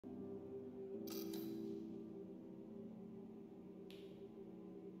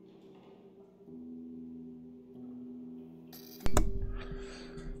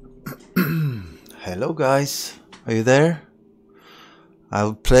Hello guys, are you there?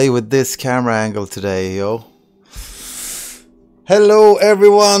 I'll play with this camera angle today, yo. Hello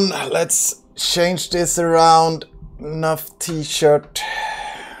everyone, let's change this around. Enough t-shirt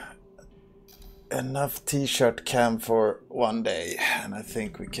cam for one day, and I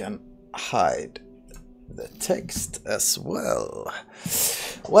think we can hide the text as well.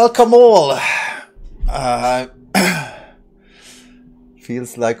 Welcome all.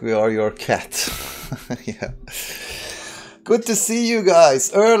 Feels like we are your cat. Yeah. Good to see you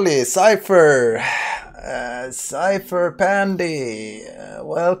guys early. Cypher, Cypher Pandy,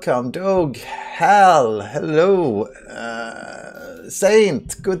 welcome. Doug, Hal, hello.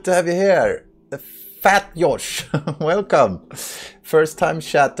 Saint, good to have you here. The Fat Josh, welcome. First time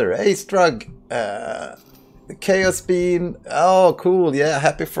chatter. Hey Strug, the Chaos Bean. Oh, cool. Yeah,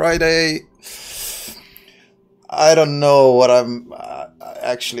 happy Friday. I don't know what I'm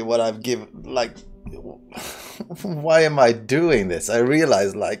actually what I've given, like, why am I doing this? I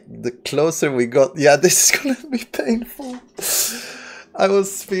realized, like, the closer we got, yeah, this is gonna be painful. I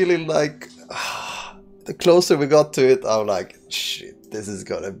was feeling like the closer we got to it, I'm like, shit, this is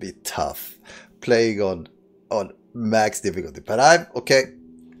gonna be tough playing on max difficulty. But I'm okay,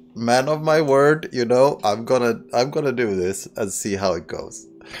 man of my word, you know, I'm gonna do this and see how it goes.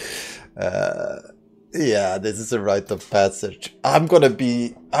 Yeah, this is a rite of passage. I'm gonna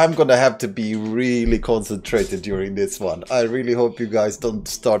have to be really concentrated during this one. I really hope you guys don't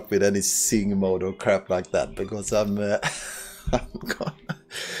start with any sing mode or crap like that, because I'm gonna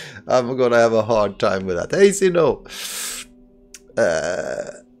have a hard time with that. Hey, Sino.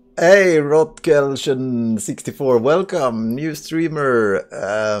 Hey, Rotkelchen64, welcome, new streamer.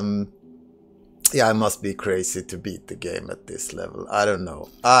 Yeah, I must be crazy to beat the game at this level. I don't know.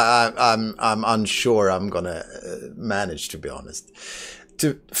 I'm unsure I'm gonna manage, to be honest.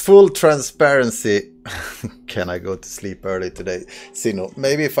 To full transparency, can I go to sleep early today? Sino,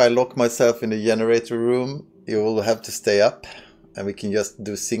 maybe if I lock myself in the generator room, you will have to stay up, and we can just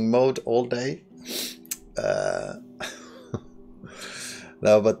do sing mode all day.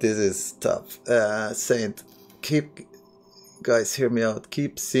 No, but this is tough. Saint, guys, hear me out.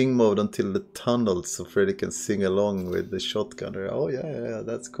 Keep sing mode until the tunnel, so Freddy can sing along with the shotgunner. Oh yeah,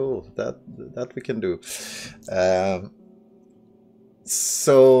 that's cool. That we can do.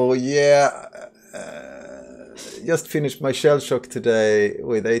 So yeah, just finished my shell shock today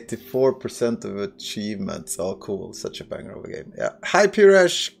with 84% of achievements. Oh, cool! Such a banger of a game. Yeah. Hi,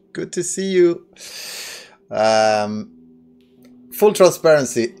 Piresh. Good to see you. Full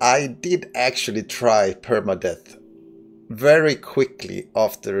transparency, I did actually try Permadeath very quickly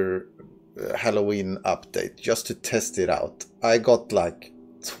after Halloween update, just to test it out. I got like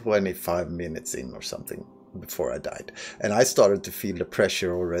 25 minutes in or something before I died, and I started to feel the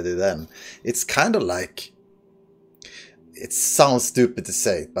pressure already then. It's kind of like, it sounds stupid to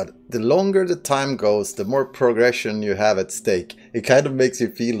say, but the longer the time goes, the more progression you have at stake. It kind of makes you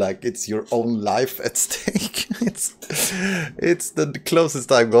feel like it's your own life at stake. It's the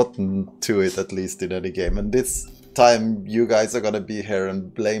closest I've gotten to it, at least in any game. And this time you guys are gonna be here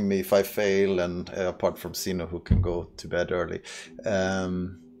and blame me if I fail, and apart from Sino, who can go to bed early.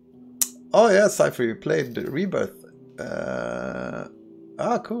 Oh yeah, Cypher, you played Rebirth.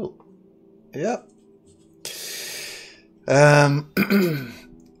 Cool. Yeah.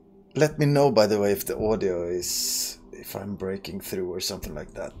 Let me know, by the way, if the audio is, if I'm breaking through or something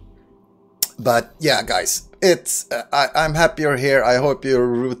like that. But yeah, guys, it's I'm happy you're here. I hope you're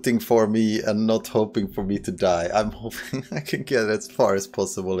rooting for me and not hoping for me to die. I'm hoping I can get as far as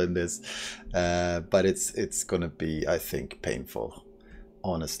possible in this, but it's gonna be, I think, painful.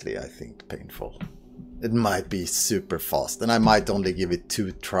 Honestly, I think painful. It might be super fast, and I might only give it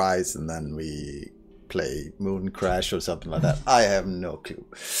 2 tries, and then we play Moon Crash or something like that. I have no clue.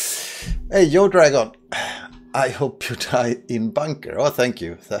 Hey, Yo Dragon, I hope you die in bunker. Oh, thank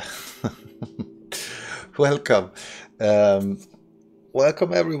you. Welcome.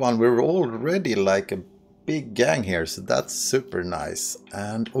 Welcome everyone. We're already like a big gang here, so that's super nice.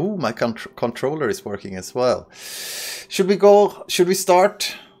 And oh, my controller is working as well. Should we go? Should we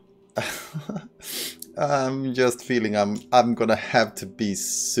start? I'm just feeling I'm gonna have to be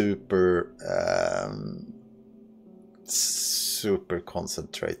super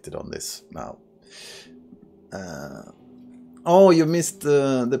concentrated on this now. Oh, you missed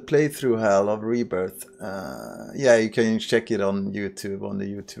the playthrough, Hal, of Rebirth. Yeah, you can check it on YouTube, on the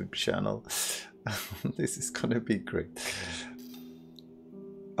YouTube channel. This is gonna be great.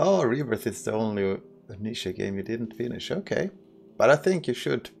 Oh, Rebirth is the only Amnesia game you didn't finish. Okay, but I think you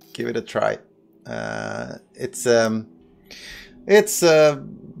should give it a try. It's It's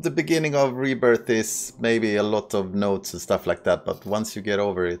the beginning of Rebirth is maybe a lot of notes and stuff like that, but once you get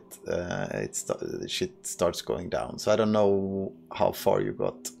over it, shit starts going down. So I don't know how far you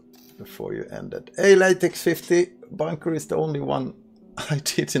got before you ended. Hey, Latex 50, Bunker is the only one I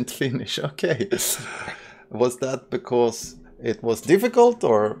didn't finish. Okay. Was that because it was difficult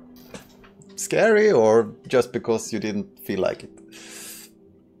or scary or just because you didn't feel like it?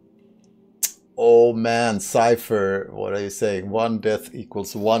 Oh man, Cypher, what are you saying? One death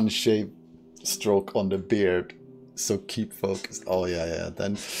equals one shave stroke on the beard. So keep focused. Oh yeah.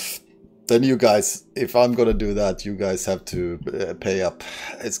 Then you guys, if I'm gonna do that, you guys have to pay up.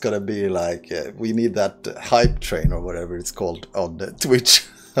 It's gonna be like, we need that hype train or whatever it's called on Twitch.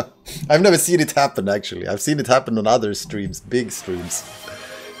 I've never seen it happen actually. I've seen it happen on other streams, big streams.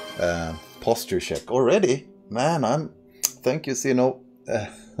 Posture check already? Man, thank you, Sino.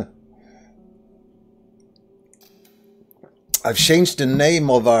 I've changed the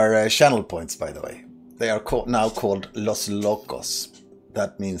name of our channel points, by the way. They are now called Los Locos.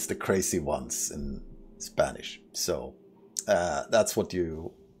 That means the crazy ones in Spanish. So that's what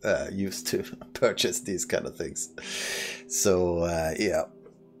you use to purchase these kind of things. So yeah.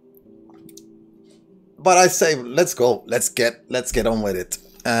 But I say, let's go. Let's get on with it.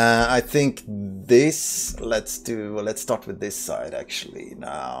 I think this. Let's start with this side actually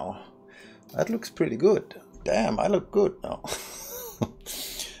now. That looks pretty good. Damn, I look good now.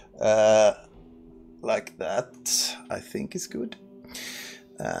 Like that, I think is good.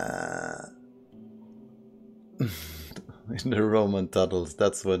 In the Roman tunnels,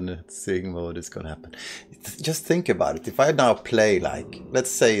 that's when seeing mode is gonna happen. Just think about it. If I now play, like,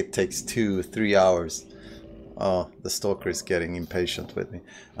 let's say it takes 2-3 hours. Oh, the stalker is getting impatient with me.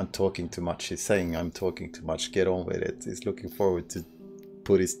 I'm talking too much. He's saying I'm talking too much. Get on with it. He's looking forward to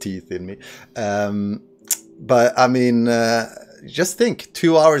put his teeth in me. But I mean, just think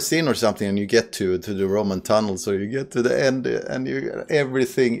 2 hours in or something, and you get to the Roman tunnels, or you get to the end, and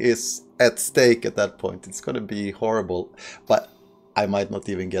everything is at stake at that point. It's gonna be horrible, but I might not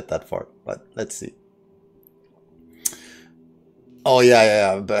even get that far. But let's see. Oh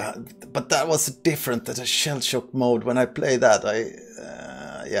yeah, but that was different. That's a shell shock mode. When I play that,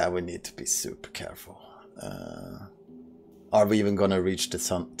 yeah, we need to be super careful. Are we even gonna reach the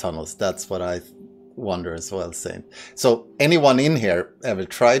tunnels? That's what I wonder as well, Saint. So anyone in here ever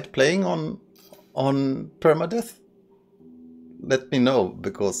tried playing on Permadeath? Let me know,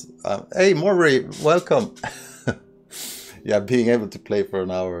 because hey Maury, welcome. Yeah, being able to play for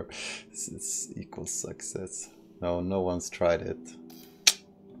an hour equals success. No one's tried it.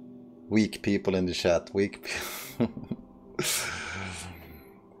 Weak people in the chat. Weak people.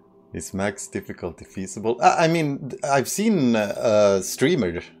 Is max difficulty feasible? I mean, I've seen a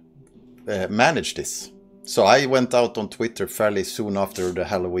streamer manage this. So I went out on Twitter fairly soon after the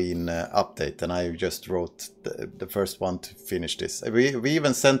Halloween update, and I just wrote the first one to finish this. We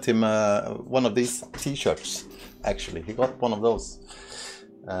even sent him one of these t-shirts. Actually, he got one of those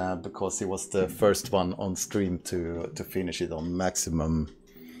because he was the first one on stream to finish it on maximum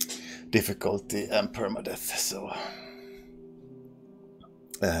difficulty and permadeath. So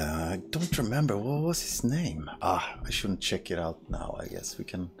I don't remember, what was his name? I shouldn't check it out now. I guess we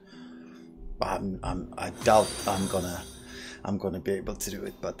can. I doubt I'm gonna be able to do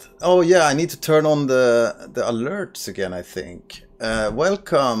it, but oh yeah, I need to turn on the alerts again, I think.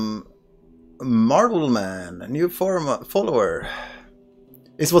 Welcome, Marvel Man, a new follower.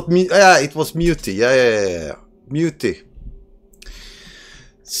 It's what it was Muty. Yeah. Muty.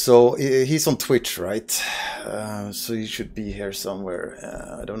 So he's on Twitch, right? So he should be here somewhere.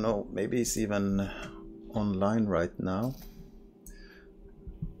 I don't know. Maybe he's even online right now.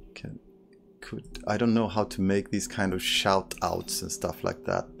 I don't know how to make these kind of shout outs and stuff like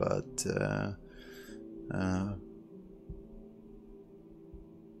that, but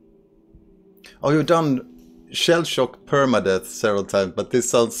oh, you've done shell shock permadeath several times, but this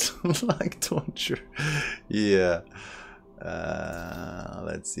sounds like torture. Yeah.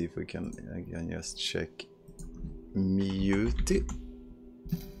 Let's see if we can just check Muty.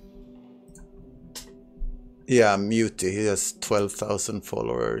 Yeah, Muty. He has 12,000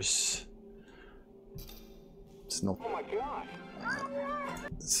 followers. It's not. Oh my God.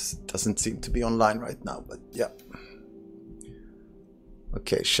 Doesn't seem to be online right now, but yeah.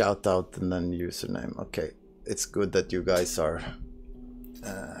 Okay, shout out and then username. Okay, it's good that you guys are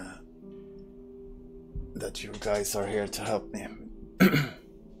here to help me.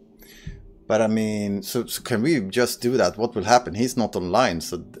 But I mean, so can we just do that? What will happen? He's not online,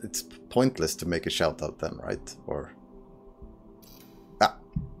 so it's pointless to make a shout out then, right? Or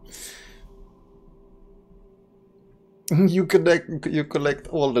You collect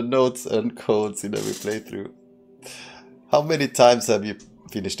all the notes and codes in every playthrough. How many times have you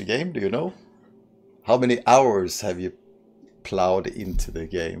finished the game? Do you know? How many hours have you plowed into the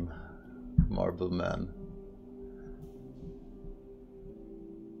game, Marble Man?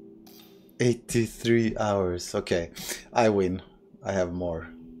 83 hours. Okay, I win. I have more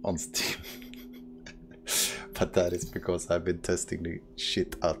on Steam. But that is because I've been testing the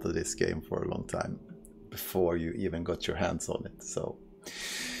shit out of this game for a long time before you even got your hands on it. So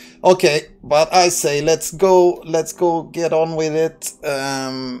okay, but I say let's go get on with it.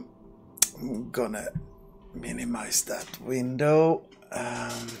 I'm gonna minimize that window.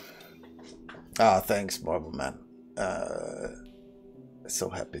 Thanks, Marble Man. So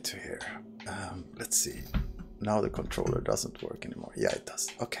happy to hear. Let's see. Now the controller doesn't work anymore. Yeah, it does.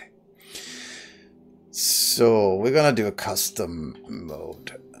 Okay. So we're gonna do a custom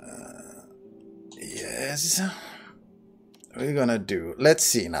mode. Yes. We're gonna do. Let's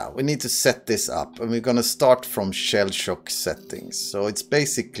see now. We need to set this up, and we're gonna start from shell shock settings. So it's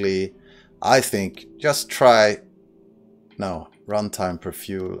basically, I think, just try. No, runtime per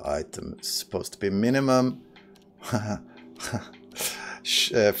fuel item is supposed to be minimum.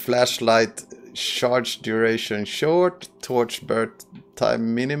 Flashlight charge duration short, torch burn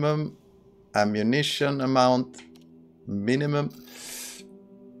time minimum, ammunition amount minimum.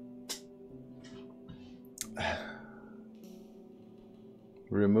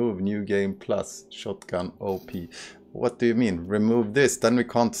 Remove new game plus shotgun OP. What do you mean? Remove this? Then we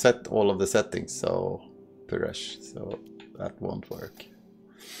can't set all of the settings. So Peresh, so that won't work.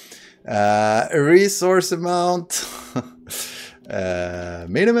 Resource amount.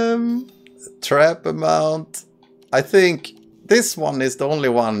 Minimum trap amount. I think this one is the only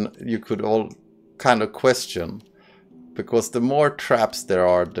one you could all kind of question, because the more traps there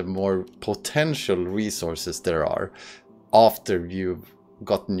are, the more potential resources there are after you've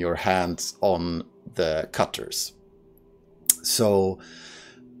gotten your hands on the cutters. So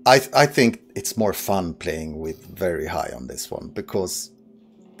I think it's more fun playing with very high on this one, because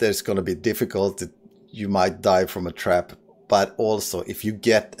there's going to be difficult. You might die from a trap. But also, if you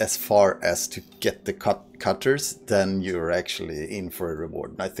get as far as to get the cutters, then you're actually in for a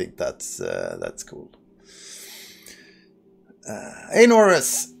reward. And I think that's cool. Hey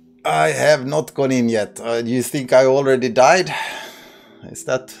Norris, I have not gone in yet. Do you think I already died? Is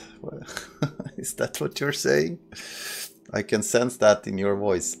that what you're saying? I can sense that in your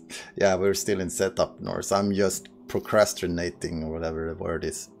voice. Yeah, we're still in setup, Norris. I'm just procrastinating, or whatever the word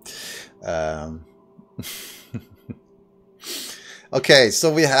is. Okay, so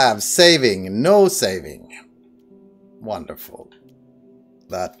we have saving, no saving. Wonderful.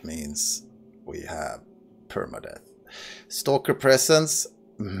 That means we have permadeath. Stalker presence,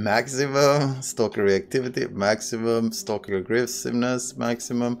 maximum. Stalker reactivity, maximum. Stalker aggressiveness,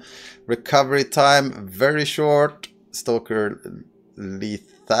 maximum. Recovery time, very short. Stalker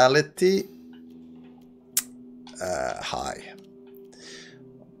lethality, high.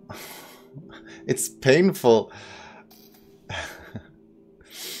 It's painful.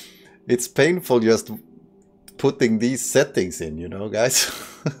 It's painful just putting these settings in, you know, guys.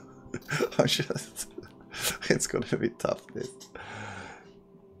 It's gonna be tough. This.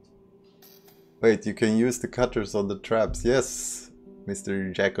 Wait, you can use the cutters on the traps. Yes,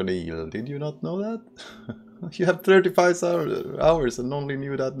 Mr. Jack O'Neill. Did you not know that? You have 35 hours and only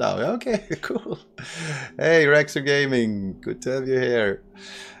knew that now. Okay, cool. Hey, Rexer Gaming. Good to have you here.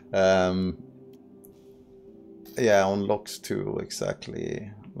 Yeah, on locks too,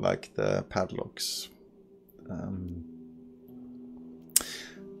 exactly like the padlocks.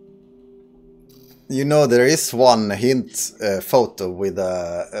 You know, there is one hint photo with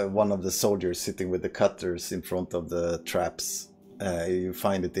one of the soldiers sitting with the cutters in front of the traps. You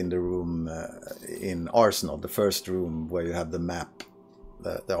find it in the room in Arsenal, the first room where you have the map,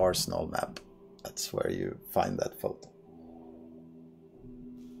 the Arsenal map. That's where you find that photo.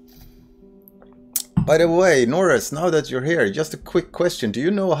 By the way, Norris, now that you're here, just a quick question. Do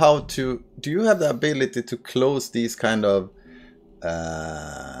you know how to... Do you have the ability to close these kind of...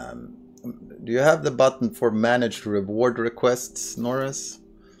 do you have the button for manage reward requests, Norris?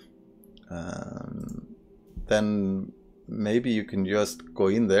 Then maybe you can just go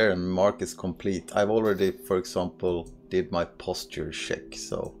in there and mark as complete. I've already, for example, did my posture check.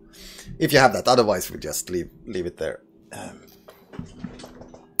 So if you have that, otherwise we just leave it there.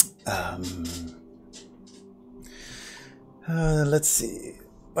 Let's see.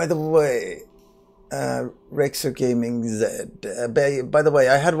 By the way, Rexer Gaming Z. By the way,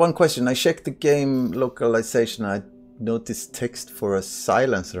 I had one question. I checked the game localization. I Notice text for a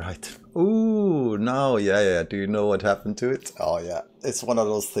silencer item. Ooh, no, yeah. Do you know what happened to it? Oh yeah, it's one of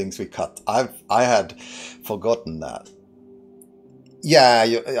those things we cut. I had forgotten that.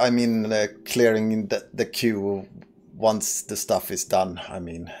 Yeah, I mean, clearing the queue once the stuff is done. I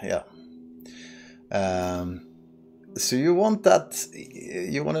mean, yeah. So you want that?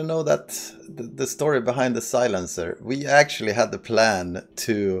 You want to know that the story behind the silencer? We actually had the plan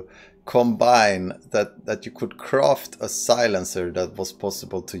to combine that you could craft a silencer that was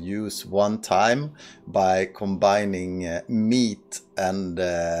possible to use one time by combining meat and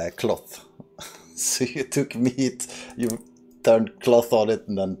cloth. So you took meat, you turned cloth on it,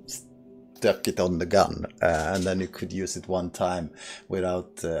 and then stuck it on the gun, and then you could use it one time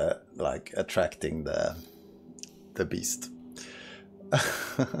without like attracting the beast.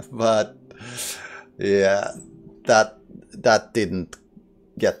 But yeah, that didn't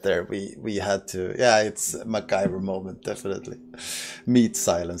get there. We had to, yeah, it's a MacGyver moment, definitely. Meat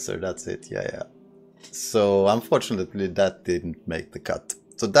silencer, that's it. Yeah. So unfortunately that didn't make the cut.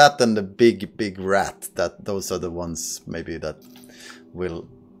 So that and the big rat, those are the ones maybe that will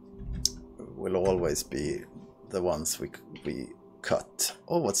always be the ones we cut.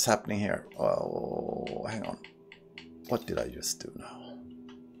 Oh, what's happening here? Oh, hang on. What did I just do now?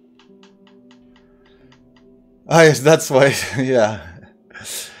 Oh, yes, that's why. Yeah.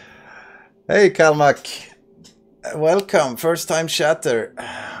 Hey, Kalmak. Welcome. First time chatter.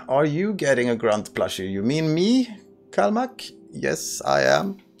 Are you getting a grunt plushie? You mean me, Kalmak? Yes, I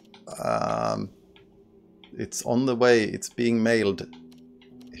am. It's on the way. It's being mailed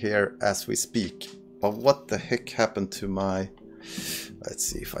here as we speak. But what the heck happened to my... Let's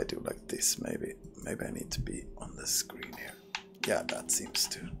see if I do like this. Maybe I need to be on the screen here. Yeah, that seems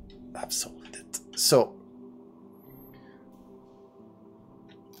to have solved it. So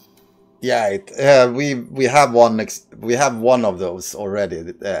yeah, we have one of those already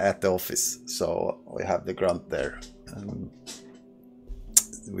at the office. So we have the grunt there.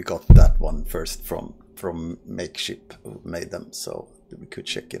 We got that one first from Makeship, who made them, so we could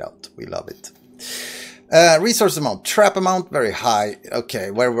check it out. We love it. Resource amount, trap amount, very high.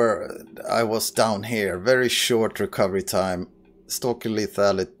 Okay, I was down here. Very short recovery time. Stalker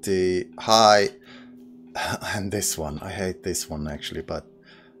lethality, high. And this one, I hate this one actually, but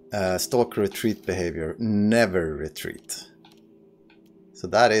stalker retreat behavior, never retreat. So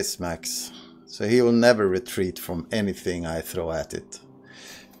that is max. So he will never retreat from anything I throw at it.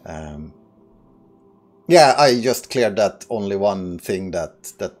 Yeah, I just cleared that only one thing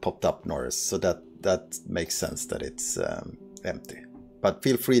that popped up, Norris. So that makes sense that it's empty. But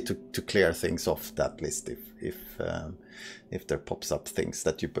feel free to clear things off that list if there pops up things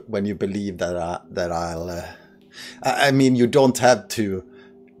that when you believe that I'll. I mean, you don't have to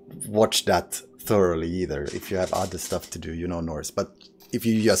watch that thoroughly either if you have other stuff to do, you know, Norris. But if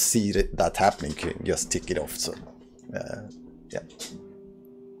you just see that happening, you can just tick it off. So yeah.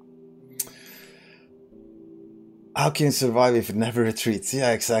 How can you survive if it never retreats?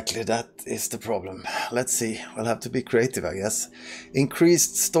 Yeah, exactly. That is the problem. Let's see. We'll have to be creative, I guess.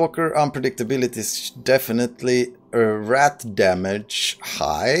 Increased stalker unpredictability is definitely rat damage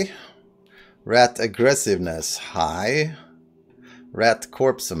high. Rat aggressiveness high. Rat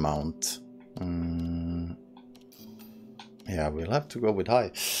corpse amount. Yeah, we'll have to go with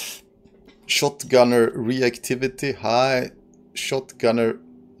high. Shotgunner reactivity high. Shotgunner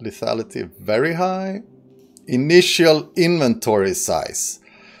lethality very high. Initial inventory size.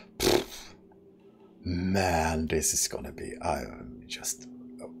 Man, this is gonna be... I'm just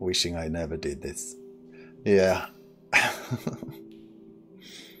wishing I never did this. Yeah.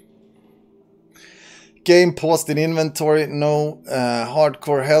 Game paused in inventory, no.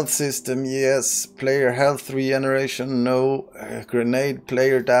 Hardcore health system, yes. Player health regeneration, no. Grenade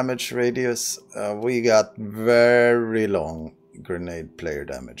player damage radius. We got very long grenade player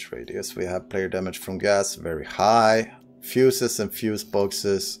damage radius. We have player damage from gas, very high. Fuses and fuse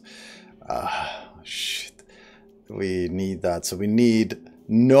boxes. Shit. We need that. So we need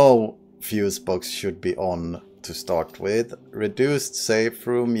no fuse box should be on to start with. Reduced safe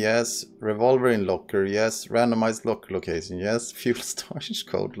room, yes. Revolver in locker, yes. Randomized locker location, yes. Fuel storage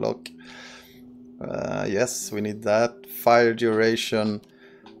code lock. Yes, we need that. Fire duration.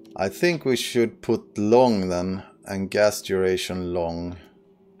 I think we should put long then. And gas duration long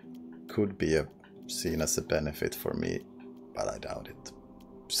could be seen as a benefit for me, but I doubt it.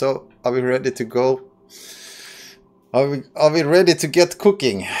 So, are we ready to go? Are we ready to get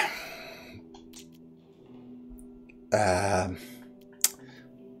cooking?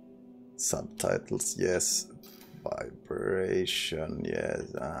 Subtitles, yes. Vibration,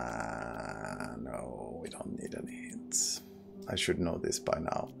 yes. No, we don't need any hint. I should know this by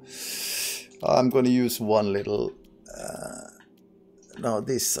now. I'm going to use one little... no,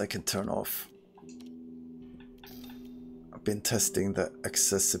 this I can turn off. I've been testing the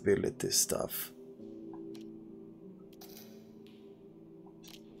accessibility stuff.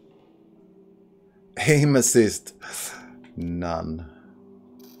 Aim assist. None.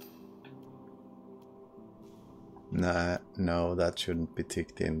 Nah, no, that shouldn't be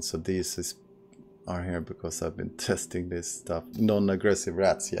ticked in. So these are here because I've been testing this stuff. Non-aggressive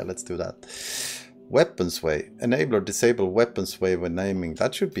rats. Yeah, let's do that. Weapon sway. Enable or disable weapon sway when aiming.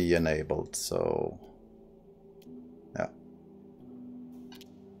 That should be enabled. So, yeah.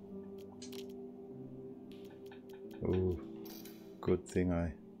 Ooh, good thing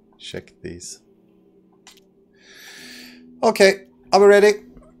I checked these. Okay, are we ready?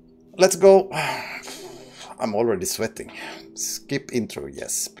 Let's go. I'm already sweating. Skip intro,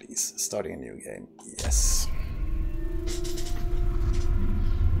 yes, please. Starting a new game, yes.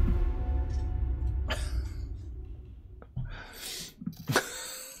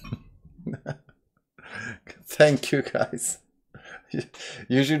 Thank you, guys.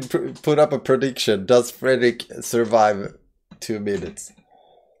 You should put up a prediction. Does Fredrik survive 2 minutes?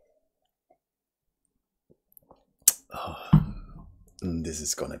 Oh, this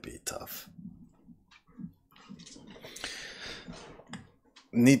is gonna be tough.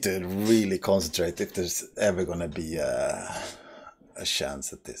 Need to really concentrate if there's ever gonna be a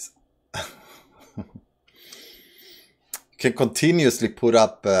chance at this. Can continuously put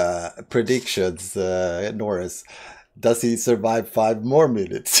up predictions, Norris. Does he survive 5 more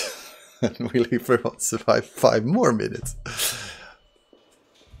minutes? And will he survive 5 more minutes?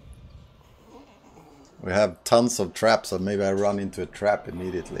 We have tons of traps, so maybe I run into a trap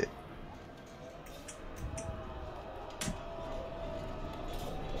immediately.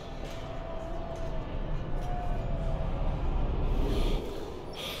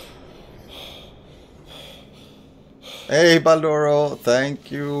 Hey Baldoro,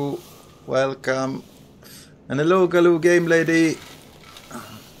 thank you. Welcome. And hello Galoo Game Lady.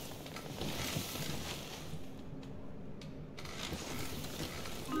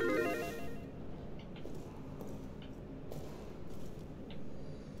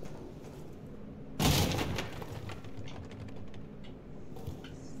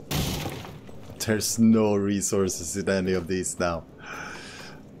 There's no resources in any of these now.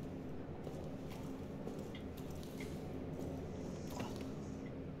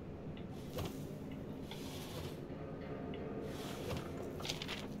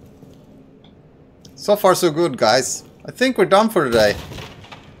 So far so good, guys. I think we're done for today.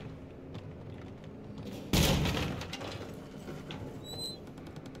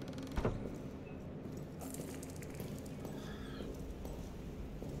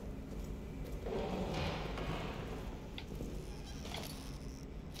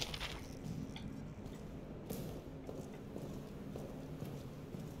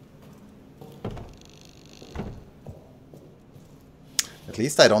 At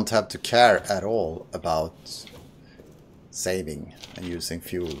least I don't have to care at all about saving and using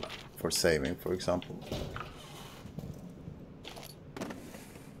fuel for saving, for example.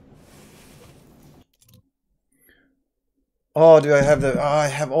 Oh, do I have the... Oh, I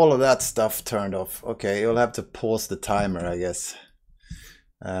have all of that stuff turned off. Okay, you'll have to pause the timer, I guess.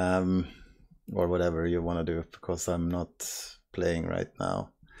 Or whatever you want to do, because I'm not playing right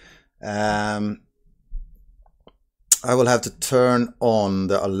now. I will have to turn on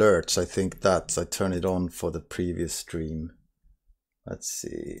the alerts. I think I turned it on for the previous stream. Let's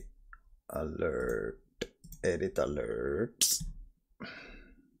see. Alert. Edit alerts.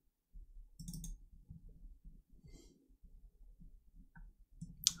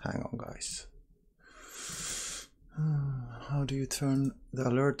 Hang on, guys. How do you turn the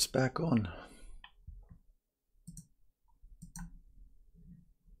alerts back on?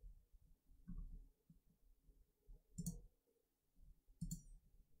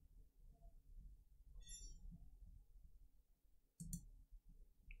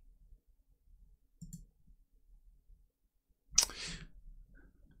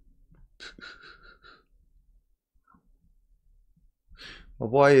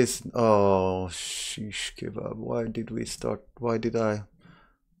 Why is... Oh, sheesh, give up. Why did we start... Why did I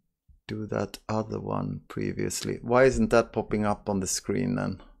do that other one previously? Why isn't that popping up on the screen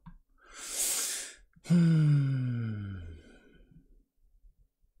then?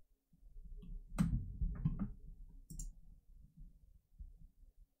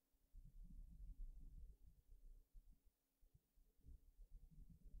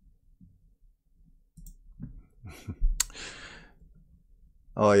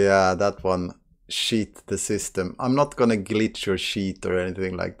 Oh yeah, that one. cheat the system. I'm not gonna glitch or cheat or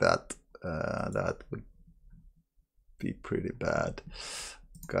anything like that. That would be pretty bad.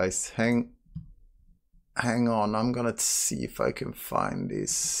 Guys, hang on. I'm gonna see if I can find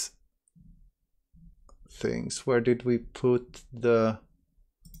these things. Where did we put the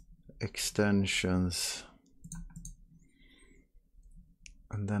extensions?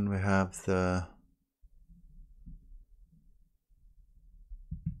 And then we have the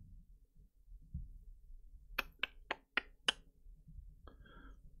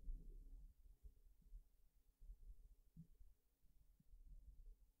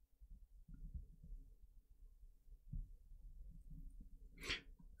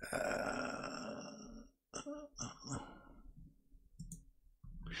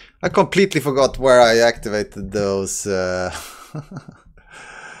I completely forgot where I activated those. That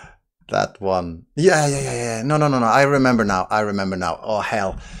one. Yeah. No. I remember now. Oh,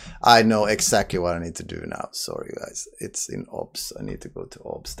 hell. I know exactly what I need to do now. Sorry, guys. It's in Ops. I need to go to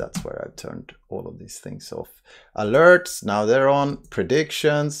Ops. That's where I've turned all of these things off. Alerts. Now they're on.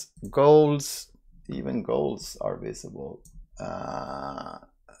 Predictions. Goals. Even goals are visible. There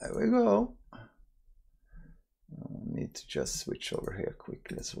we go. I need to just switch over here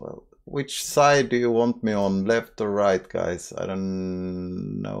quickly as well. Which side do you want me on? Left or right, guys? I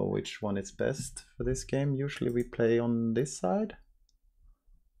don't know which one is best for this game. Usually we play on this side.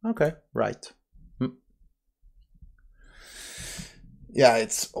 Okay, right. Yeah,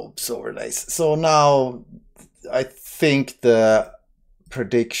 it's Ops overlays. So now I think the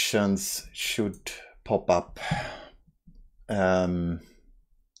predictions should pop up.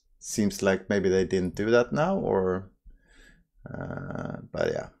 Seems like maybe they didn't do that now, or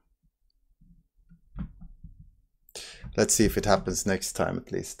but yeah. Let's see if it happens next time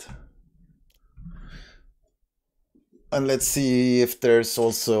at least. And let's see if there's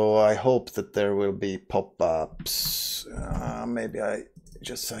also, I hope that there will be pop-ups. Maybe I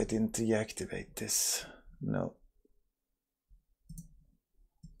didn't deactivate this. No.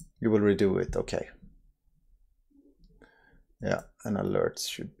 You will redo it, okay. Yeah, and alerts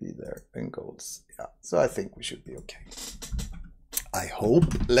should be there and goals. Yeah, so I think we should be okay. I hope.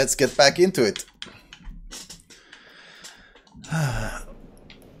 Let's get back into it.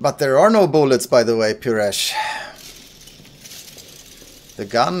 But there are no bullets, by the way, Puresh. The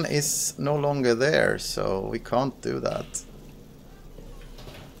gun is no longer there, so we can't do that.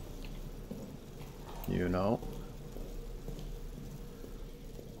 You know.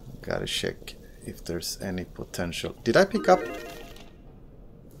 Gotta check if there's any potential. Did I pick up?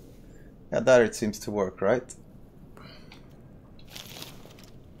 Yeah, there it seems to work, right?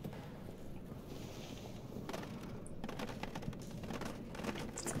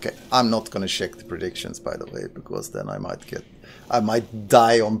 Okay, I'm not gonna check the predictions, by the way, because then I might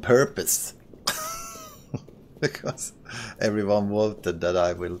die on purpose. Because everyone voted that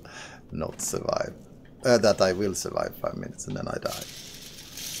I will not survive. That I will survive 5 minutes and then I die.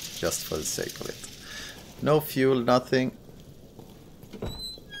 Just for the sake of it. No fuel, nothing.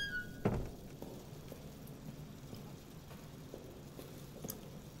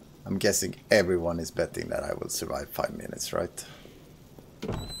 I'm guessing everyone is betting that I will survive 5 minutes, right?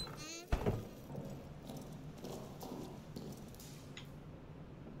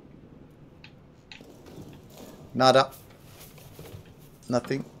 Nada.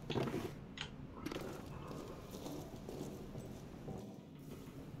 Nothing.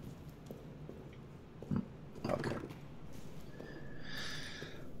 Okay.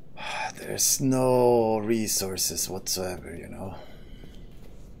 There's no resources whatsoever, you know.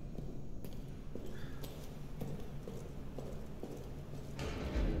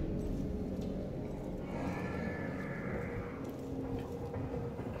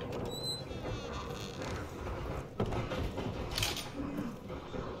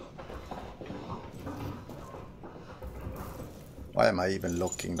 Why am I even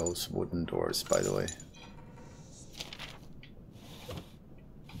locking those wooden doors, by the way?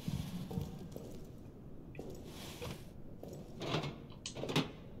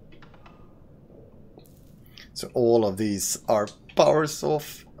 So all of these are powers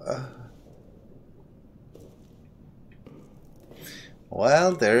off.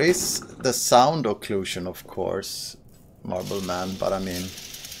 Well, there is the sound occlusion, of course, Marble Man, but I mean,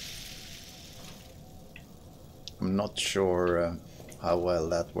 I'm not sure how well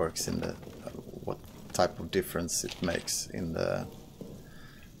that works in the what type of difference it makes in the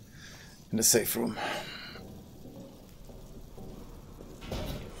safe room.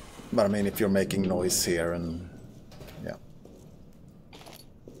 But I mean, if you're making noise here and yeah.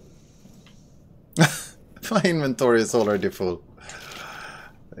 My inventory is already full.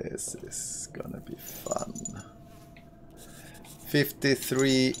 This is gonna be fun.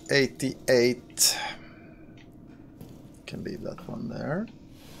 5388. Can leave that one there.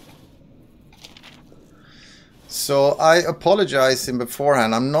 So I apologize in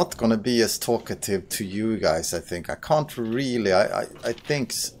beforehand. I'm not gonna be as talkative to you guys. I think I can't really. I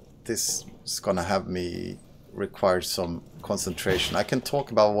think this is gonna have me require some concentration. I can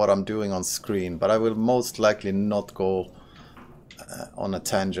talk about what I'm doing on screen, but I will most likely not go on a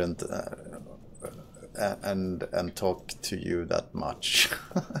tangent and talk to you that much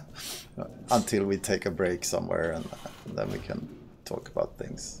until we take a break somewhere, and then we can talk about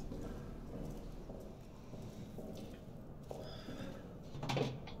things.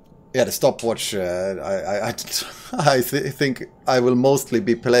 Yeah, the stopwatch. I think I will mostly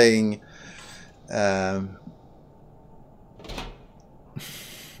be playing.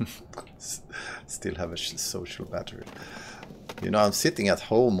 Still have a social battery. You know, I'm sitting at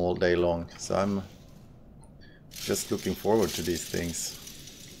home all day long, so I'm just looking forward to these things.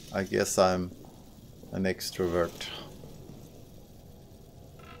 I guess I'm an extrovert.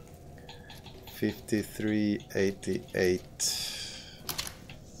 5388.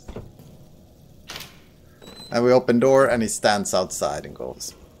 And we open door and he stands outside and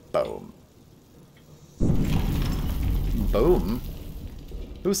goes boom. Boom?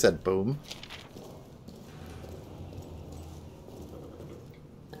 Who said boom?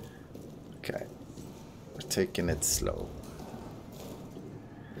 Okay. We're taking it slow.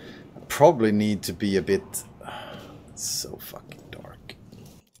 I probably need to be a bit... It's so fucking dark.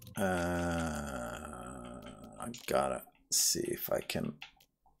 I gotta see if I can...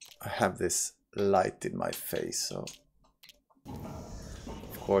 I have this light in my face, so...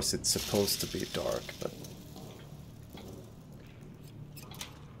 Of course it's supposed to be dark, but...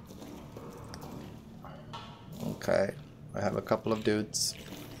 Okay, I have a couple of dudes.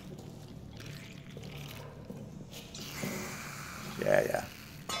 Yeah.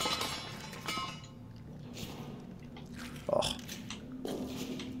 Oh.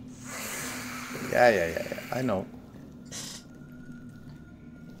 Yeah. I know.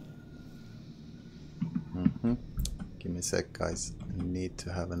 Give me a sec, guys. I need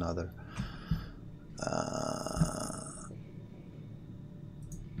to have another. I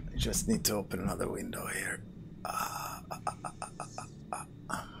just need to open another window here.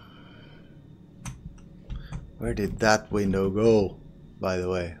 Where did that window go, by the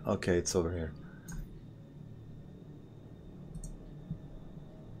way? Okay, it's over here.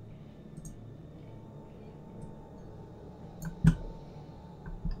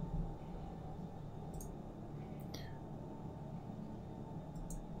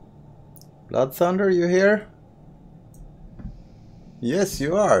 Blood Thunder, you here? Yes,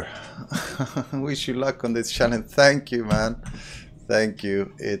 you are. Wish you luck on this challenge. Thank you, man. Thank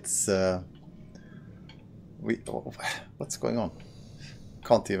you. It's what's going on?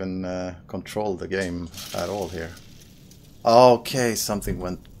 Can't even control the game at all here. Okay, something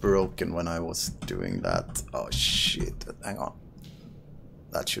went broken when I was doing that. Oh shit! Hang on.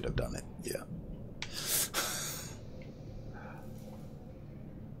 That should have done it. Yeah.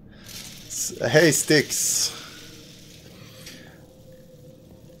 Hey, Sticks.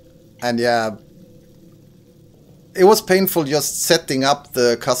 And yeah, it was painful just setting up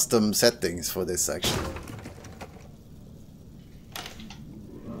the custom settings for this actually.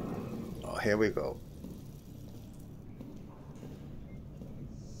 Oh, here we go.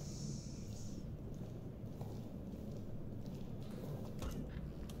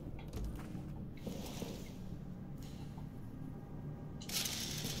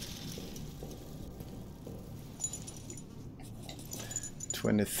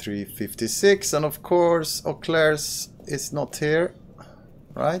 $23.56, and of course Auclair's is not here,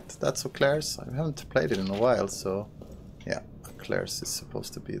 right? That's Auclair's. I haven't played it in a while, so yeah, Auclair's is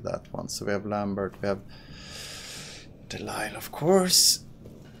supposed to be that one. So we have Lambert, we have Delisle, of course.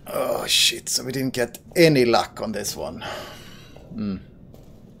 Oh shit, so we didn't get any luck on this one.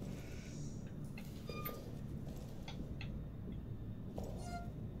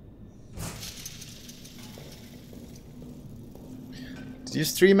 Did you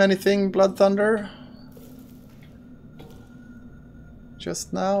stream anything, Blood Thunder?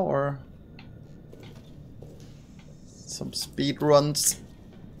 Just now, or some speed runs?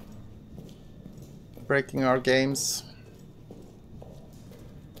 Breaking our games?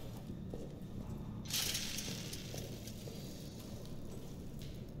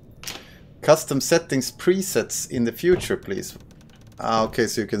 Custom settings presets in the future, please. Ah, okay,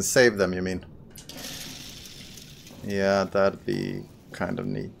 so you can save them, you mean? Yeah, that'd be kind of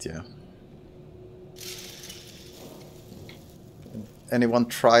neat, yeah. anyone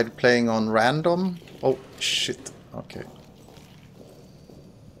tried playing on random? Oh, shit. Okay.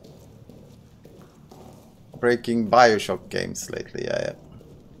 Breaking Bioshock games lately, yeah.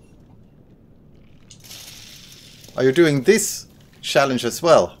 Are you doing this challenge as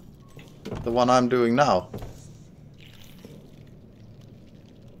well? The one I'm doing now?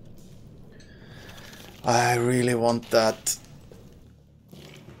 I really want that.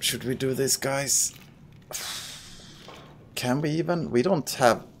 Should we do this, guys? Can we even? We don't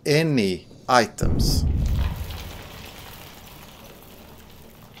have any items.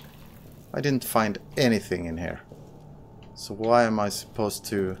 I didn't find anything in here. So why am I supposed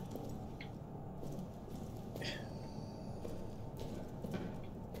to...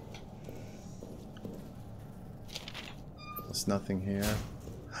 There's nothing here.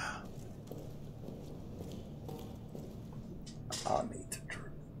 I need to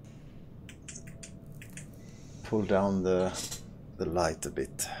pull down the light a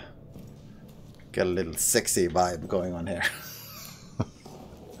bit. Get a little sexy vibe going on here.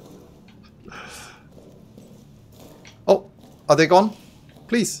 Oh, are they gone?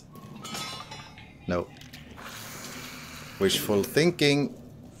 Please. No. Wishful thinking.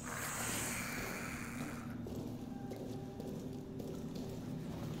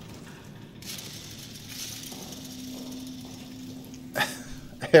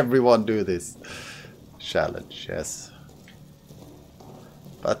 Everyone do this challenge, yes.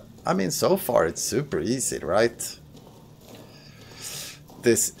 But I mean, so far it's super easy, right?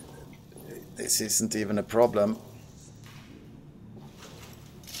 This isn't even a problem.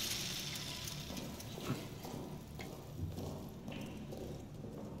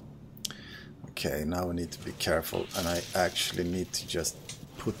 Okay, now we need to be careful, and I actually need to just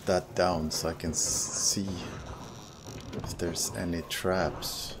put that down so I can see if there's any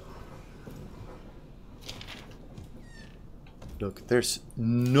traps. Look, there's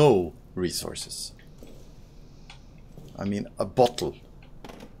no resources. I mean, a bottle.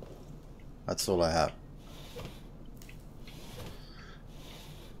 That's all I have.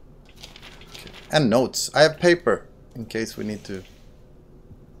 Okay. And notes. I have paper in case we need to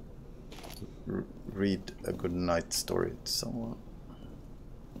read a good night story to someone.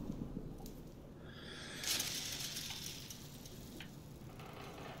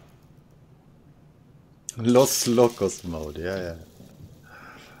 Los Locos mode, yeah.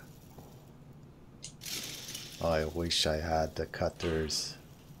 I wish I had the cutters.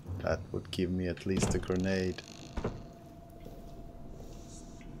 That would give me at least a grenade.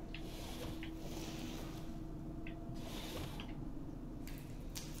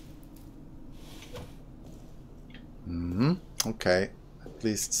 Okay, at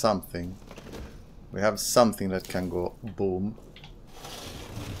least something. We have something that can go boom.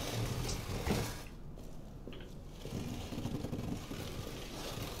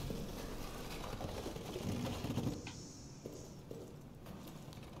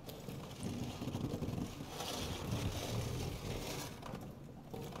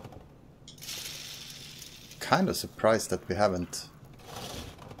 Kind of surprised that we haven't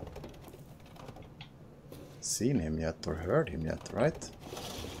seen him yet or heard him yet, right?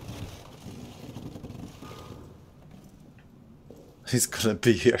 He's gonna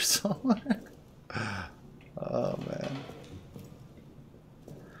be here somewhere. Oh man.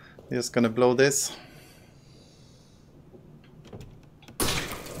 Just gonna blow this.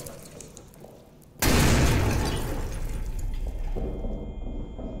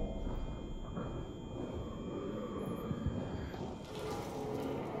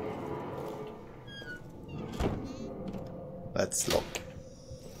 Let's lock.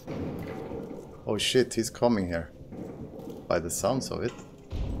 Oh shit, he's coming here. By the sounds of it.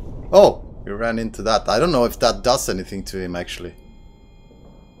 Oh! You ran into that. I don't know if that does anything to him actually.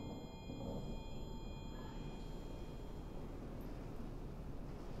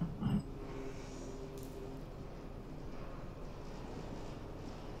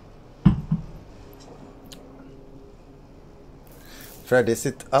 Fred, is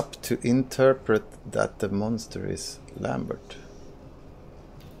it up to interpret that the monster is Lambert?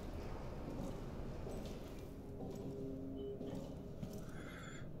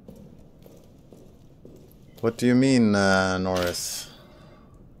 What do you mean, Norris?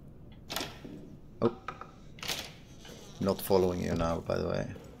 Oh. Not following you now, by the way.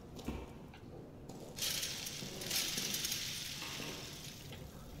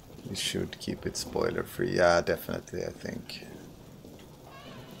 We should keep it spoiler free. Yeah, definitely, I think.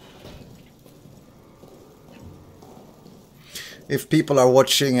 If people are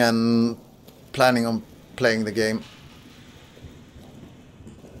watching and planning on playing the game.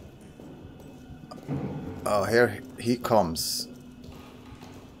 Oh, here he comes.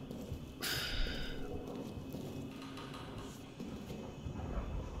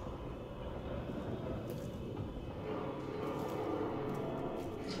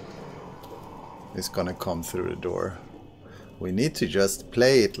 is gonna come through the door. We need to just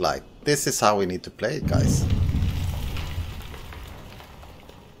play it like... This is how we need to play it, guys.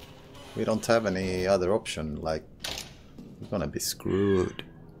 We don't have any other option, like... We're gonna be screwed.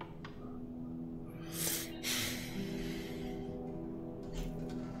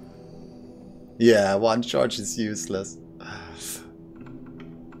 Yeah, one charge is useless.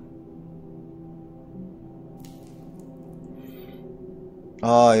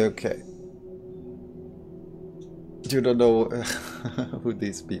 Oh, okay. You don't know who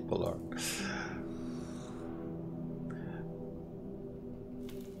these people are.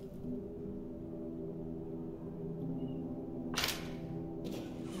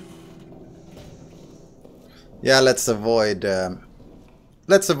 Yeah, let's avoid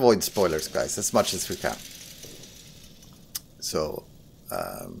spoilers, guys, as much as we can. So,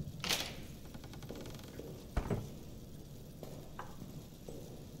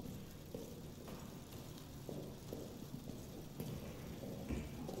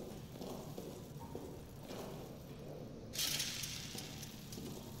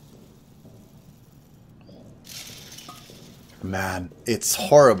 man, it's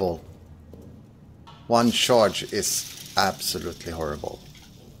horrible. One charge is absolutely horrible.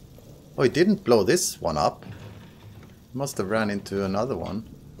 Oh, he didn't blow this one up. Must have ran into another one.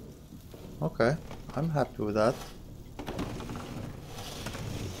 Okay, I'm happy with that.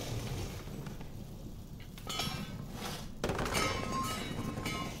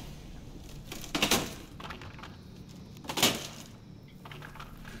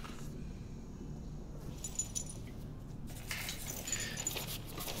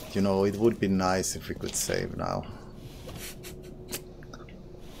 You know, it would be nice if we could save now.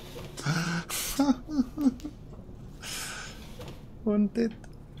 Wouldn't it?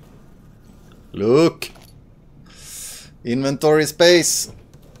 Look! Inventory space!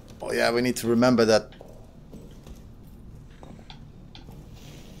 Oh yeah, we need to remember that.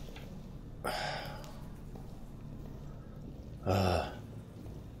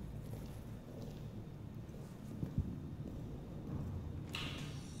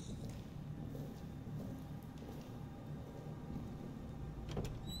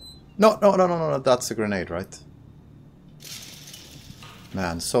 No, that's a grenade, right?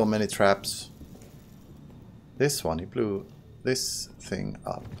 Man, so many traps. This one, he blew this thing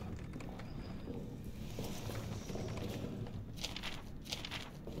up.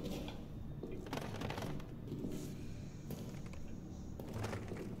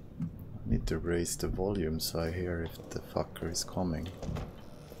 I need to raise the volume so I hear if the fucker is coming.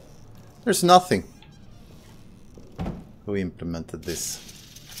 There's nothing. Who implemented this?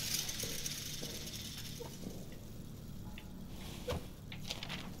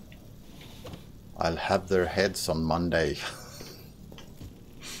 I'll have their heads on Monday.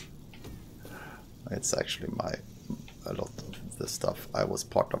 It's actually a lot of the stuff I was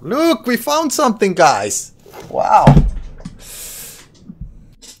part of. Look, we found something, guys! Wow!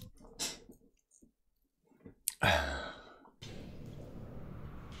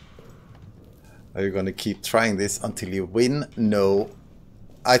 Are you gonna keep trying this until you win? No.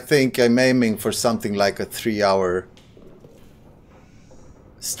 I think I'm aiming for something like a 3-hour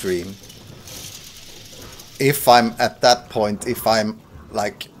stream. If I'm at that point, if I'm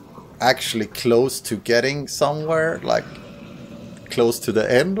like actually close to getting somewhere, like close to the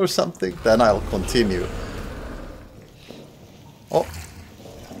end or something, then I'll continue. Oh.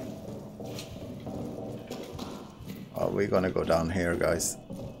 Oh, we're gonna go down here, guys.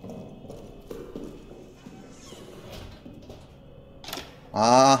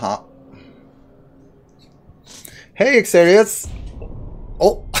 Uh-huh. Hey, Xerius!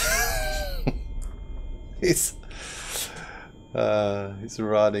 Oh! He's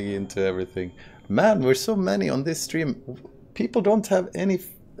running into everything. Man, we're so many on this stream. People don't have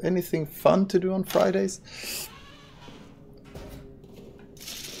anything fun to do on Fridays.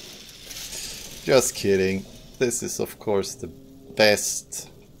 Just kidding. This is of course the best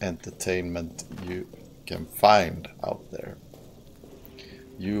entertainment you can find out there.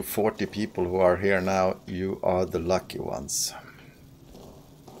 You 40 people who are here now, you are the lucky ones.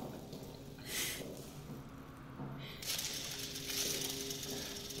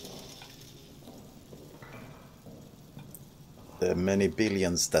 The many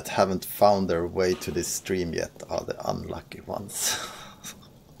billions that haven't found their way to this stream yet are the unlucky ones.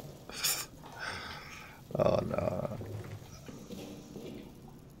 Oh no.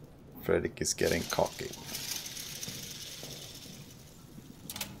 Fredrik is getting cocky.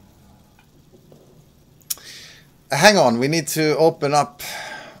 Hang on, we need to open up,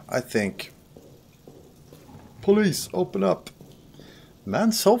 I think. Police, open up.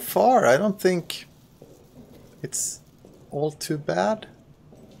 Man, so far I don't think It's all too bad.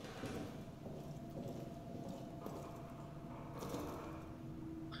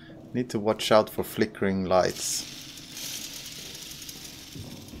 Need to watch out for flickering lights.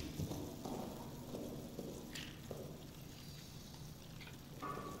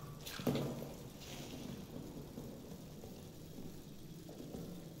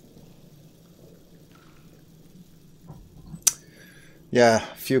 Yeah,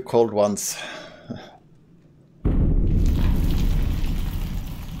 a few cold ones.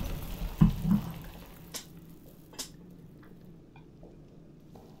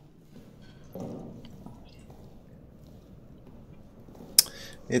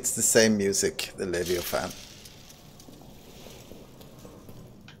 It's the same music, the Leviathan.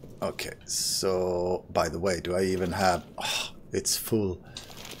 Okay, so by the way, do I even have... Oh, it's full.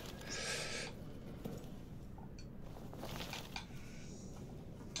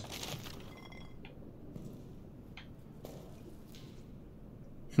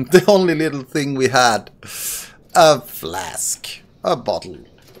 The only little thing we had, a flask, a bottle.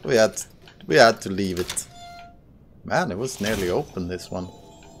 We had to leave it. Man, it was nearly open, this one.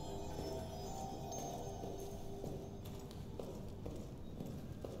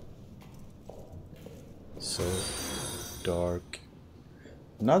 So dark.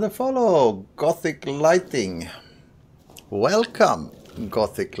 Another follow, Gothic Lighting. Welcome,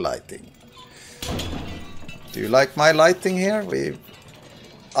 Gothic Lighting. Do you like my lighting here? We've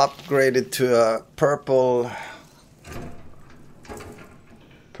upgraded to a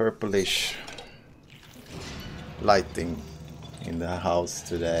purplish lighting in the house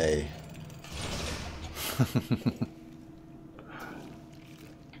today.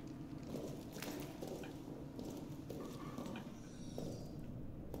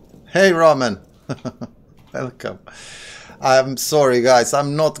 Hey Ramen! Welcome. I'm sorry guys,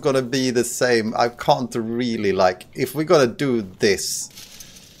 I'm not gonna be the same. I can't really like... If we're gonna do this,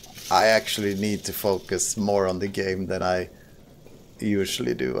 I actually need to focus more on the game than I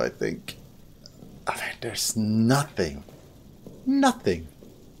usually do, I think. I mean, there's nothing. Nothing.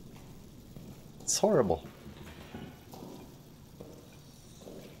 It's horrible.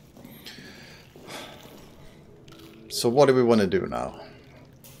 So what do we want to do now?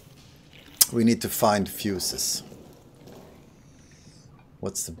 We need to find fuses.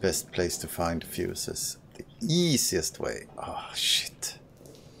 What's the best place to find fuses? The easiest way. Oh, shit.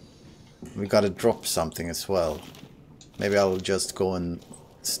 We gotta drop something as well. Maybe I'll just go and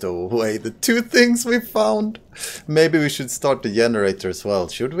stow away the two things we found. Maybe we should start the generator as well,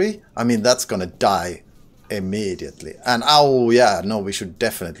 should we? I mean, that's gonna die immediately. And oh yeah, no, we should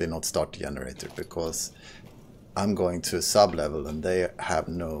definitely not start the generator because I'm going to a sub-level and they have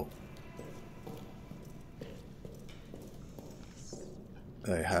no...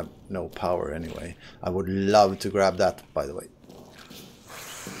 They have no power anyway. I would love to grab that, by the way.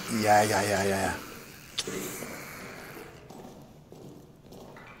 Yeah.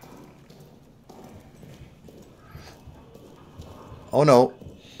 Oh no.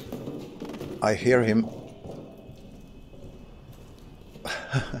 I hear him.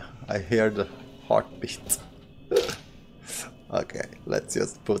 I hear the heartbeat. Okay, let's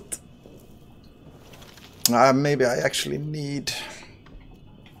just put... maybe I actually need...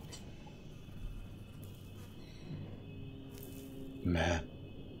 Man.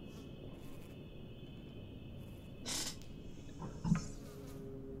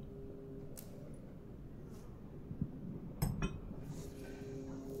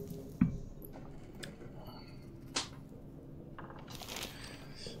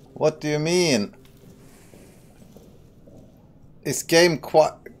 What do you mean? Is game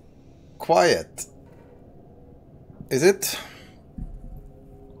quiet? Is it?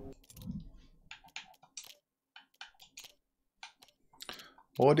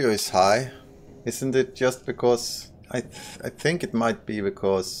 Audio is high. Isn't it just because... I think it might be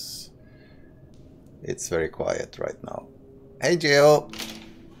because it's very quiet right now. Hey Geo!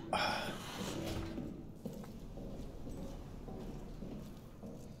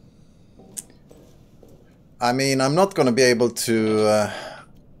 I mean, I'm not gonna be able to...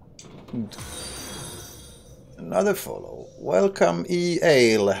 Another follow. Welcome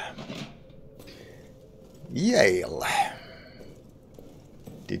E-Ale. Yale.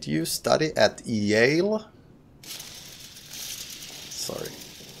 Did you study at Yale? Sorry,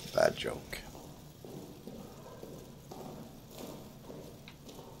 bad joke.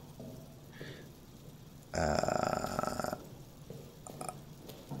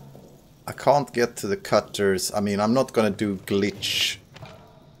 I can't get to the cutters. I mean, I'm not gonna do glitch.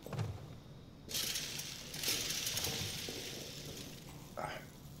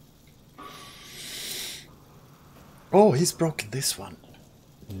 Oh, he's broken this one.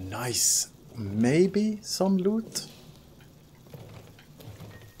 Nice. Maybe some loot?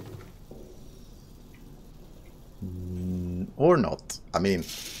 Or not. I mean...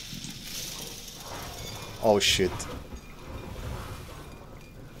 Oh shit.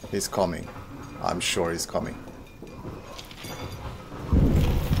 He's coming. I'm sure he's coming.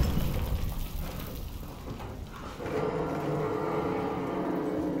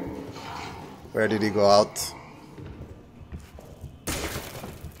 Where did he go out?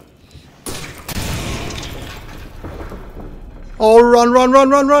 Oh, run, run, run,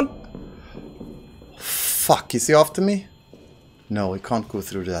 run, run! Fuck, is he after me? No, he can't go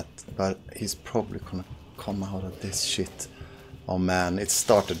through that. But he's probably gonna come out of this shit. Oh man, it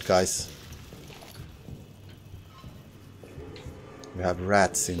started, guys. We have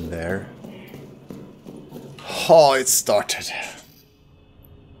rats in there. Oh, it started.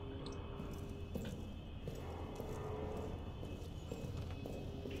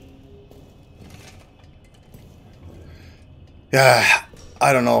 Yeah,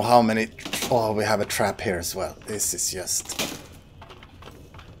 I don't know how many... Oh, we have a trap here as well. This is just...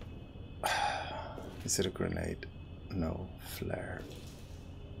 Is it a grenade? No, flare.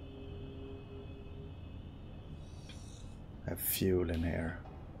 I have fuel in here.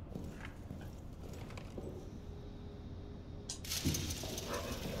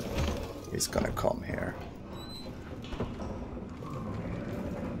 He's gonna come here.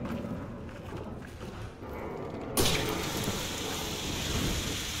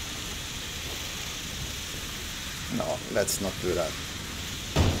 No, let's not do that.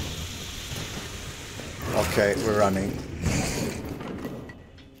 Okay, we're running.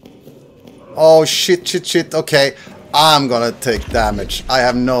 Oh shit, shit, shit. Okay, I'm gonna take damage. I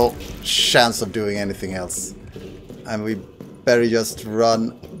have no chance of doing anything else. And we better just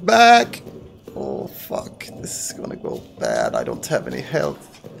run back. Oh fuck, this is gonna go bad. I don't have any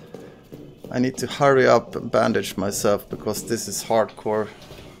health. I need to hurry up and bandage myself because this is hardcore.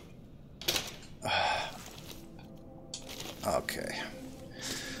 Okay.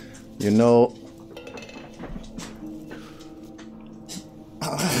 You know...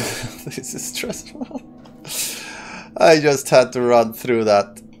 This is stressful. I just had to run through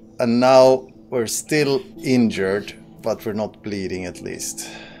that. And now we're still injured, but we're not bleeding at least.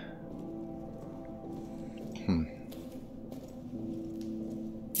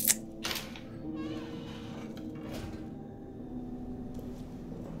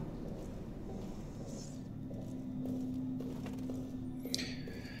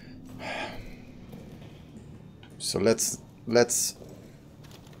 So let's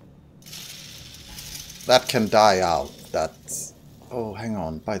that can die out. That's... Oh, hang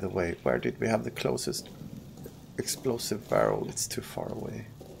on. By the way, where did we have the closest explosive barrel? It's too far away.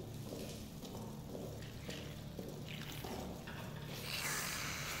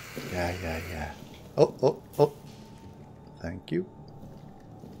 Yeah. Oh. Thank you.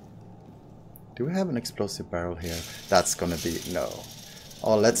 Do we have an explosive barrel here? That's gonna be... No.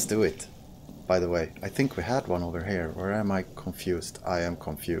 Oh, let's do it. By the way, I think we had one over here. Or am I confused? I am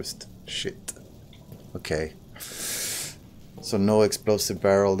confused. Shit. Okay. So no explosive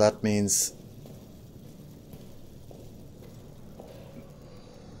barrel. That means...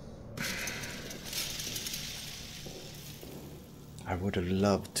 I would have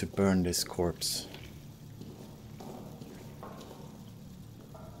loved to burn this corpse.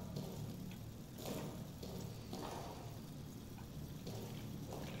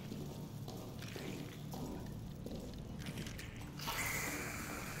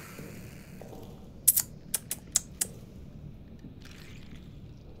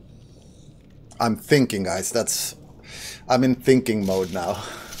 I'm thinking, guys. I'm in thinking mode now.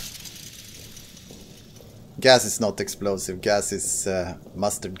 Gas is not explosive. Gas is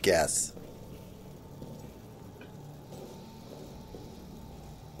mustard gas.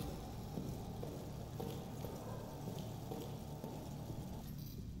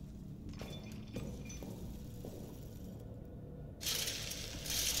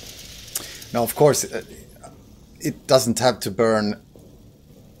 Now, of course, it doesn't have to burn.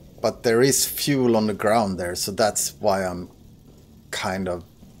 But there is fuel on the ground there, so that's why I'm kind of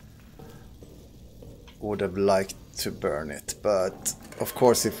would have liked to burn it. But of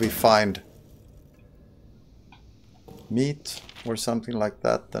course, if we find meat or something like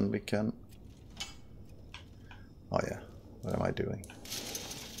that, then we can... Oh yeah, what am I doing?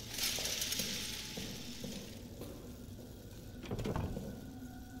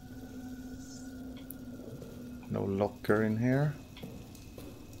 No locker in here.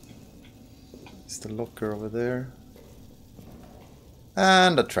 Is the locker over there?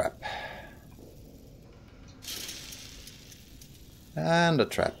 And a trap. And a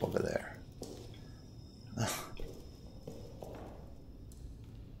trap over there.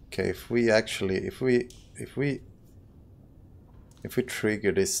 Okay, if we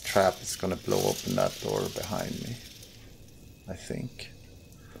trigger this trap, it's gonna blow open that door behind me, I think.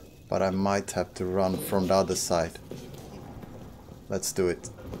 But I might have to run from the other side. Let's do it.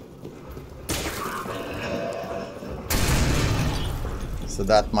 So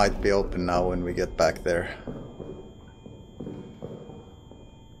that might be open now when we get back there.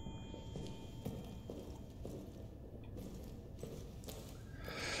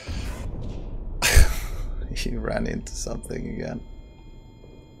 He ran into something again.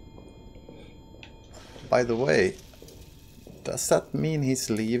 By the way, does that mean he's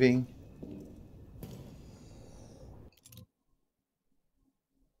leaving?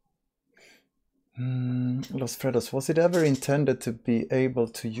 Los Fredos, was it ever intended to be able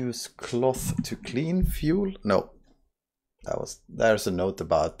to use cloth to clean fuel? No. There's a note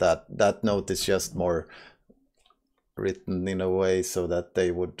about that. That note is just more written in a way so that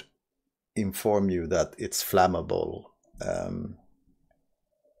they would inform you that it's flammable. I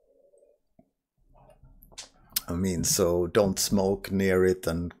mean, so don't smoke near it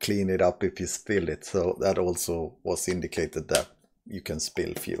and clean it up if you spill it. So that also was indicated that you can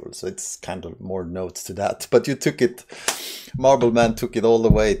spill fuel. So it's kind of more notes to that. But you took it, Marble Man took it all the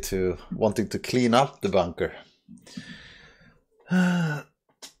way to wanting to clean up the bunker. Oh.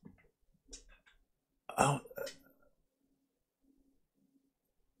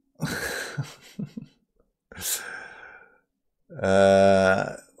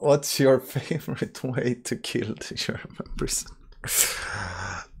 What's your favorite way to kill the German prison?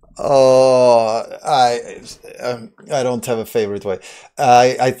 Oh, I don't have a favorite way.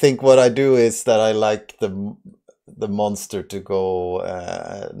 I think what I do is that I like the monster to go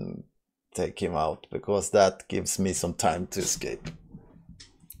and take him out, because that gives me some time to escape.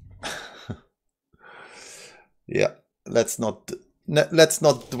 Yeah, let's not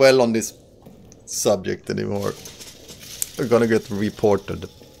dwell on this subject anymore. We're gonna get reported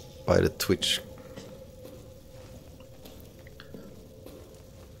by the Twitch.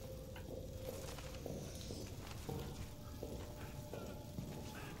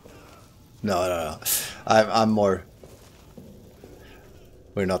 No. I'm more.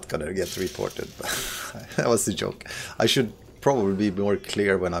 We're not gonna get reported. That was a joke. I should probably be more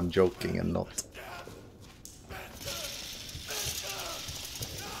clear when I'm joking and not.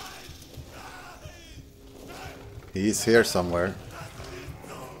 He's here somewhere.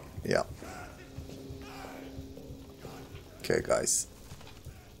 Yeah. Okay, guys.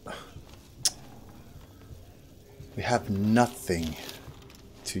 We have nothing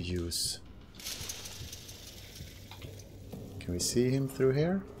to use. Can we see him through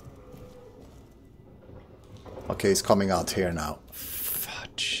here? Okay, he's coming out here now.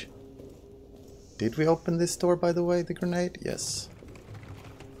 Fudge. Did we open this door, by the way, the grenade? Yes.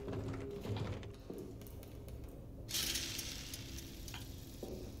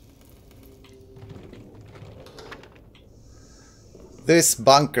 This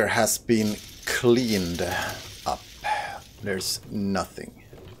bunker has been cleaned up. There's nothing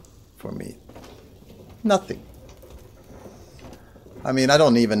for me. Nothing. I mean, I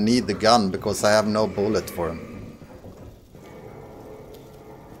don't even need the gun because I have no bullet for him.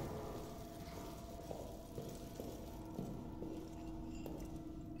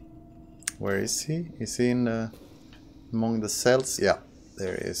 Where is he? Is he in among the cells? Yeah,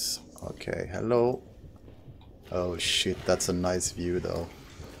 there he is. Okay, hello. Oh shit, that's a nice view though.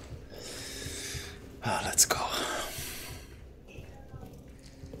 Ah, let's go.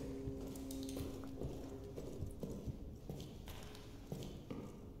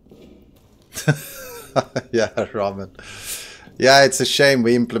 Yeah, ramen. Yeah, it's a shame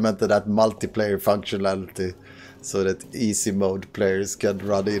we implemented that multiplayer functionality so that easy mode players can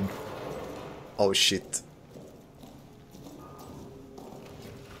run in. Oh shit.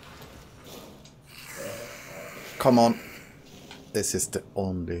 Come on. This is the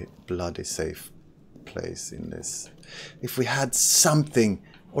only bloody safe place in this. If we had something,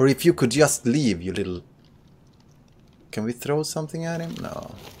 or if you could just leave, you little... Can we throw something at him?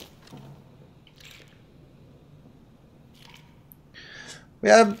 No. We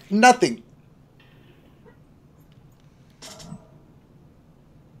have nothing.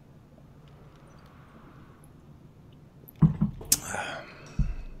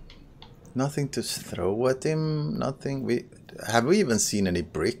 Nothing to throw at him. Nothing. Have we even seen any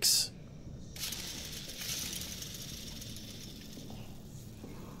bricks?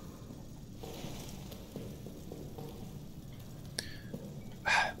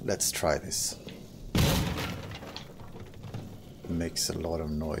 Let's try this. Makes a lot of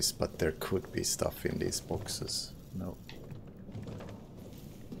noise, but there could be stuff in these boxes. No.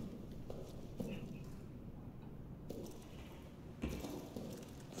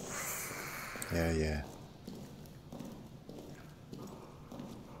 Yeah.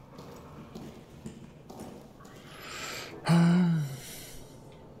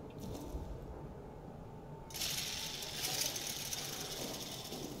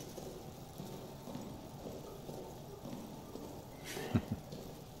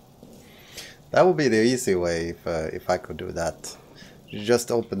 That would be the easy way if I could do that. You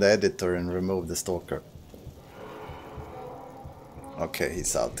just open the editor and remove the stalker. Okay,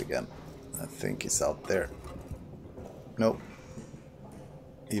 he's out again. I think he's out there. Nope.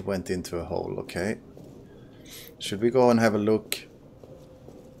 He went into a hole, okay. Should we go and have a look?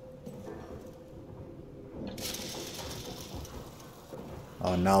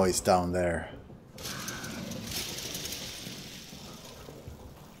 Oh, now he's down there.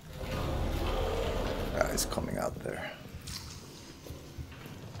 He's coming out there.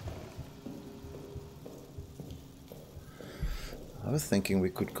 I was thinking we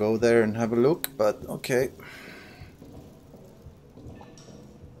could go there and have a look, but okay.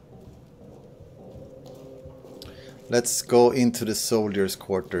 Let's go into the soldiers'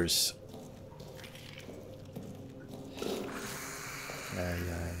 quarters. Yeah.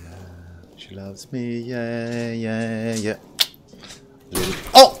 She loves me, yeah.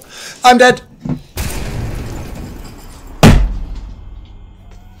 Oh! I'm dead!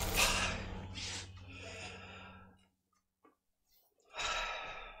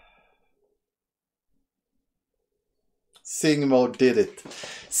 Sing mode did it.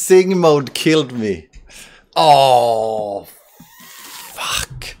 Sing mode killed me. Oh,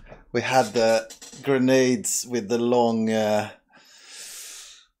 fuck. We had the grenades with the long...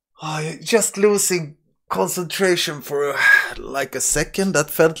 just losing concentration for like a second.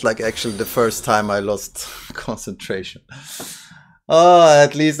 That felt like actually the first time I lost concentration. Oh,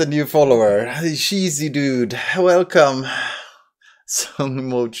 at least a new follower. Cheesy dude. Welcome. Song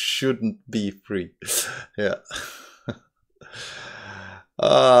mode shouldn't be free. Yeah.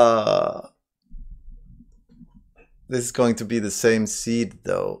 This is going to be the same seed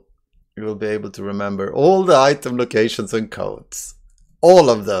though. You will be able to remember all the item locations and codes. All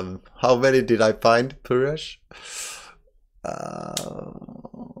of them. How many did I find, Puresh?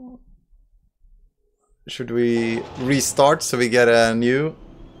 Should we restart so we get a new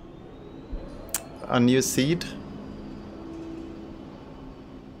seed?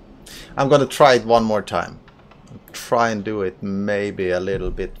 I'm gonna try it one more time. Try and do it maybe a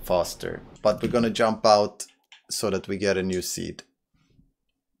little bit faster, but we're gonna jump out so that we get a new seed.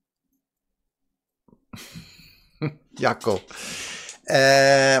 Jaco.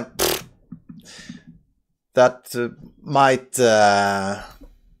 That might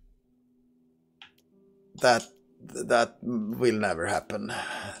that will never happen,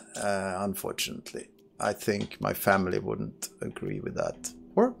 unfortunately. I think my family wouldn't agree with that,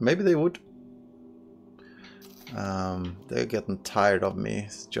 or maybe they would. They're getting tired of me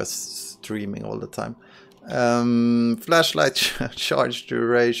just streaming all the time. Flashlight charge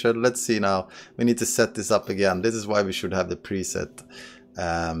duration. Let's see now. We need to set this up again. This is why we should have the preset.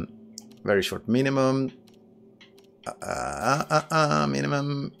 Very short minimum.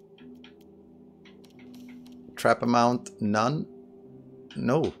 Minimum. Trap amount. None.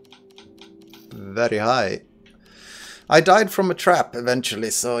 No. Very high. I died from a trap eventually,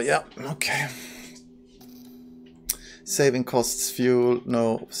 so yeah, okay. Saving costs fuel,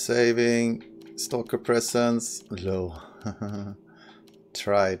 no. Saving, stalker presence, low.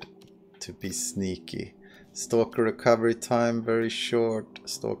 Tried to be sneaky. Stalker recovery time, very short.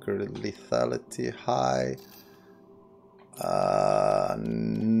 Stalker lethality, high.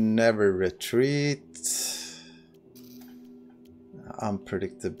 Never retreat.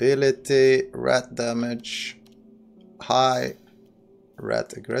 Unpredictability, rat damage, high.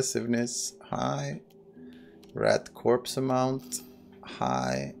 Rat aggressiveness, high. Rat corpse amount,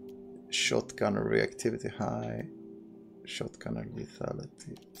 high. Shotgunner reactivity, high. Shotgunner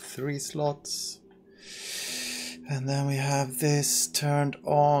lethality, 3 slots. And then we have this turned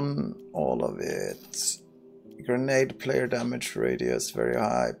on, all of it. Grenade player damage radius, very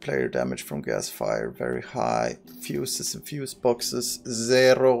high. Player damage from gas fire, very high. Fuses and fuse boxes,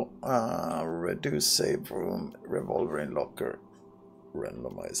 0. Reduce save room, revolver in locker.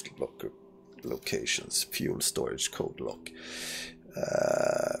 Randomized locker locations, fuel storage code lock.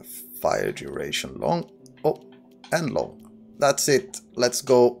 Fire duration long. Oh, and long. That's it. Let's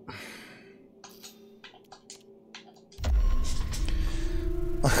go.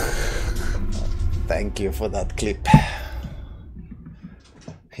 Thank you for that clip.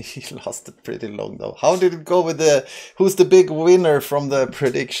 He lasted pretty long though. How did it go with the... Who's the big winner from the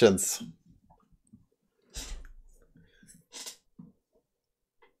predictions?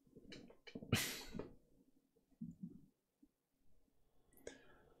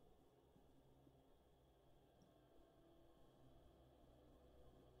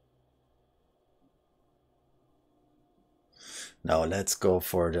 Now let's go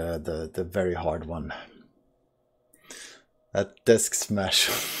for the very hard one. That desk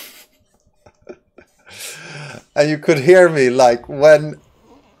smash. And you could hear me like when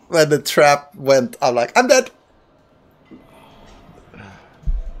the trap went, I'm like, I'm dead.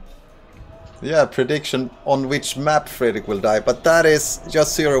 Yeah, prediction on which map Fredrik will die, but that is,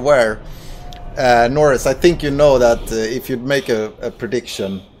 just so you're aware, Norris, I think you know that if you'd make a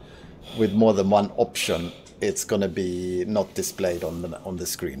prediction with more than one option, it's gonna be not displayed on the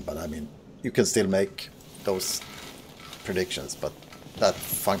screen. But I mean, you can still make those predictions, but that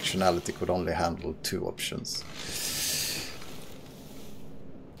functionality could only handle 2 options.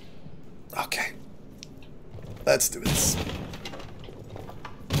 Okay, let's do this.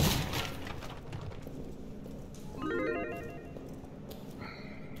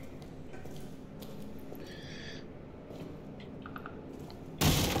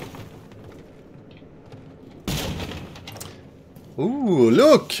 Ooh,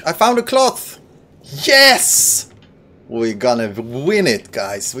 look! I found a cloth! Yes! We're gonna win it,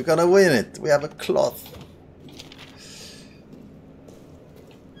 guys. We're gonna win it. We have a cloth.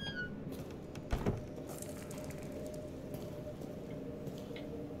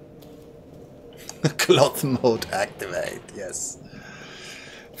 Cloth mode activate, yes.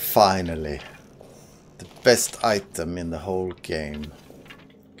 Finally. The best item in the whole game.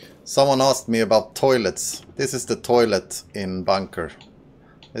 Someone asked me about toilets. This is the toilet in Bunker.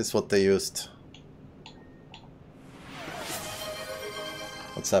 This is what they used.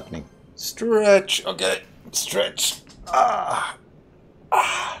 What's happening? Stretch! Okay, stretch. Have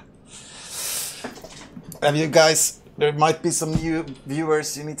you guys... There might be some new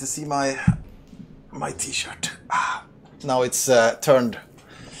viewers. You need to see my t-shirt. Now it's turned.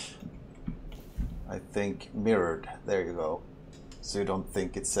 I think mirrored. There you go. So you don't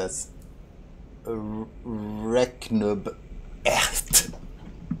think it says Reknub echt.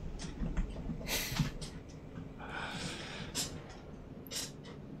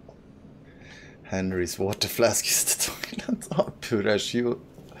 Henry's water flask is the toilet. Oh, Purash, you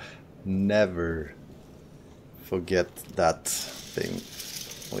never forget that thing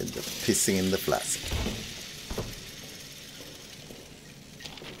with the pissing in the flask.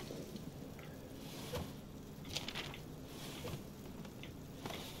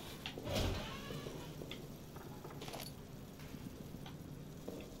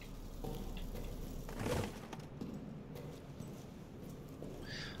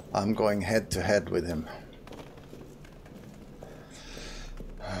 I'm going head to head with him.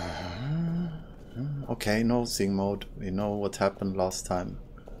 Okay, no sing mode. We know what happened last time.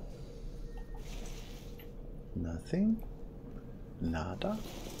 Nothing. Nada.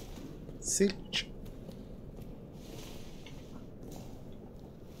 Silch.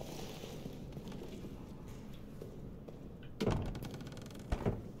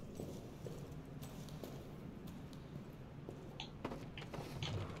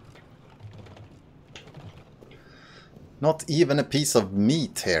 Not even a piece of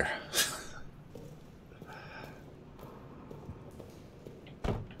meat here.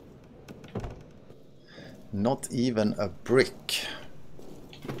 Not even a brick.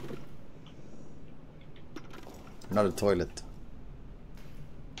 Another toilet.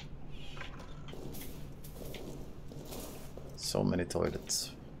 So many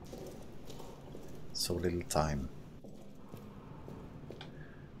toilets. So little time.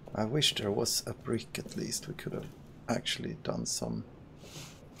 I wish there was a brick at least. We could have actually done some.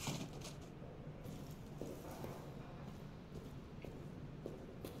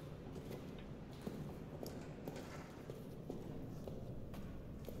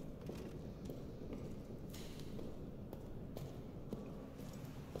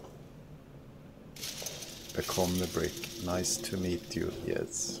 Become the brick. Nice to meet you.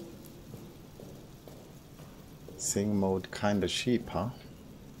 Yes. Sing mode kinda cheap, huh?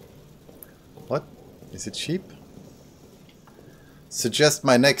 What? Is it cheap? Suggest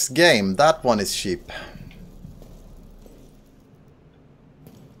my next game. That one is cheap.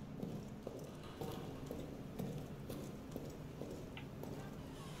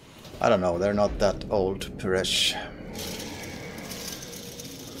 I don't know. They're not that old, Paresh.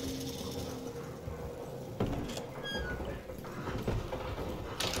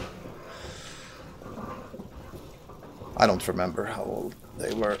 I don't remember how old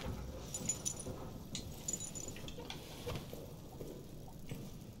they were.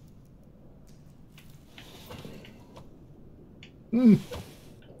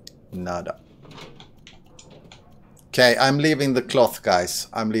 Nada. Okay, I'm leaving the cloth, guys.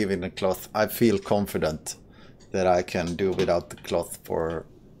 I'm leaving the cloth. I feel confident that I can do without the cloth for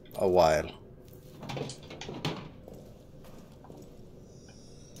a while.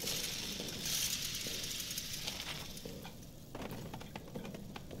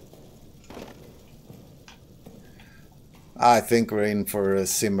 I think we're in for a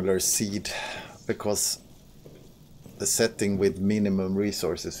similar seed, because the setting with minimum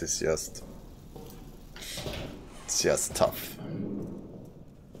resources is just... it's just tough.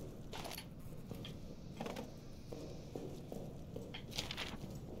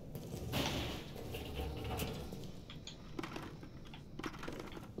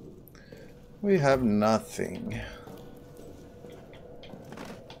 We have nothing.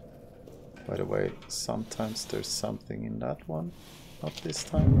 By the way, sometimes there's something in that one. Not this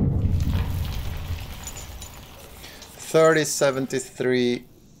time. 3073.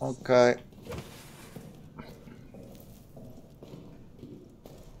 Okay.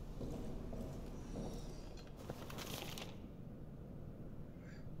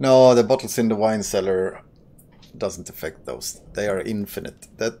 No, the bottles in the wine cellar doesn't affect those. They are infinite.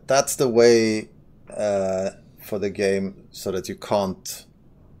 That's the way for the game, so that you can't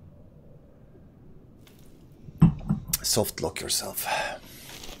soft lock yourself.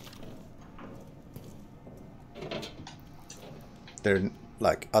 They're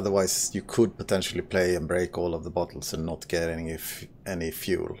like, otherwise you could potentially play and break all of the bottles and not get any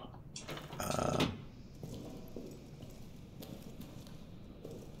fuel.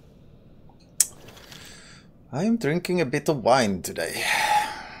 I am drinking a bit of wine today.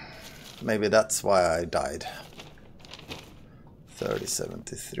 Maybe that's why I died.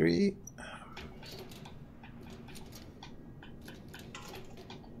 3073.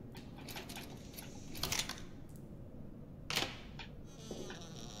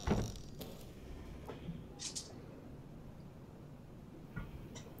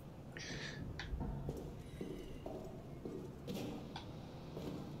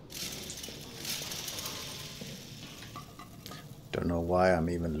 Don't know why I'm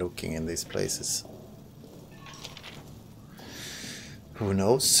even looking in these places. Who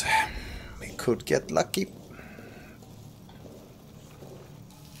knows? We could get lucky.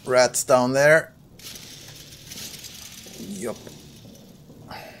 Rats down there. Yup.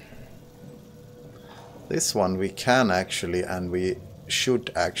 This one we can actually, and we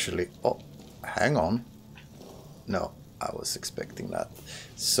should actually... Oh, hang on. No, I was expecting that.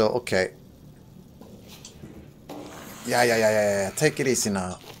 So, okay. Yeah. Take it easy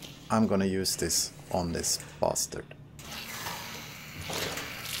now. I'm gonna use this on this bastard.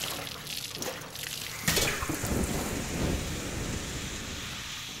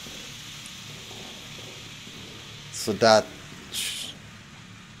 So that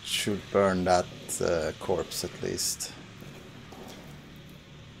should burn that corpse at least.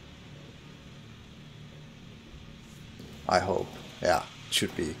 I hope. Yeah, it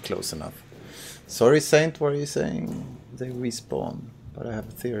should be close enough. Sorry, Saint, what are you saying? They respawn, but I have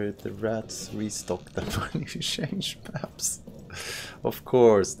a theory that the rats restock them when you change maps. Of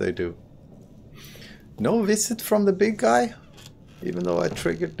course they do. No visit from the big guy, even though I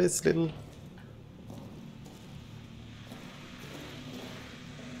triggered this little...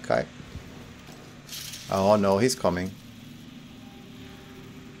 Okay. Oh no, he's coming.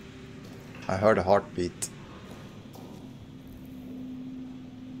 I heard a heartbeat.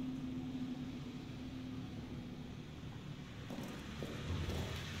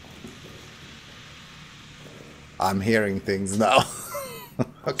 I'm hearing things now.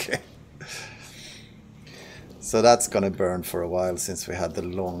 Okay. So that's gonna burn for a while, since we had the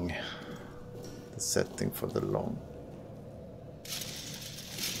setting for the long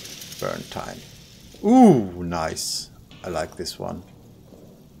burn time. Ooh, nice. I like this one.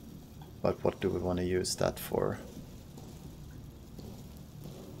 But what do we want to use that for?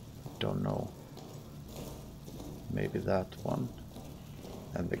 Don't know. Maybe that one.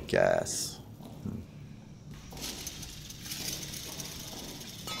 And the gas.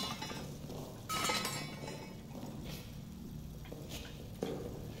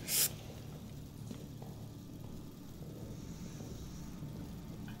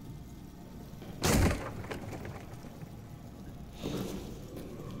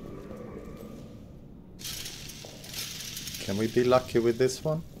 Can we be lucky with this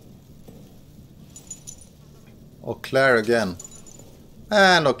one? Eau Claire again.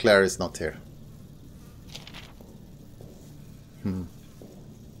 And Eau Claire is not here.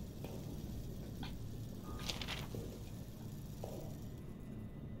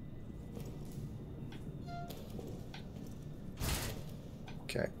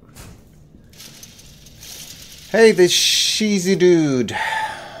 Okay. Hey, this cheesy dude.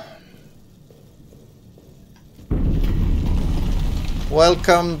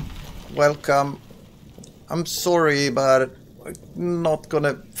 Welcome, welcome. I'm sorry, but I'm not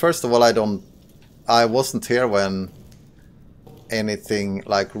gonna... First of all, I wasn't here when anything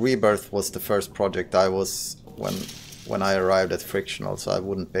like Rebirth was the first project I was when I arrived at Frictional, so I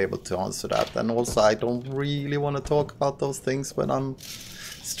wouldn't be able to answer that. And also, I don't really want to talk about those things when I'm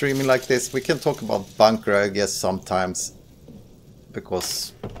streaming like this. We can talk about Bunker, I guess, sometimes,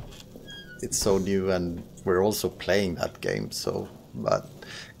 because it's so new and we're also playing that game, so... But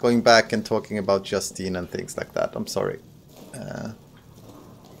going back and talking about Justine and things like that, I'm sorry.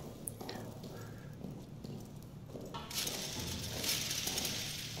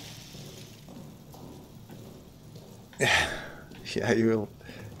 Yeah, you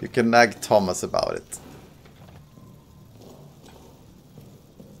can nag Thomas about it.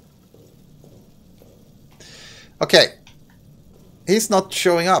 Okay. He's not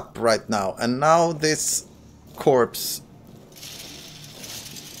showing up right now, and now this corpse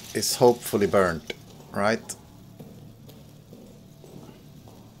is hopefully burnt, right?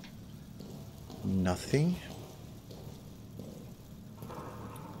 Nothing.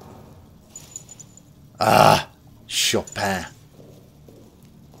 Ah, Chopin.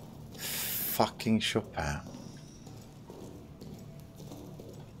 Fucking Chopin.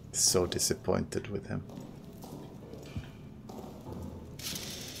 So disappointed with him.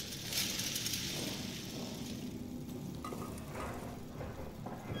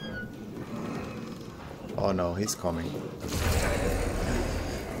 Oh no, he's coming.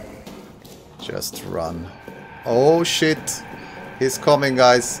 Just run. Oh shit. He's coming,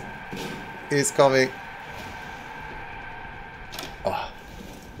 guys. He's coming. Oh.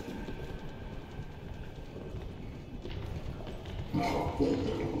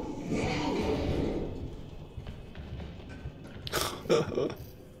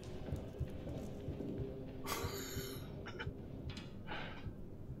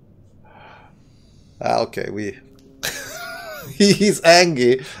 Okay, he's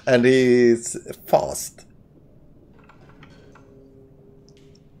angry and he's fast.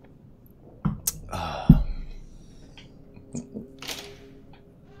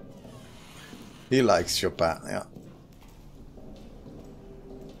 He likes Chopin, yeah.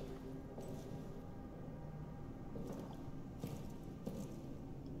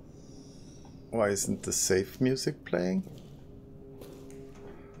 Why isn't the safe music playing?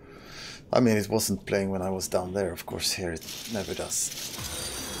 I mean, it wasn't playing when I was down there, of course. Here it never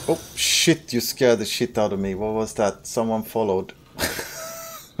does. Oh, shit, you scared the shit out of me. What was that? Someone followed.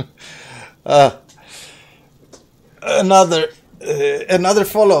 Another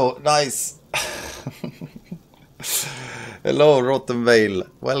follow. Nice. Hello, Rotten Vale.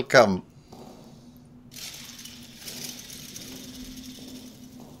 Welcome.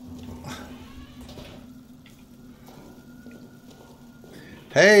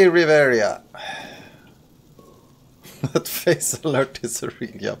 Hey, Riveria. That face alert is a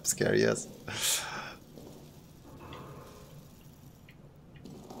real jump scare, yes.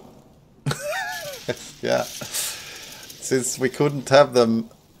 Yeah. Since we couldn't have them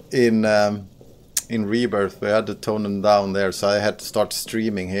in Rebirth, we had to tone them down there, so I had to start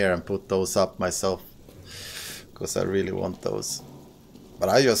streaming here and put those up myself. Because I really want those. But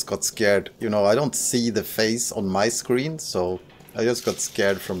I just got scared. You know, I don't see the face on my screen, so I just got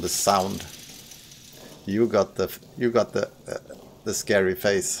scared from the sound. You got the scary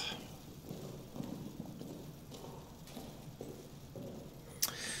face.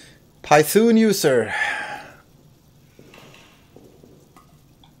 Python user.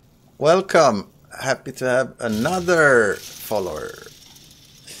 Welcome. Happy to have another follower.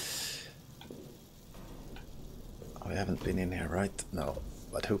 Oh, we haven't been in here, right? No,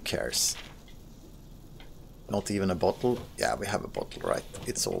 but who cares? Not even a bottle? Yeah, we have a bottle, right?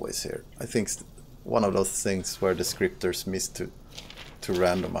 It's always here. I think it's one of those things where the scripters miss to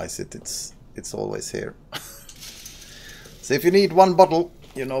randomize it. It's always here. So if you need one bottle,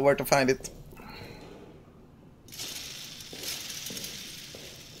 you know where to find it.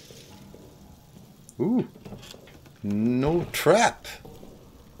 Ooh, no trap.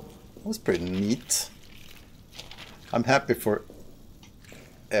 That was pretty neat. I'm happy for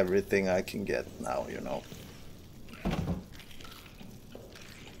everything I can get now, you know.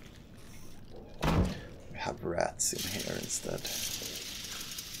 We have rats in here instead.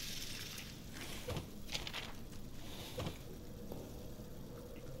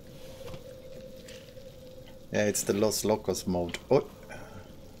 Yeah, it's the Los Locos mode. Oh.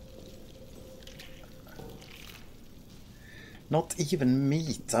 Not even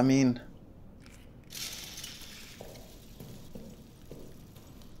meat, I mean...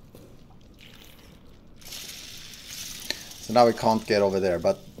 So now we can't get over there,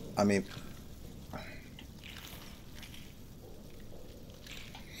 but, I mean...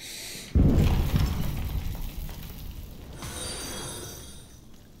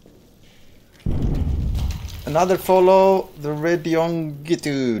 Another follow, the Red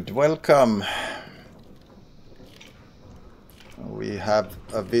Yongitude. Welcome. We have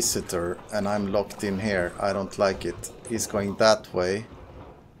a visitor and I'm locked in here. I don't like it. He's going that way.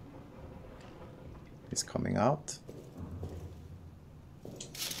 He's coming out.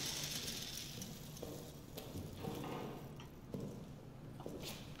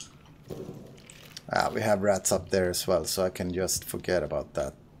 Ah, we have rats up there as well, so I can just forget about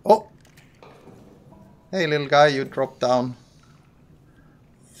that. Oh! Hey little guy, you dropped down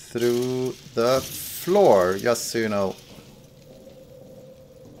through the floor, just so you know.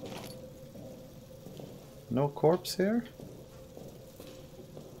 No corpse here?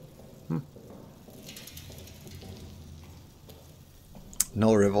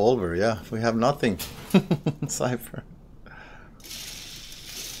 No revolver, yeah, we have nothing. Cypher.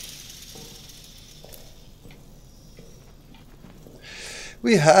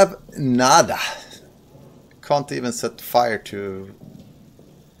 We have nada. Can't even set fire to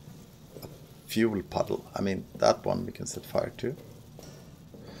a fuel puddle. I mean, that one we can set fire to.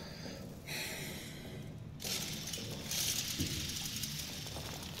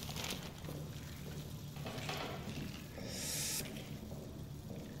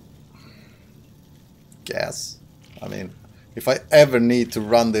 Gas. I mean, if I ever need to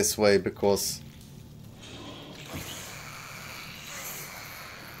run this way because...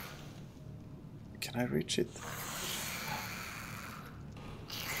 Can I reach it?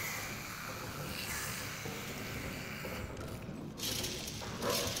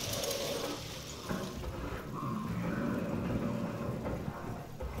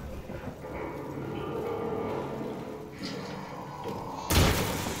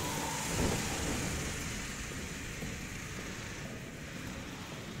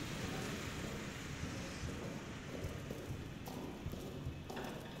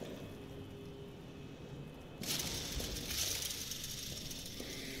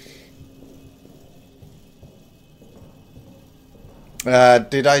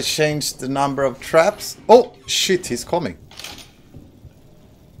 Did I change the number of traps? Oh, shit, he's coming.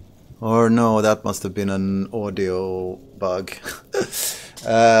 Or no, that must have been an audio bug.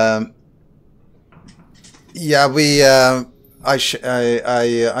 Yeah,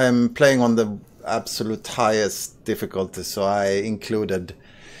 I am playing on the absolute highest difficulty, so I included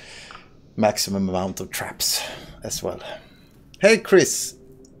maximum amount of traps as well. Hey, Chris.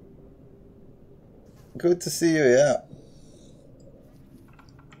 Good to see you, yeah.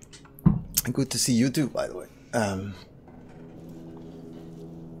 Good to see you too, by the way.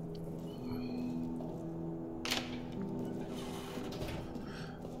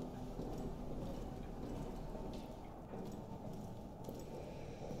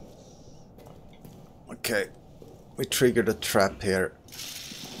 Okay, we triggered a trap here.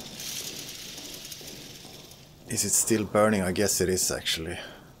 Is it still burning? I guess it is actually.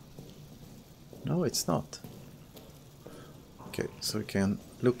 No, it's not. Okay, so we can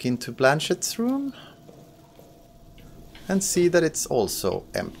look into Blanchett's room and see that it's also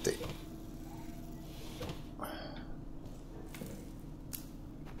empty.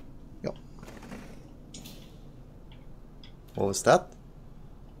 Yep. What was that?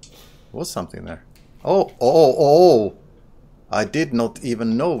 There was something there. Oh! I did not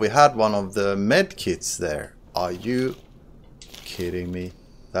even know we had one of the med kits there. Are you kidding me?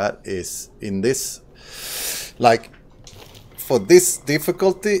 That is in this, like, for this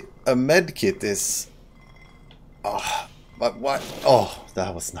difficulty, a med kit is... Oh, but what? Oh,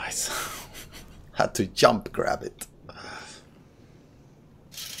 that was nice. Had to jump grab it.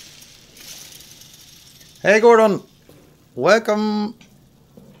 Hey, Gordon. Welcome.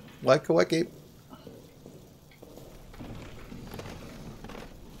 Wacky.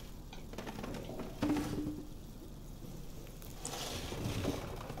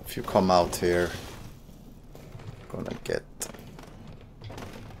 If you come out here, I'm gonna get...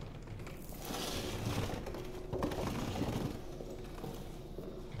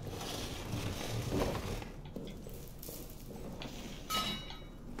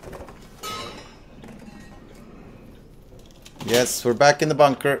 Yes, we're back in the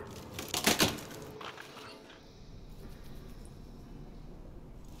bunker.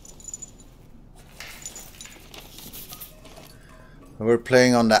 We're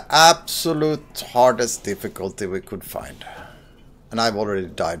playing on the absolute hardest difficulty we could find. And I've already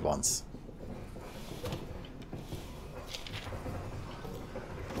died once.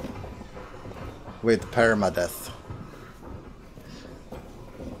 With Permadeath.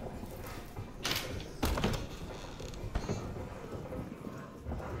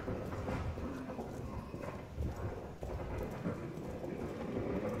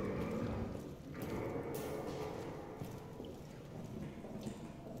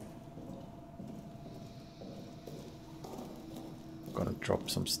 Gonna drop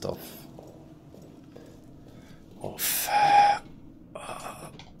some stuff off.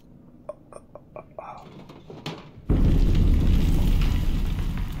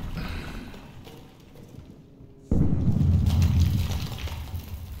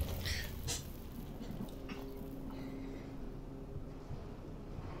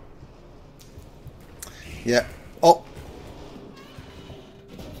 Yeah. Oh.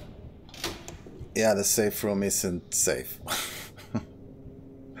 Yeah, the safe room isn't safe.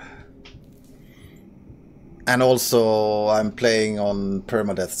 And also, I'm playing on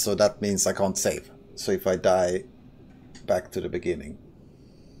Permadeath, so that means I can't save. So if I die, back to the beginning.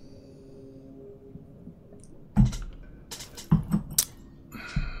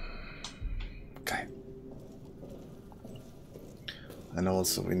 Okay. And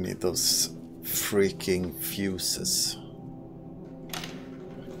also, we need those freaking fuses.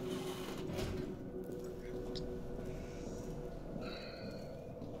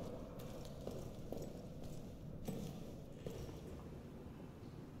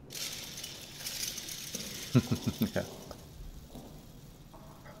 Yeah.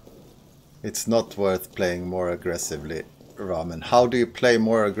 It's not worth playing more aggressively, Ramen. How do you play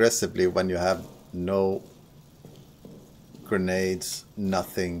more aggressively when you have no grenades,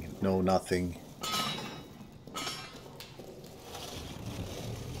 nothing, no nothing?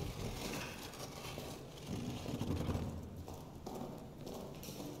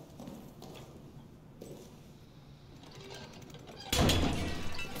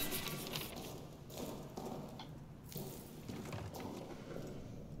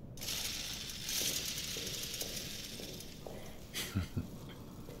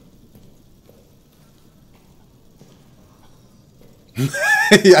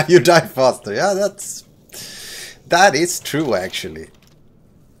 Yeah, you die faster. Yeah, that is true actually.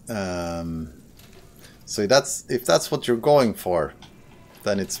 So if that's what you're going for,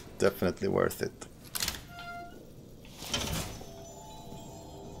 then it's definitely worth it.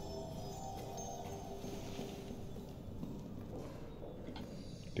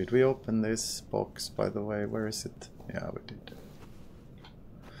 Did we open this box, by the way? Where is it? Yeah, we did.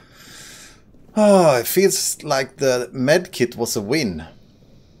 Oh, it feels like the med kit was a win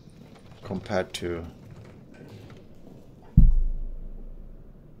compared to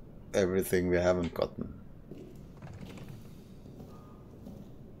everything we haven't gotten.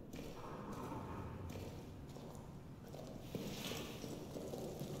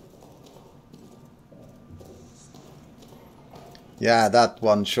 Yeah, that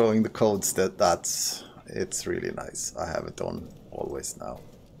one showing the codes, it's really nice. I have it on always now.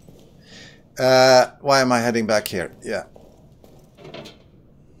 Why am I heading back here? Yeah.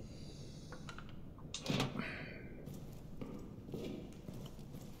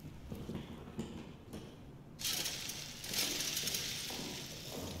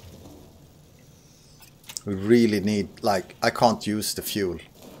 We really need, like, I can't use the fuel.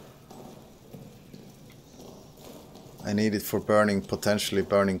 I need it for burning, potentially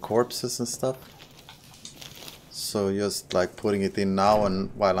burning corpses and stuff. So just like putting it in now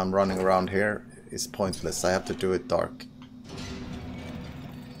and while I'm running around here is pointless. I have to do it dark.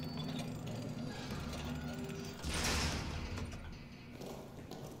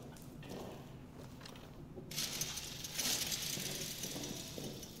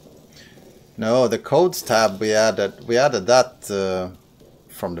 No, the codes tab we added that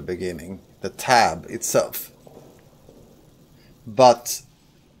from the beginning. The tab itself. But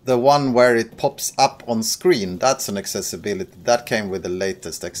the one where it pops up on screen, that's an accessibility. That came with the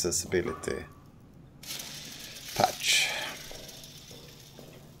latest accessibility patch.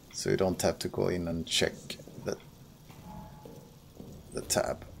 So you don't have to go in and check the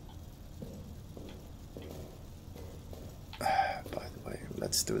tab. By the way,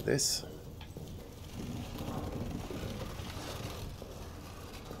 let's do this.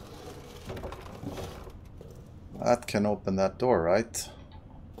 That can open that door, right?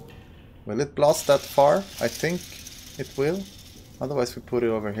 Will it blast that far? I think it will. Otherwise we put it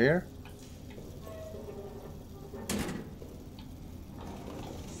over here.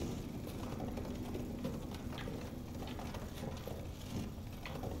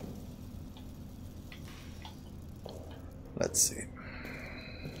 Let's see.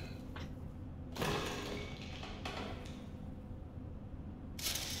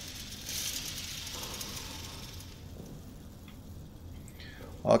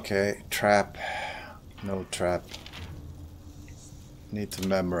 Okay, trap. No trap. Need to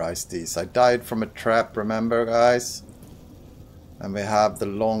memorize these. I died from a trap, remember, guys? And we have the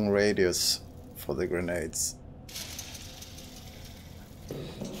long radius for the grenades.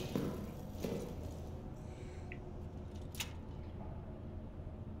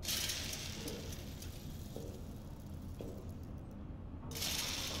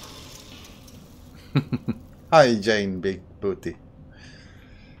 Hi, Jane, big booty.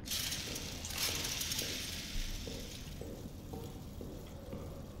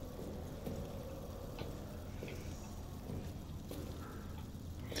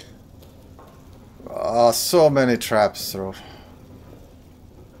 Oh, so many traps, bro.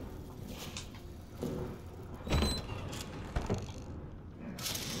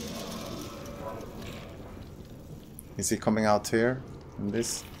 Is he coming out here? In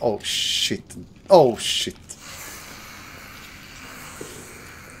this? Oh shit. Oh shit.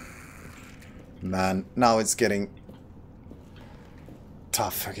 Man, now it's getting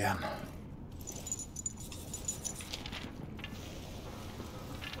tough again.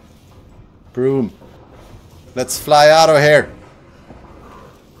 Broom. Let's fly out of here.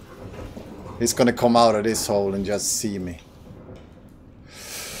 He's gonna come out of this hole and just see me.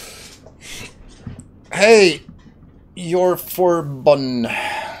 Hey! You're for bun.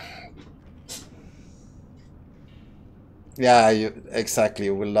 Yeah, exactly.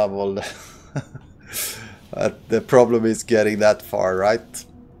 You will love all the... the problem is getting that far, right?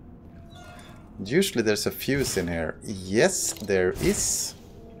 Usually there's a fuse in here. Yes, there is.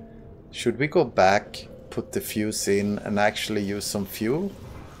 Should we go back, put the fuse in, and actually use some fuel?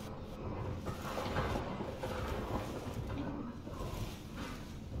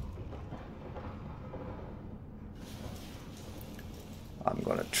 I'm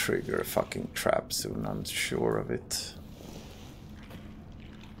gonna trigger a fucking trap soon, I'm sure of it.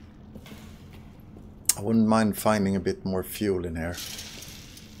 I wouldn't mind finding a bit more fuel in here.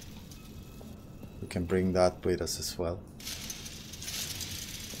 We can bring that with us as well.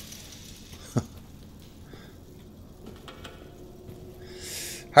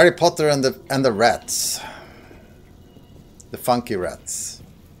 Harry Potter and the rats. The funky rats.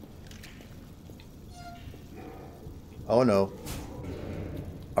 Oh no.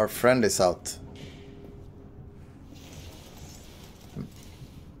 Our friend is out.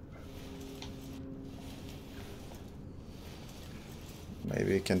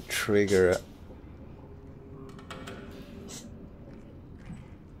 Maybe we can trigger...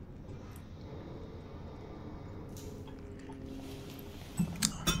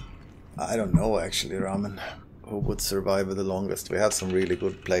 I don't know actually, Ramen. Who would survive the longest? We have some really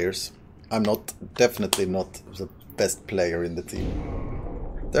good players. I'm definitely not the best player in the team.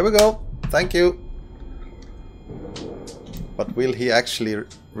 There we go. Thank you. But will he actually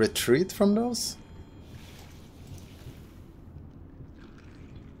retreat from those?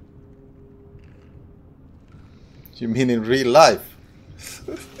 You mean in real life?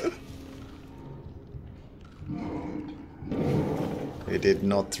 He did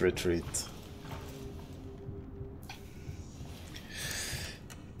not retreat.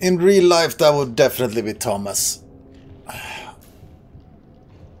 In real life, that would definitely be Thomas.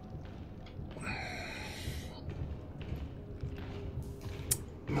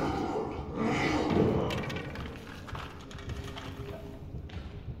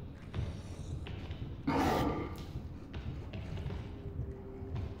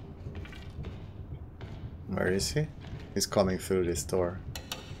 Where is he? He's coming through this door.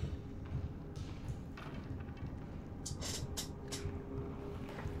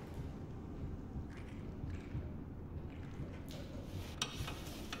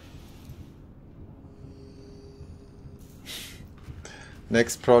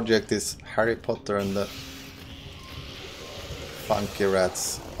 Next project is Harry Potter and the Funky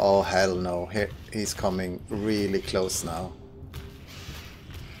Rats. Oh hell no, he's coming really close now.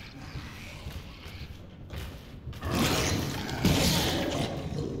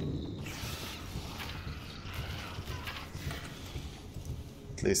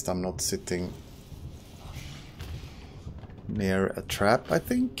 At least I'm not sitting near a trap, I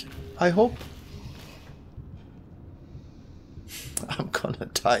think. I hope. I'm gonna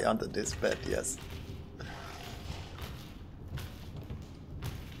die under this bed, yes.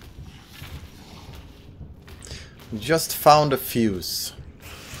 Just found a fuse.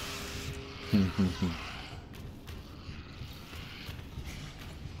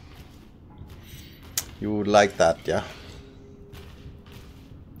 You would like that, yeah?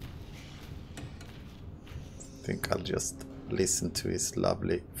 think I'll just listen to his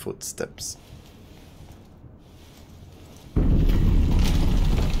lovely footsteps.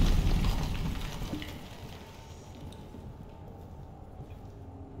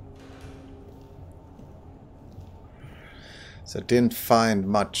 So I didn't find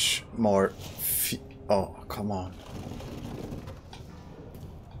much more. Oh, come on.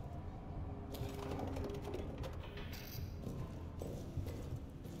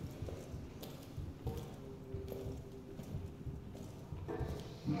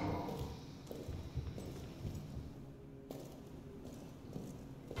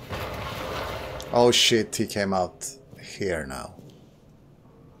 Oh shit, he came out here now.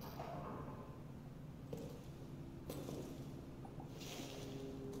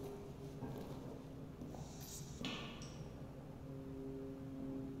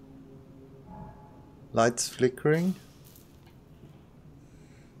 Lights flickering.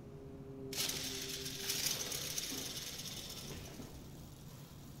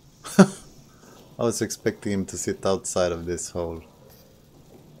 I was expecting him to sit outside of this hole.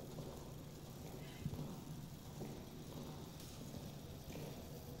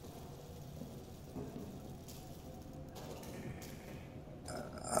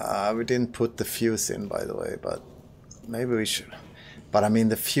 We didn't put the fuse in, by the way, but maybe we should. But I mean,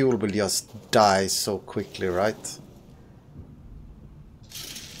 the fuel will just die so quickly, right?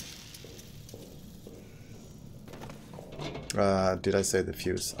 Did I say the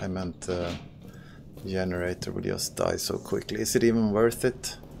fuse? I meant the generator will just die so quickly. Is it even worth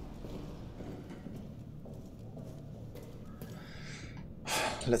it?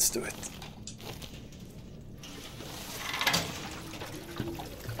 Let's do it.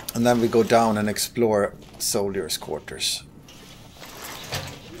 And then we go down and explore soldiers' quarters.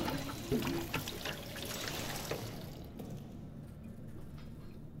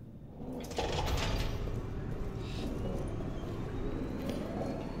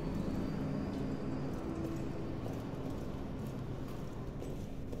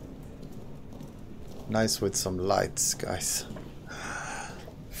 Nice with some lights, guys.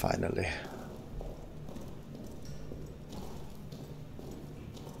 Finally.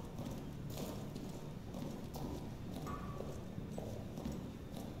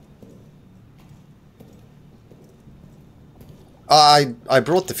 I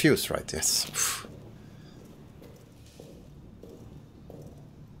brought the fuse, right? Yes.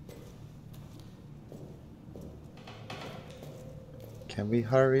 Can we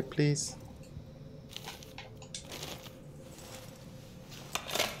hurry, please?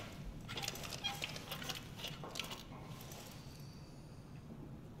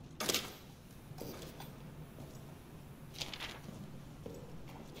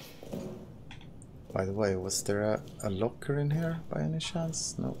 By the way, was there a locker in here by any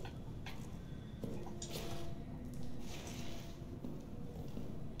chance? No.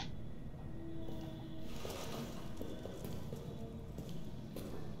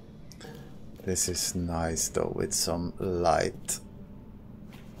 This is nice though, with some light.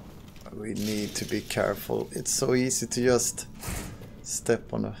 We need to be careful. It's so easy to just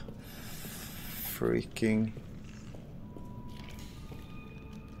step on a freaking...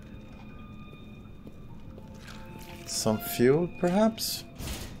 Some fuel, perhaps?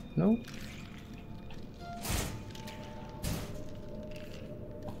 No?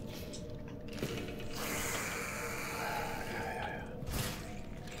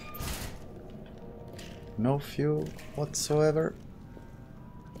 No fuel whatsoever.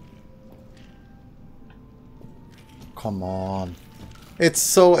 Come on. It's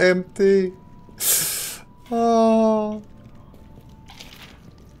so empty. Oh.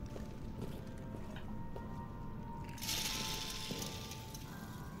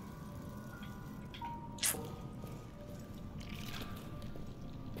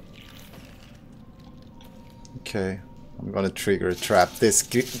 Okay, I'm gonna trigger a trap.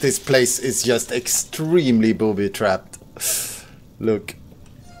 This place is just extremely booby trapped. Look,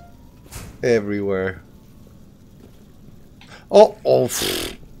 everywhere. Oh, oh,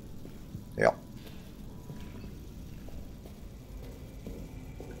 yeah.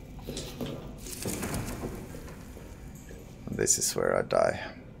 This is where I die.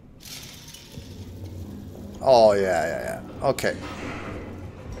 Oh yeah. Okay.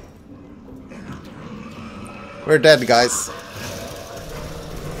 We're dead, guys.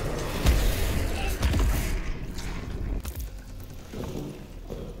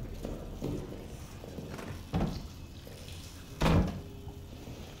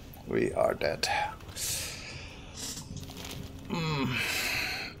 We are dead.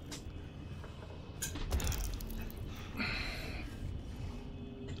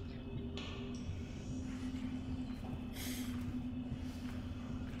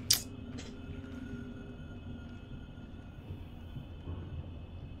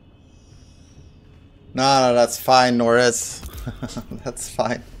 No, that's fine, Norris. That's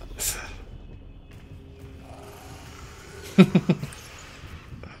fine.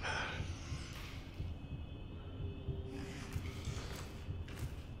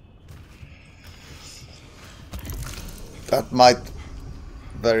 That might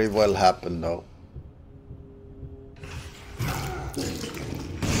very well happen, though.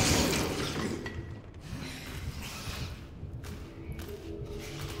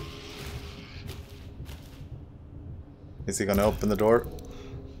 Is he gonna open the door?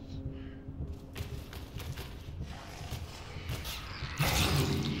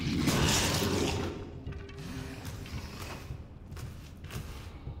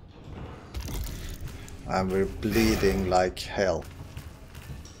 And we're bleeding like hell.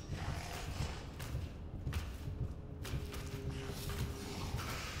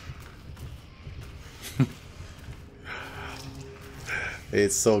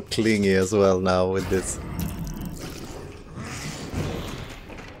 It's so clingy as well now with this.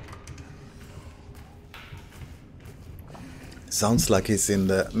 Sounds like he's in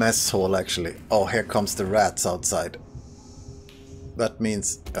the mess hall actually. Oh, here comes the rats outside. That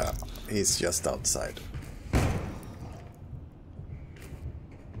means he's just outside.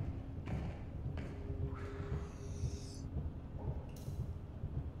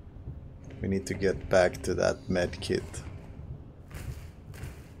 We need to get back to that med kit.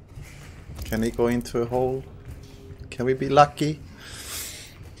 Can he go into a hole? Can we be lucky?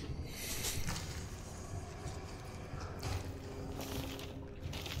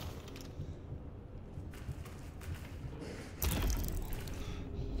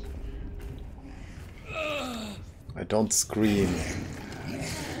 Don't scream.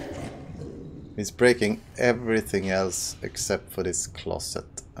 He's breaking everything else except for this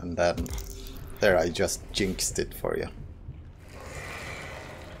closet. And then... there, I just jinxed it for you.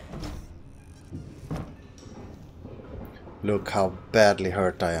 Look how badly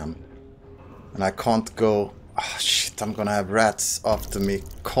hurt I am. And I can't go... oh, shit, I'm gonna have rats after me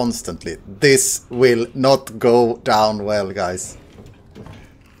constantly. This will not go down well, guys.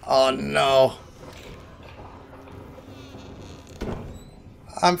 Oh no.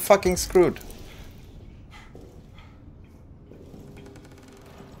 I'm fucking screwed.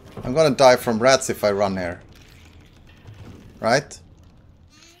 I'm gonna die from rats if I run here. Right?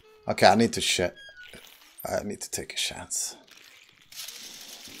 Okay, I need to take a chance.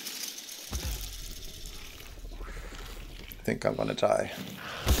 I think I'm gonna die.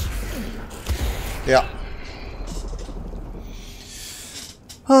 Yeah.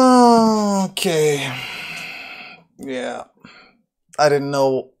 Okay. Yeah. I didn't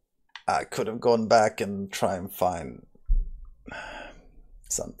know I could have gone back and try and find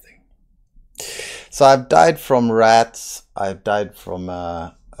something. So I've died from rats. I've died from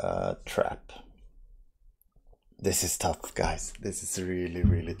a trap. This is tough, guys. This is really,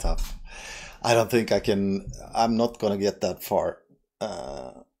 really tough. I don't think I can... I'm not gonna get that far.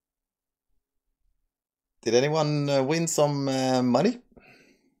 Did anyone win some money?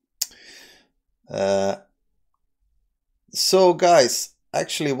 So guys,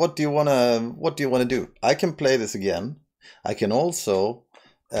 actually, what do you wanna do? I can play this again. I can also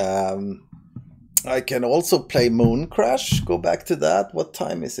play Moon Crash. Go back to that. What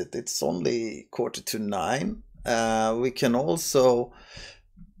time is it? It's only 8:45. We can also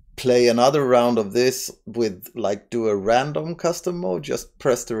play another round of this with, like, do a random custom mode. Just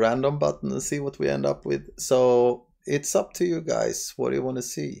press the random button and see what we end up with. So it's up to you guys. What do you want to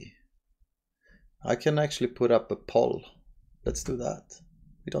see? I can actually put up a poll. Let's do that.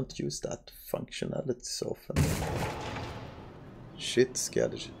 We don't use that functionality so often. Shit,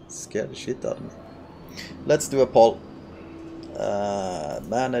 scared the shit out of me. Let's do a poll.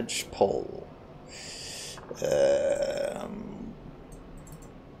 Manage poll.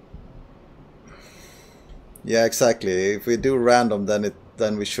 Yeah, exactly. If we do random,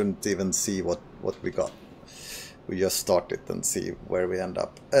 then we shouldn't even see what we got. We just start it and see where we end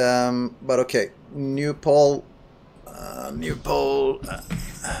up. But okay, new poll. New poll.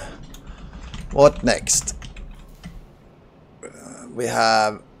 What next? We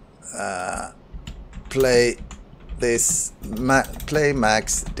have play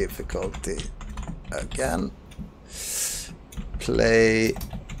max difficulty again. Play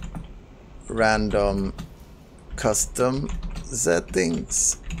random custom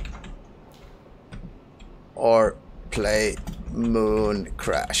settings, or play Moon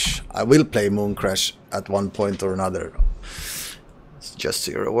Crash. I will play Moon Crash at one point or another. Just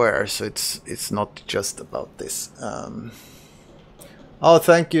so you're aware, so it's not just about this. Oh,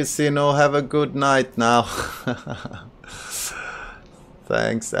 thank you, Sino. Have a good night now.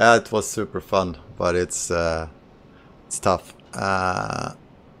 Thanks. It was super fun, but it's tough.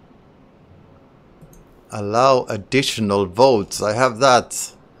 Allow additional votes. I have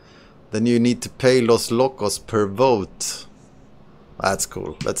that. Then you need to pay Los Locos per vote. That's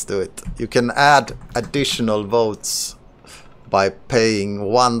cool. Let's do it. You can add additional votes by paying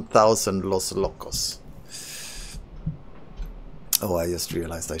 1,000 Los Locos. Oh, I just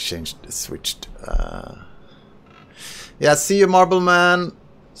realized I switched. Yeah, see you, Marble Man.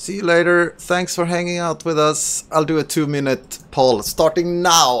 See you later. Thanks for hanging out with us. I'll do a 2-minute poll starting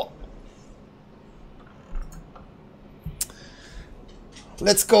now.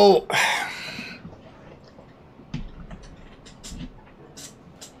 Let's go.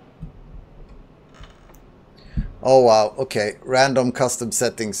 Oh wow, okay. Random custom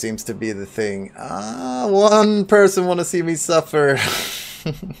setting seems to be the thing. One person wanna see me suffer.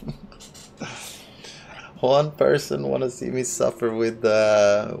 One person wanna see me suffer with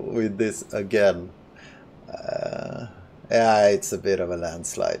this again. Yeah, it's a bit of a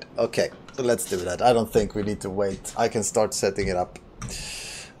landslide. Okay, so let's do that. I don't think we need to wait. I can start setting it up.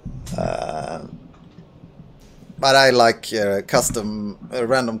 But I like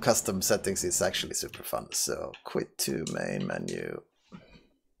random custom settings. It's actually super fun. So quit to main menu.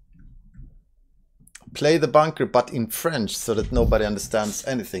 Play the bunker, but in French, so that nobody understands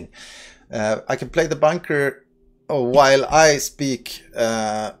anything. I can play the bunker while I speak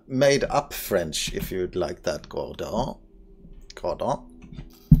made up French, if you'd like that, Gordon.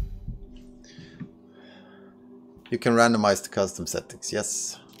 You can randomize the custom settings,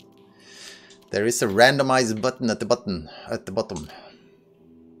 yes. There is a randomize button at the bottom.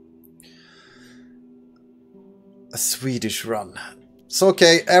 A Swedish run. So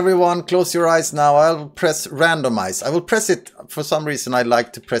okay, everyone close your eyes now. I'll press randomize. I will press it, for some reason I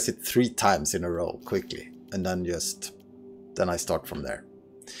like to press it 3 times in a row quickly. And then I start from there.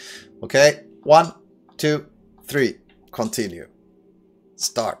 Okay, 1, 2, 3, continue.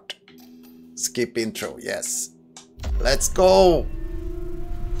 Start. Skip intro, yes. Let's go!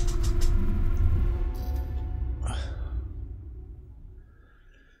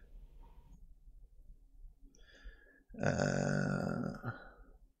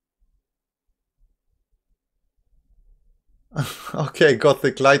 Okay,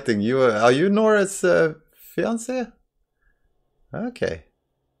 Gothic Lighting. Are you Nora's fiance? Okay.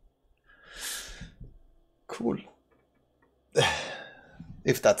 Cool.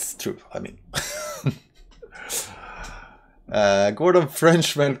 If that's true, I mean. Gordon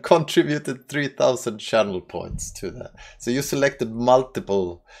Frenchman contributed 3,000 channel points to that. So you selected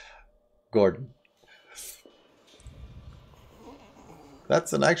multiple Gordon.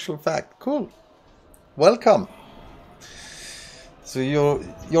 That's an actual fact. Cool. Welcome. So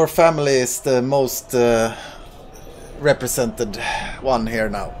your family is the most represented one here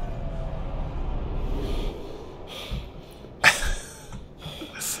now.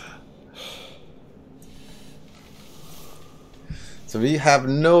 So we have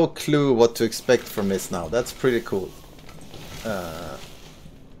no clue what to expect from this now. That's pretty cool.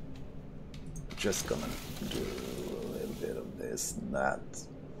 Just gonna do a little bit of this and that.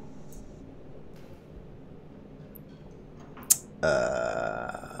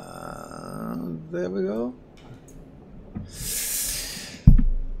 There we go.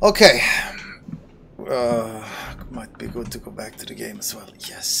 Okay. Might be good to go back to the game as well.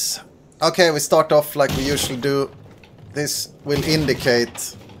 Yes. Okay, we start off like we usually do. This will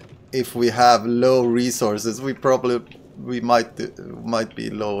indicate if we have low resources. We might be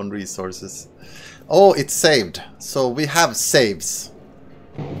low on resources. Oh, it's saved. So we have saves.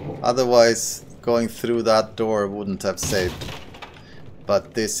 Otherwise, going through that door wouldn't have saved.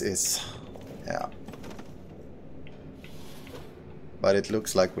 But this is, yeah. But it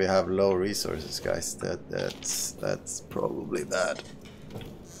looks like we have low resources, guys. That's probably bad.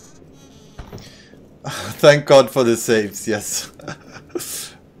 Thank God for the saves, yes.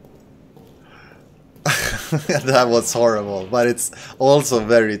 That was horrible, but it's also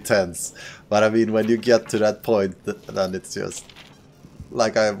very tense. But I mean, when you get to that point, then it's just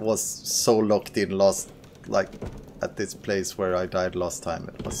like I was so locked in like at this place where I died last time.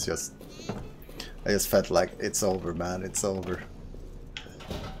 It was just, I just felt like it's over, man, it's over.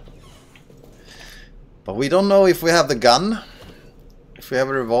 But we don't know if we have the gun. If we have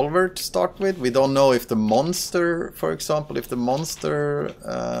a revolver to start with, we don't know if the monster, for example, if the monster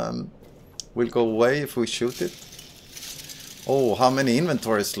will go away if we shoot it. Oh, how many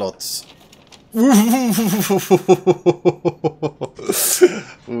inventory slots?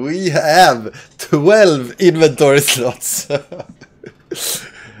 We have 12 inventory slots.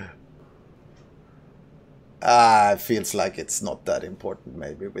 It feels like it's not that important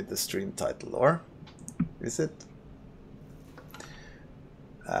maybe with the stream title, or is it?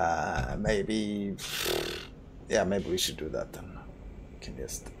 Maybe, yeah, maybe we should do that then. We can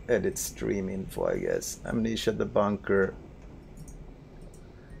just edit stream info, I guess. Amnesia the bunker,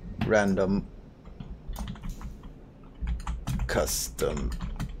 random, custom,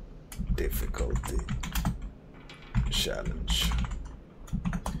 difficulty, challenge.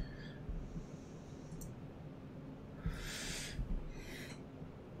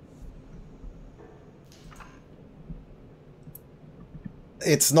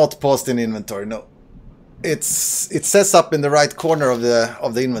 It's not paused in inventory, no. It says up in the right corner of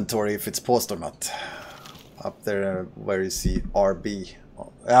the inventory if it's paused or not. Up there where you see RB.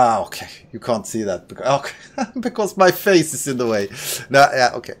 Ah, okay. You can't see that because, okay. Because my face is in the way. No,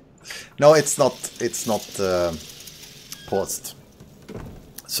 yeah, okay. No, it's not paused.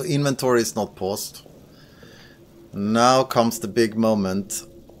 So inventory is not paused. Now comes the big moment.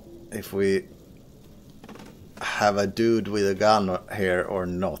 If we have a dude with a gun here or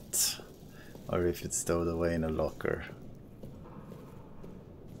not, or if it's stowed away in a locker.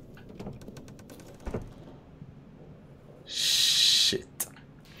 Shit.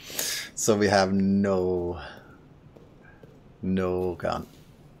 So we have no gun.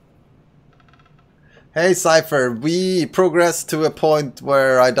 Hey Cypher, we progressed to a point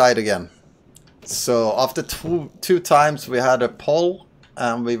where I died again. So after two times we had a poll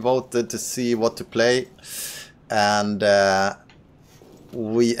and we voted to see what to play. And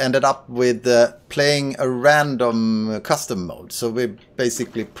we ended up with playing a random custom mode. So we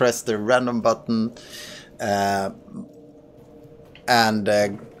basically pressed the random button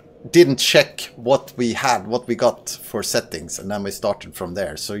and didn't check what we got for settings, and then we started from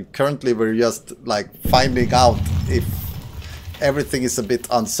there. So currently we're just like finding out if everything is a bit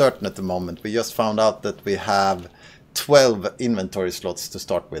uncertain at the moment. We just found out that we have 12 inventory slots to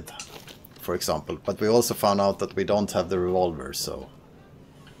start with, for example, but we also found out that we don't have the revolver, so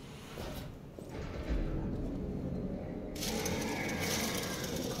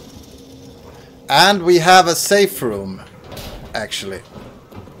and we have a safe room actually.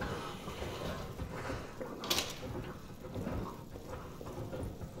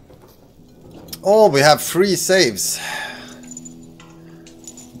 Oh, we have 3 saves.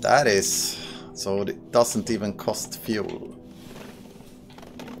 That is, so it doesn't even cost fuel.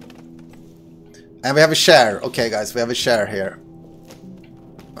 And we have a share. Okay, guys, we have a share here.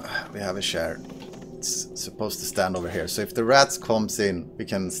 We have a share. It's supposed to stand over here. So if the rats comes in, we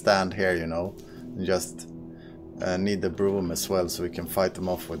can stand here, you know, and just need the broom as well, so we can fight them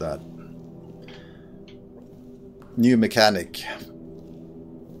off with that. New mechanic.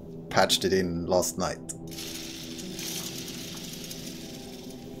 Patched it in last night.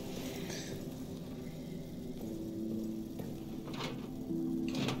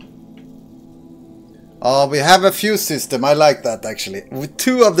 We have a fuse system. I like that actually. With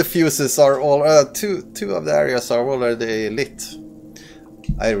 2 of the fuses are all two of the areas are already lit.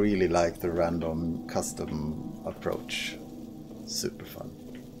 I really like the random custom approach. Super fun.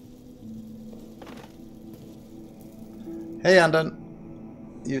 Hey Andan,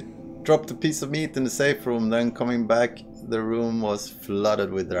 you dropped a piece of meat in the safe room, then coming back the room was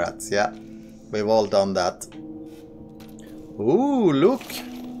flooded with rats. Yeah, we've all done that. Ooh, look!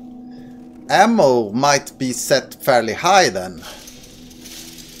 Ammo might be set fairly high then,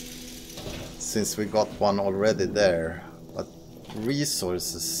 since we got one already there, but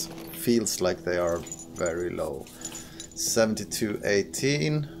resources feels like they are very low.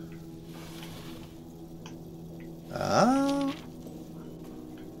 7218.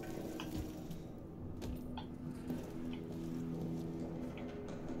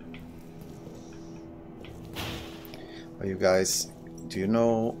 You guys, do you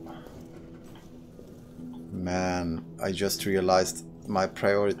know? Man, I just realized my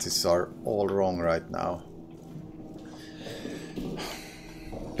priorities are all wrong right now.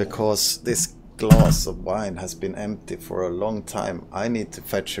 Because this glass of wine has been empty for a long time. I need to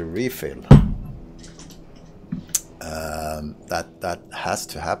fetch a refill. That has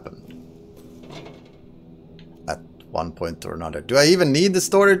to happen at one point or another. Do I even need the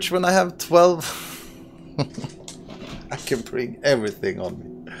storage when I have 12? I can bring everything on me.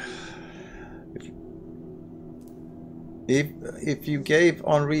 If you gave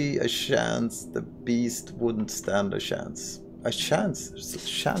Henri a chance, the beast wouldn't stand a chance. A chance?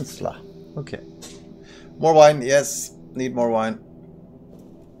 Chancellor. Okay. More wine, yes. Need more wine.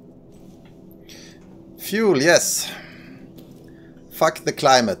 Fuel, yes. Fuck the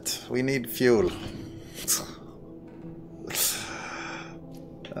climate. We need fuel.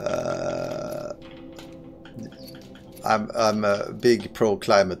 I'm a big pro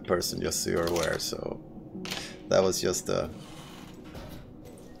climate person, just so you're aware. So that was just a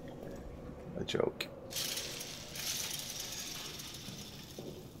joke.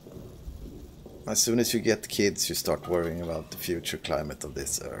 As soon as you get kids, you start worrying about the future climate of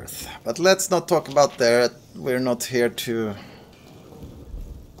this earth. But let's not talk about that. We're not here to...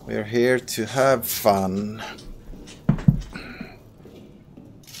 We're here to have fun.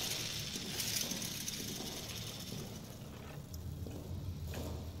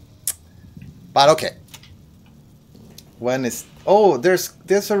 But okay. When is... Oh, there's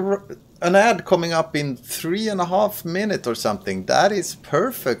an ad coming up in 3.5 minutes or something. That is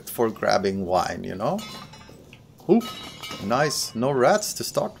perfect for grabbing wine, you know? Ooh, nice. No rats to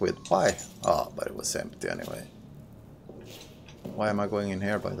start with. Why? Oh, but it was empty anyway. Why am I going in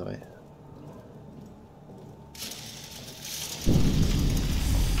here, by the way?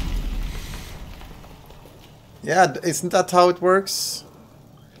 Yeah, isn't that how it works?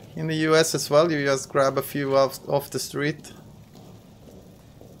 In the US as well, you just grab a few off the street.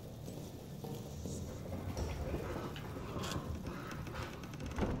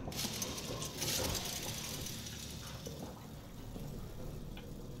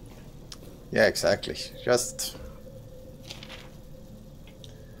 Yeah, exactly. Just...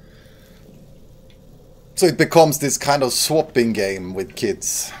 So it becomes this kind of swapping game with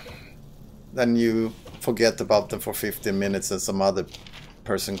kids. Then you forget about them for 15 minutes and some other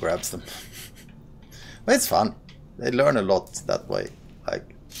person grabs them. But it's fun. They learn a lot that way.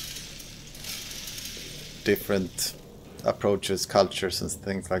 Like different approaches, cultures and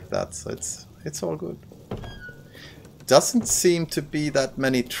things like that. So it's all good. Doesn't seem to be that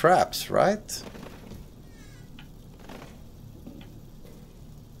many traps, right?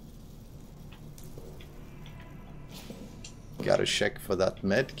 Gotta check for that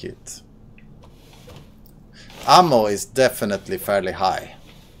med kit. Ammo is definitely fairly high.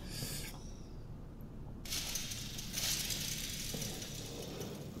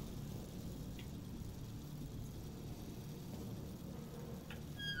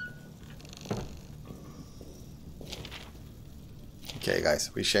 Okay,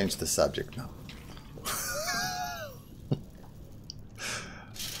 guys, we changed the subject now.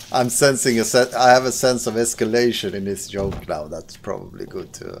 I'm sensing I have a sense of escalation in this joke now. That's probably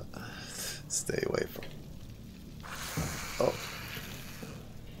good to stay away from. Oh,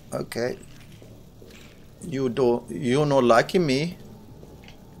 okay. You not liking me?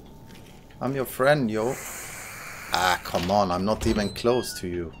 I'm your friend, yo. Ah, come on! I'm not even close to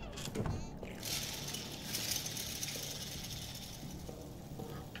you.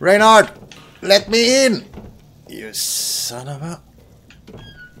 Reynard, let me in! You son of a...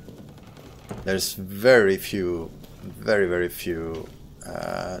 There's very few, very few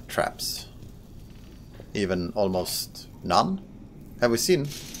traps. Even almost none. Have we seen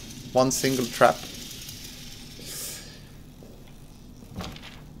one single trap?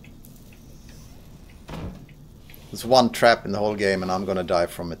 There's one trap in the whole game and I'm gonna die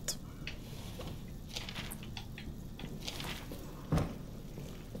from it.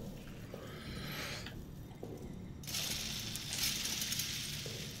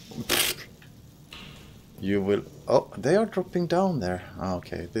 You will... Oh, they are dropping down there. Oh,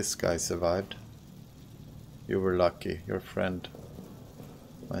 okay, this guy survived. You were lucky. Your friend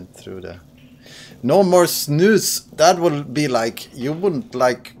went through the... No more snooze! That will be like... You wouldn't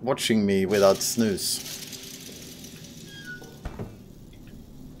like watching me without snooze.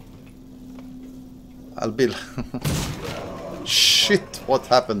 I'll be... Shit! What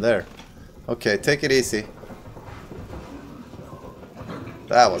happened there? Okay, take it easy.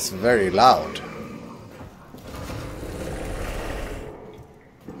 That was very loud.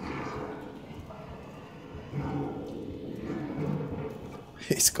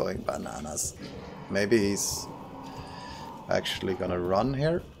 He's going bananas. Maybe he's actually gonna run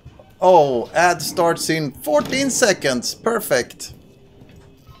here. Oh, ad starts in 14 seconds. Perfect.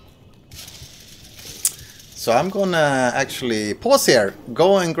 So I'm gonna actually pause here.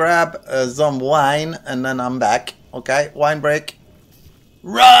 Go and grab some wine and then I'm back. Okay, wine break.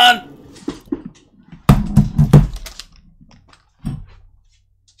 Run!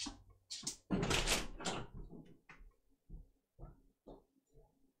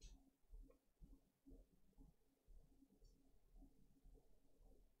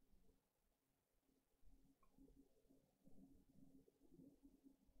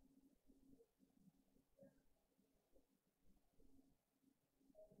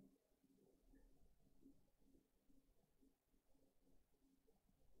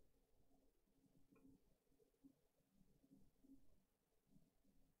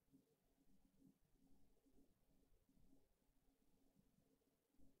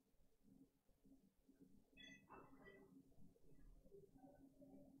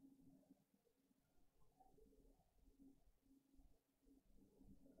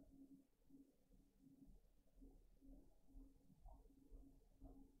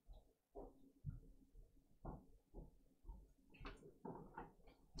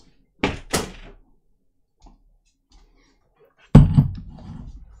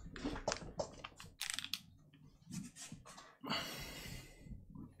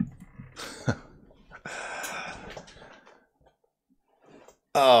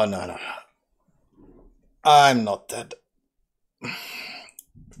 Oh, no, no. I'm not dead.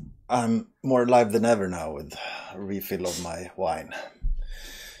 I'm more alive than ever now with a refill of my wine.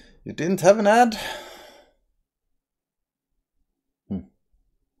 You didn't have an ad?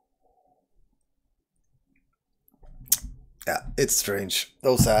 Yeah, it's strange.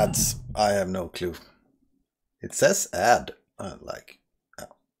 Those ads, I have no clue. It says ad. Like,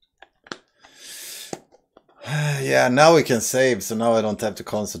 oh. Yeah, now we can save, so now I don't have to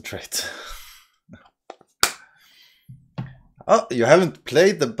concentrate. Oh, you haven't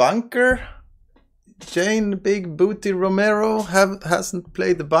played the bunker? Jane Big Booty Romero hasn't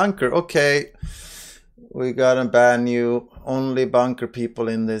played the bunker. Okay, we gotta ban you. Only bunker people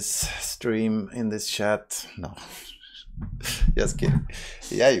in this stream, in this chat. No, just kidding.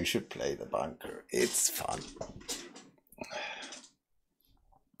 Yeah, you should play the bunker. It's fun.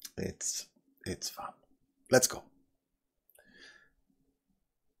 It's fun. Let's go.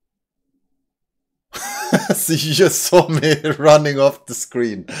 So you just saw me running off the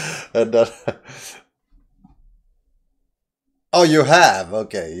screen, and oh, you have?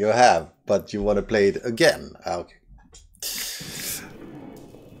 Okay, you have, but you want to play it again? Okay.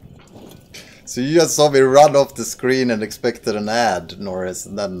 So you just saw me run off the screen and expected an ad, Norris,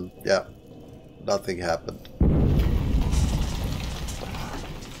 and then, yeah, nothing happened.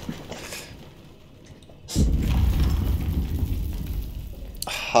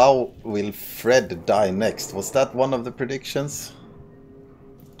 How will Fred die next? Was that one of the predictions?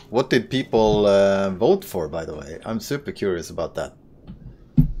 What did people vote for, by the way? I'm super curious about that.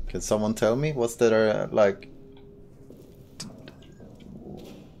 Can someone tell me? Was there, like...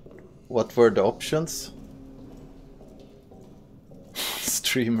 What were the options?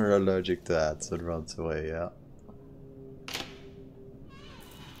 Streamer allergic to ads and runs away, yeah.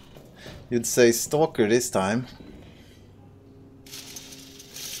 You'd say stalker this time.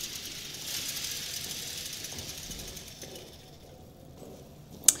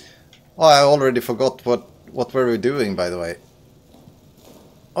 Oh, I already forgot what were we doing, by the way.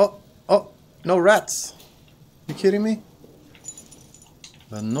 Oh, no rats. You kidding me?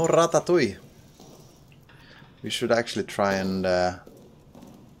 No ratatouille. We should actually try and burn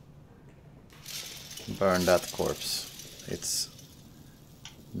that corpse. It's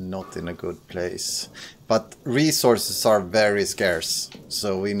not in a good place. But resources are very scarce,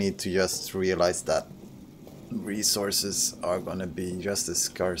 so we need to just realize that resources are gonna be just as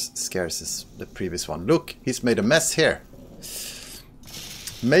scarce as the previous one. Look, he's made a mess here.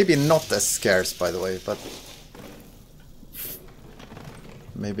 Maybe not as scarce, by the way, but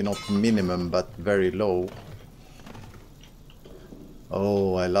maybe not minimum, but very low.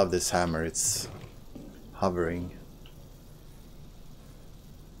 Oh, I love this hammer. It's hovering.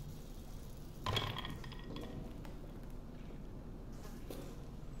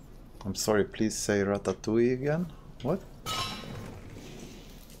 I'm sorry, please say ratatouille again. What?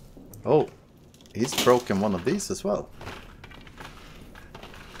 Oh, he's broken one of these as well.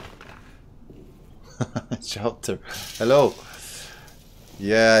 Shouter. Hello.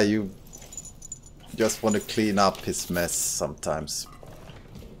 Yeah, you just want to clean up his mess sometimes.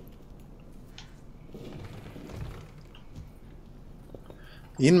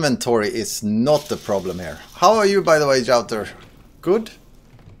 Inventory is not the problem here. How are you, by the way, Jouter? Good?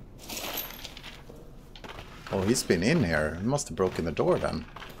 Oh, he's been in here. He must have broken the door then,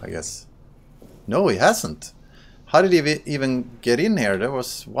 I guess. No, he hasn't. How did he even get in here? There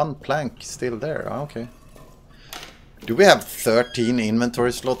was one plank still there. Oh, okay. Do we have 13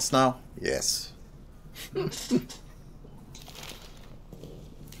 inventory slots now? Yes.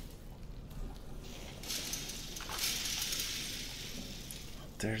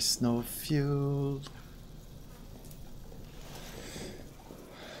 There's no fuel.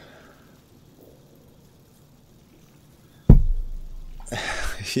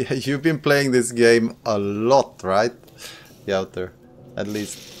 Yeah, you've been playing this game a lot, right? Youter, at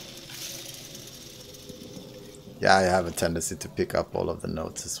least. Yeah, I have a tendency to pick up all of the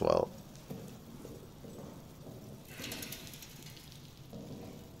notes as well.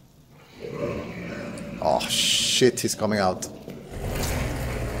 Oh shit, he's coming out.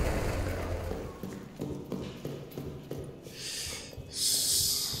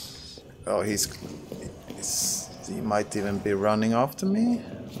 Oh, he might even be running after me?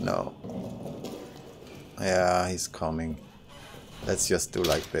 No. Yeah, he's coming. Let's just do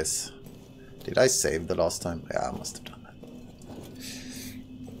like this. Did I save the last time? Yeah, I must have done that.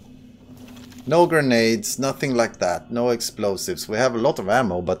 No grenades, nothing like that. No explosives. We have a lot of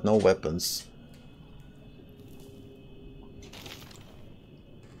ammo, but no weapons.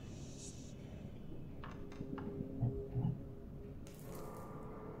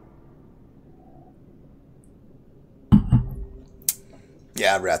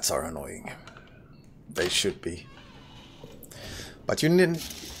 Yeah, rats are annoying. They should be. But you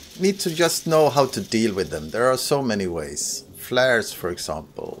need to just know how to deal with them. There are so many ways. Flares, for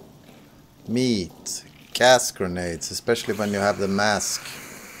example. Meat. Gas grenades, especially when you have the mask.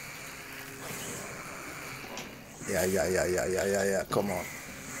 Yeah. Come on.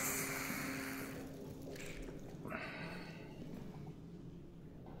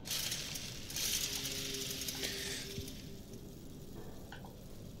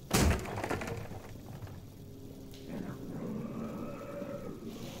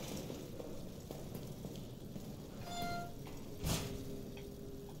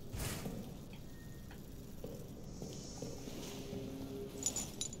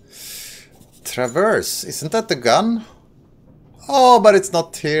 Traverse, isn't that the gun? Oh, but it's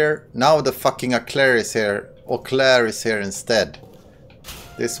not here. Now the fucking Eclair is here. Eclair is here instead.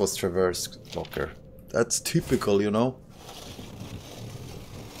 This was Traverse Locker. That's typical, you know.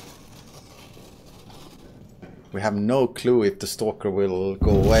 We have no clue if the Stalker will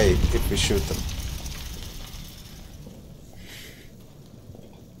go away if we shoot them.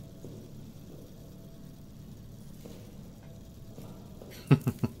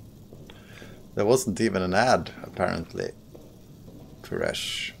 There wasn't even an ad, apparently.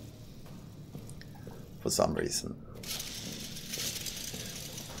 Fresh. For some reason.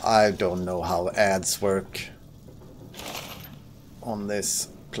 I don't know how ads work on this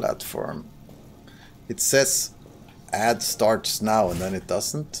platform. It says ad starts now and then it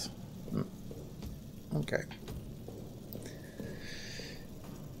doesn't. Okay.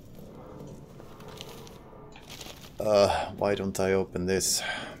 Why don't I open this?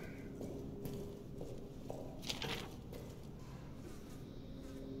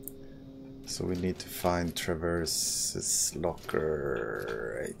 So we need to find Traverse's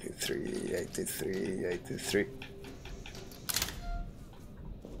locker 83.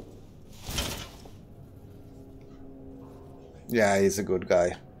 Yeah, he's a good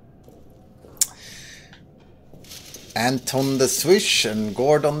guy. Anton the Swish and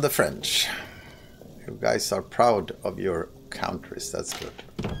Gordon the French. You guys are proud of your countries, that's good.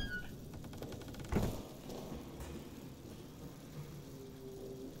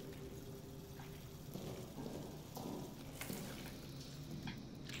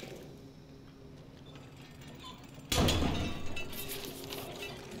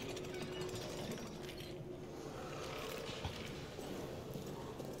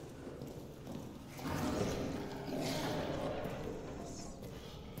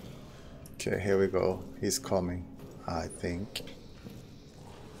 Okay, here we go. He's coming, I think.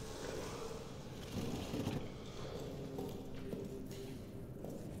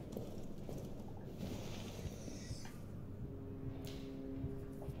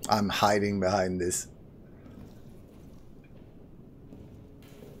 I'm hiding behind this.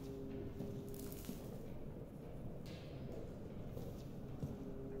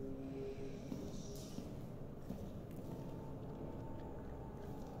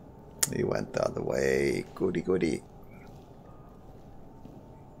 He went the other way. Goody goody.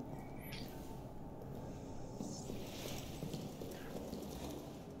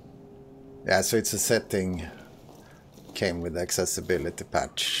 Yeah, so it's a setting. Came with the accessibility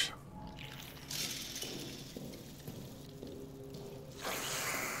patch.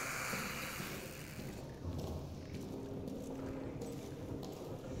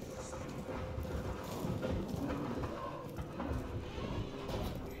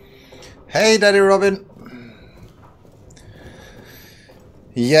 Hey, Daddy Robin.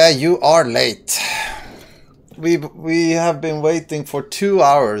 Yeah, you are late. We have been waiting for 2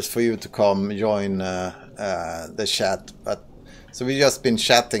 hours for you to come join the chat, but so we just been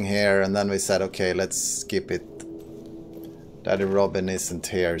chatting here, and then we said, okay, let's skip it. Daddy Robin isn't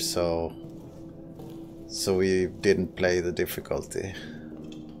here, so we didn't play the difficulty.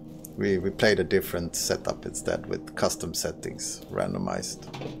 We played a different setup instead with custom settings, randomized.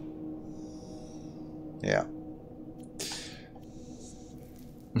 Yeah.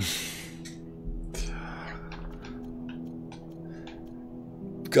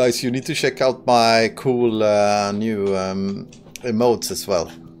 Guys, you need to check out my cool new emotes as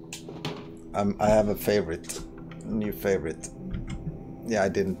well. I have a favorite, new favorite. Yeah, I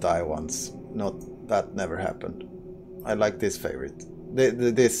didn't die once. Not that never happened. I like this favorite.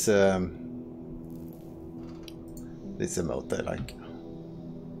 This emote I like.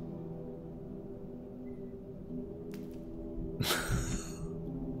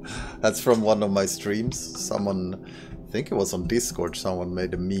 That's from one of my streams. Someone, I think it was on Discord, someone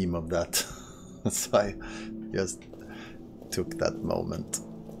made a meme of that. So I just took that moment.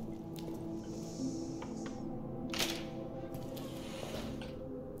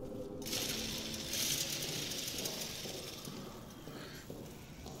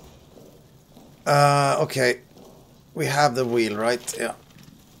 Okay. We have the wheel, right? Yeah.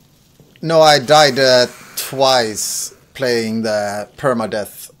 No, I died twice playing the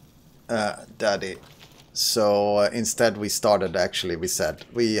Permadeath Daddy. So instead we started, actually, we said.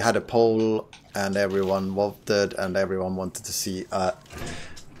 We had a poll and everyone voted and everyone wanted to see...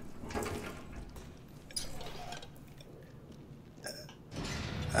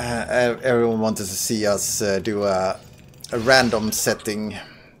 everyone wanted to see us do a random setting.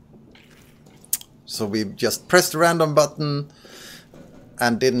 So we just pressed the random button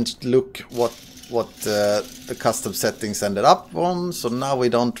and didn't look what the custom settings ended up on. So now we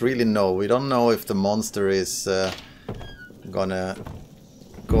don't really know. We don't know if the monster is gonna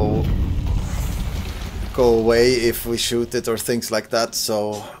go away if we shoot it or things like that.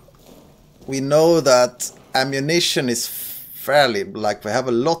 So we know that ammunition is fairly, like, we have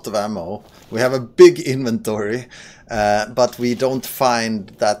a lot of ammo, we have a big inventory, but we don't find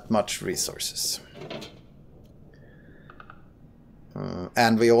that much resources.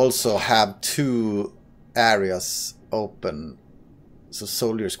 And we also have 2 areas open, so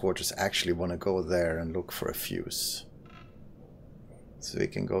soldiers' quarters actually want to go there and look for a fuse. So we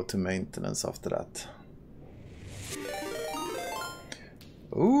can go to maintenance after that.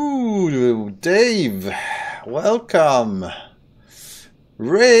 Ooh, Dave, welcome.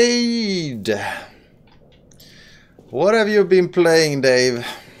 Raid. What have you been playing, Dave?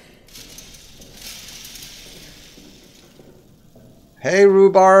 Hey,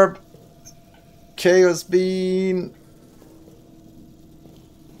 Rhubarb. Chaos Bean.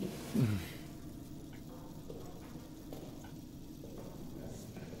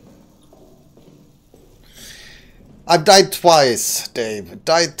 I've died twice, Dave.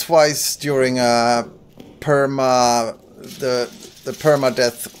 Died twice during the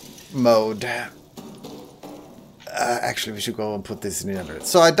permadeath mode. Actually, we should go and put this in the other.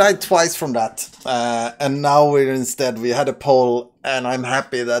 So I died twice from that, and now we had a poll, and I'm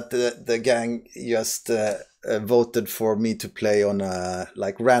happy that the gang just voted for me to play on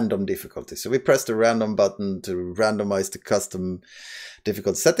like random difficulty. So we pressed the random button to randomize the custom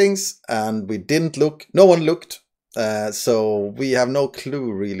difficult settings, and we didn't look. No one looked. So we have no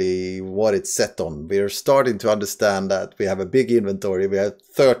clue really what it's set on. We're starting to understand that we have a big inventory. We have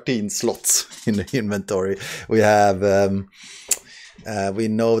 13 slots in the inventory. We have, we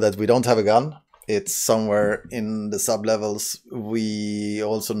know that we don't have a gun. It's somewhere in the sub-levels. We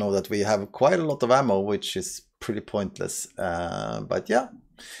also know that we have quite a lot of ammo, which is pretty pointless. But yeah,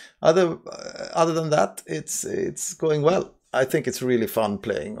 other than that, it's going well. I think it's really fun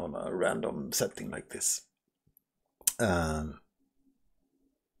playing on a random setting like this.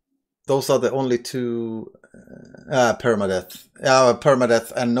 Those are the only 2 permadeath.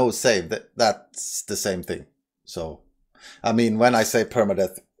 Permadeath and no save. That's the same thing. So, I mean, when I say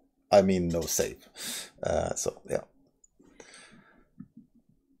permadeath, I mean no save. So, yeah.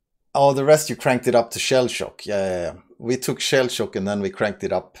 Oh, the rest you cranked it up to shell shock. Yeah. We took shell shock and then we cranked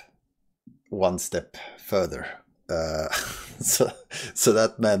it up 1 step further. So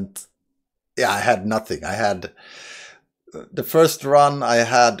that meant, yeah, I had nothing. I had... The first run I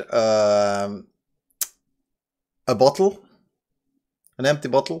had a bottle, an empty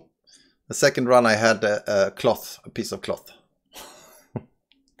bottle. The second run I had a piece of cloth.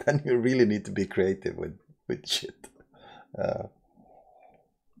 Then you really need to be creative with shit.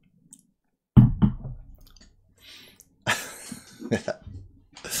 Yeah.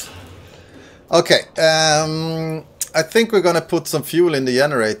 Okay. I think we're gonna put some fuel in the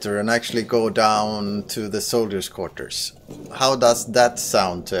generator and actually go down to the soldiers' quarters. How does that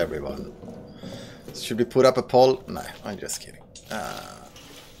sound to everyone? Should we put up a poll? No, I'm just kidding.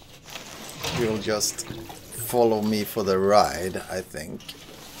 You'll just follow me for the ride, I think.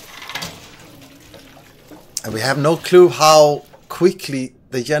 And we have no clue how quickly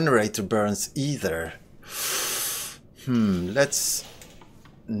the generator burns either. Let's...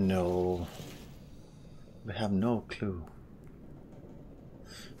 No... We have no clue.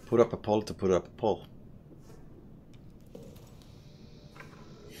 Put up a poll to put up a poll.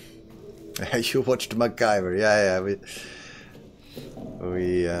 You watched MacGyver, yeah.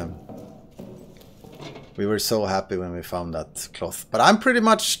 We were so happy when we found that cloth. But I'm pretty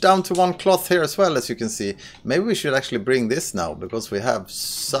much down to 1 cloth here as well, as you can see. Maybe we should actually bring this now, because we have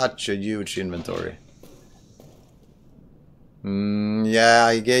such a huge inventory. Yeah,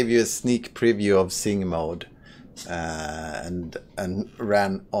 I gave you a sneak preview of Sing mode and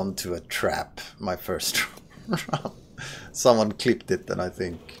ran onto a trap my first round. Someone clipped it, and I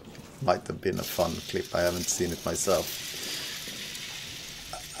think it might have been a fun clip. I haven't seen it myself.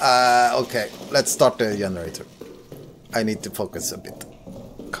 Okay, let's start the generator. I need to focus a bit.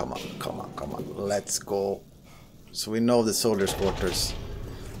 Come on. come on, let's go. So we know the soldiers' quarters.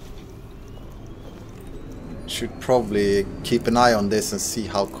 Should probably keep an eye on this and see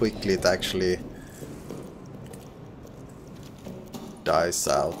how quickly it actually dies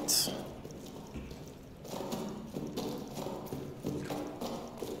out.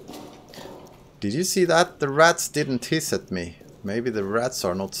 Did you see that? The rats didn't hiss at me. Maybe the rats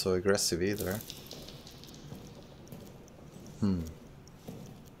are not so aggressive either.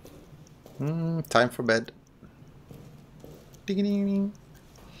 Time for bed. Ding-ding-ding.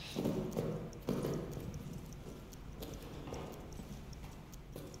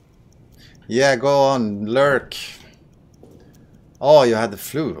 Yeah, go on, lurk. Oh, you had the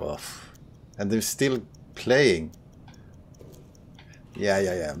flu off. And they're still playing.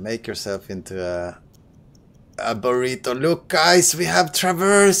 Yeah. Make yourself into a burrito. Look, guys, we have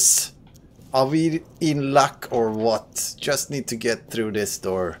traverse. Are we in luck or what? Just need to get through this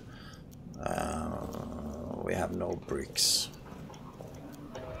door. We have no bricks.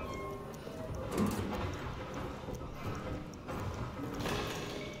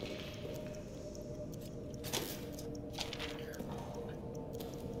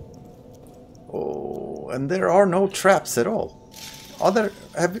 Oh, and there are no traps at all.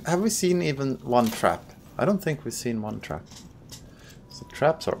 Have we seen even one trap? I don't think we've seen one trap. So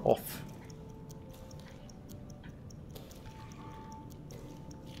traps are off.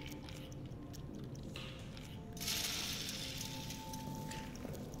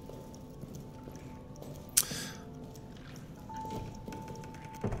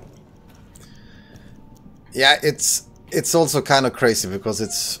 Yeah, it's also kind of crazy because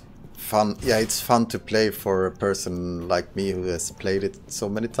it's fun. Yeah, it's fun to play for a person like me who has played it so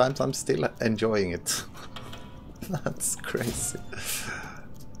many times. I'm still enjoying it. That's crazy.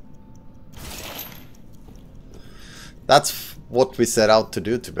 That's what we set out to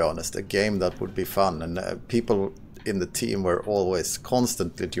do, to be honest. A game that would be fun. And people in the team were always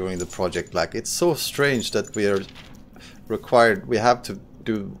constantly during the project like, it's so strange that we are required, we have to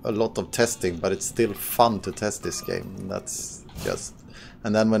do a lot of testing, but it's still fun to test this game. And that's just...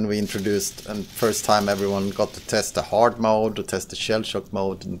 And then when we introduced, and first time everyone got to test the hard mode, to test the shell shock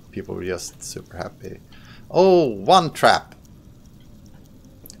mode, and people were just super happy. Oh, one trap.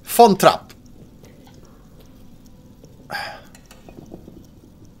 Fun trap.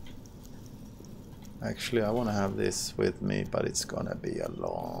 Actually, I want to have this with me, but it's gonna be a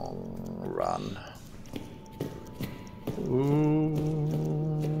long run. Ooh.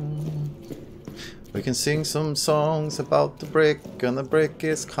 We can sing some songs about the brick, and the brick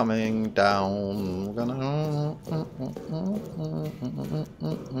is coming down. We're gonna...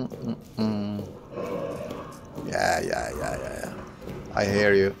 Yeah. I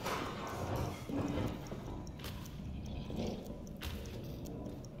hear you.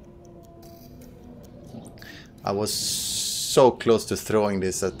 I was so close to throwing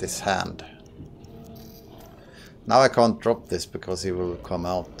this at this hand. Now I can't drop this because he will come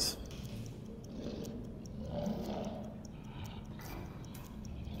out.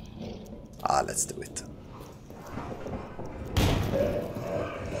 Ah, let's do it.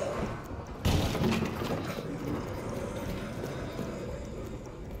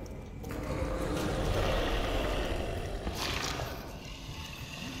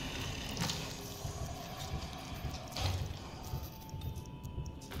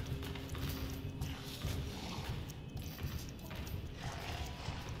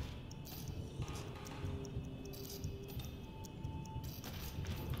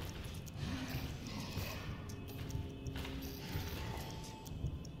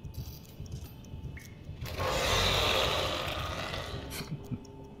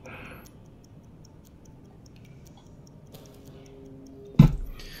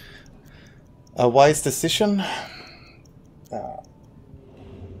 A wise decision.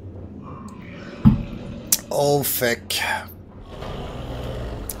 Oh, feck.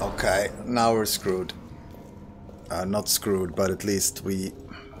 Okay, now we're screwed. Not screwed, but at least we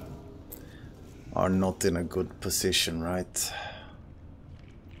are not in a good position, right?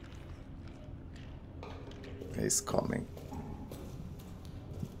 He's coming.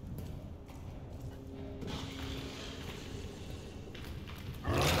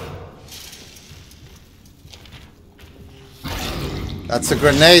 That's a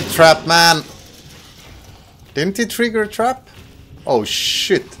grenade trap, man! Didn't he trigger a trap? Oh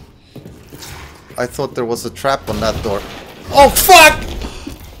shit! I thought there was a trap on that door. Oh fuck!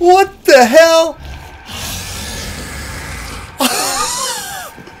 What the hell?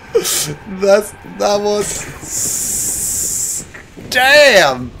 that was...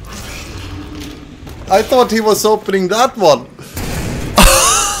 Damn! I thought he was opening that one.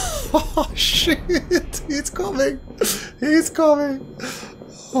 Oh shit! He's coming! He's coming!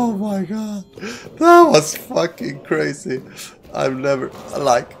 Oh my god. That was fucking crazy. I've never...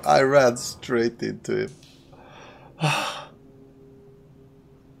 Like, I ran straight into him.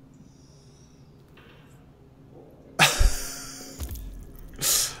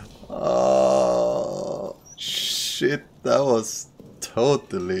 Oh shit, that was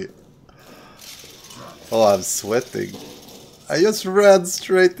totally... Oh, I'm sweating. I just ran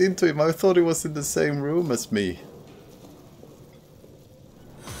straight into him. I thought he was in the same room as me.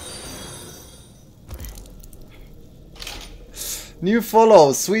 New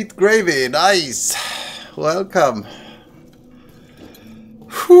follow, Sweet Gravy, nice. Welcome.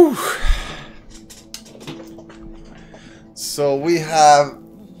 Whew. So we have...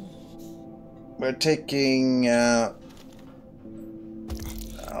 We're taking... oh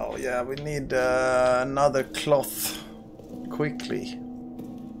yeah, we need another cloth. Quickly.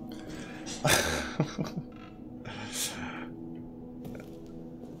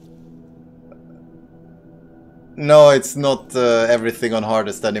 No, it's not everything on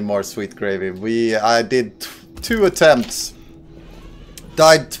hardest anymore, Sweet Gravy. I did 2 attempts.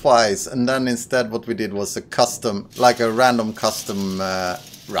 Died twice, and then instead what we did was a custom, like a random custom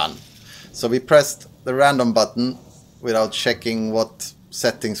run. So we pressed the random button without checking what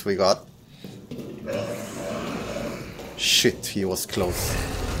settings we got. Shit, he was close.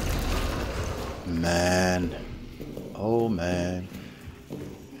 Man. Oh man.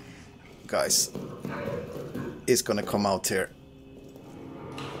 Guys. He's gonna come out here.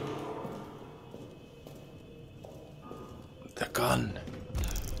 The gun.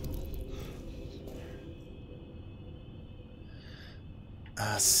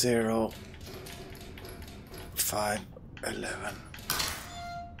 Uh, 0, 5, 11.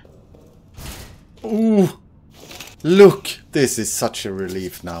 Ooh! Look! This is such a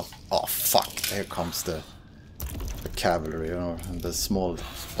relief now. Oh fuck, here comes the cavalry, or the small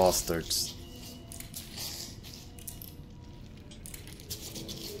bastards.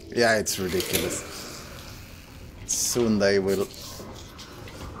 Yeah, it's ridiculous. Soon they will...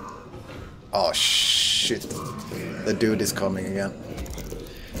 Oh shit. The dude is coming again.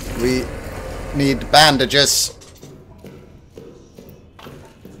 We need bandages.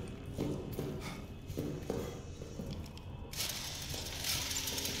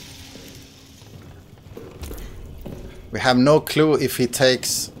 We have no clue if he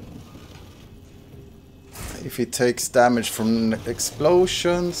takes damage from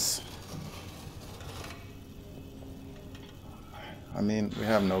explosions. I mean, we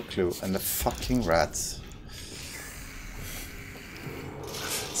have no clue. And the fucking rats.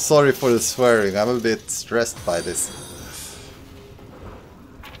 Sorry for the swearing, I'm a bit stressed by this.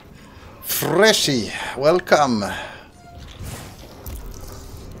 Freshy, welcome.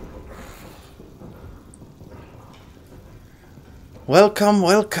 Welcome,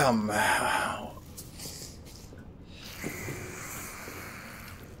 welcome.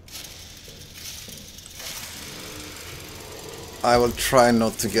 I will try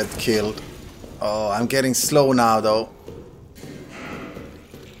not to get killed. Oh, I'm getting slow now though.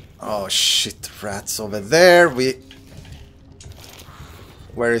 Oh shit, rats over there.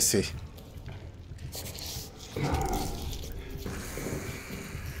 Where is he?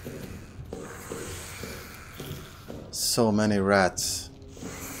 So many rats.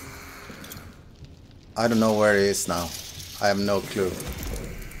 I don't know where he is now. I have no clue.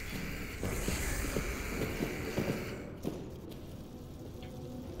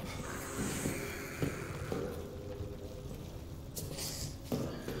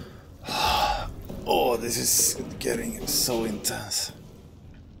 Oh, this is getting so intense.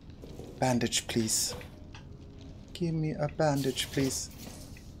 Bandage, please. Give me a bandage, please.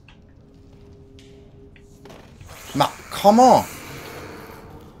 Ma, come on!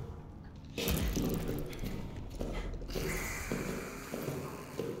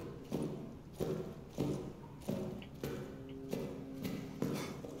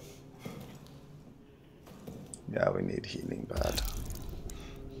 Yeah, we need healing bad.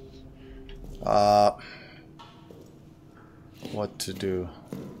 What to do?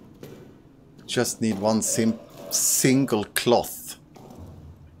 Just need one single cloth.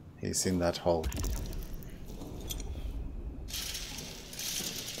 He's in that hole.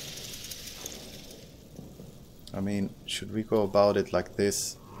 I mean, should we go about it like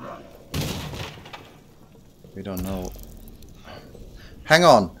this? We don't know. Hang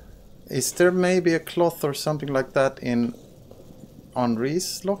on! Is there maybe a cloth or something like that in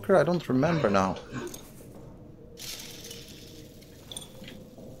Henri's locker? I don't remember now.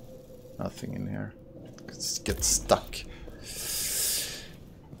 Nothing in here. Let's get stuck.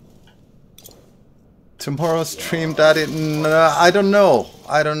 Tomorrow stream, Daddy? No, I don't know.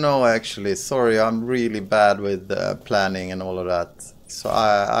 I don't know, actually. Sorry, I'm really bad with planning and all of that. So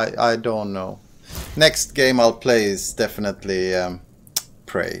I don't know. Next game I'll play is definitely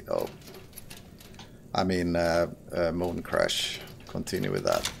Prey, though. I mean, Moon Crash. Continue with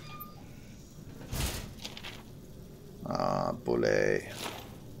that. Boulet.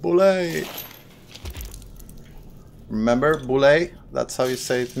 Boulet! Remember, Boulet? That's how you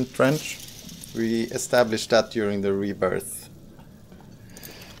say it in French. We established that during the Rebirth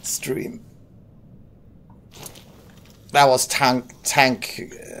stream. That was tank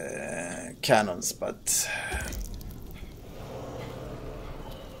cannons, but...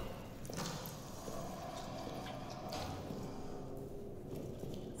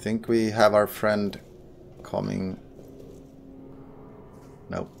 I think we have our friend coming...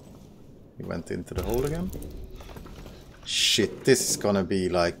 No. He went into the hole again. Shit, this is gonna be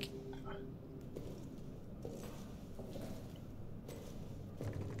like...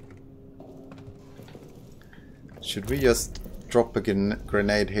 Should we just drop a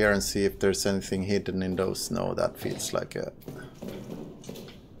grenade here and see if there's anything hidden in those? No, that feels like a...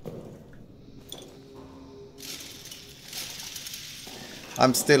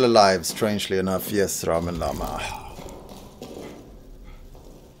 I'm still alive, strangely enough. Yes, Ramen Lama.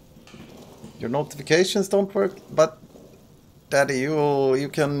 Your notifications don't work, but Daddy, you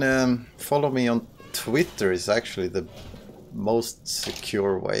can follow me on Twitter. Is actually the most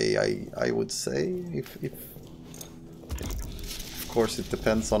secure way, I would say. Of course, it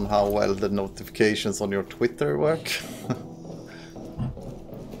depends on how well the notifications on your Twitter work.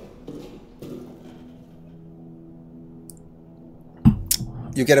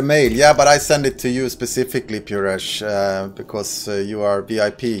 You get a mail, yeah, but I send it to you specifically, Puresh, because you are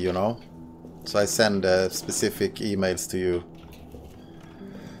VIP, you know. So I send specific emails to you.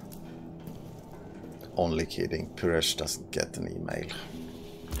 Only kidding, Puresh doesn't get an email.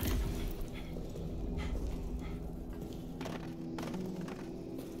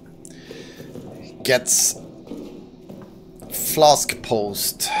 Gets flask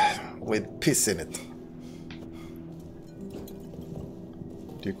post with piss in it.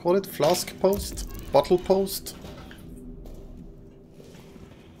 Do you call it flask post? Bottle post?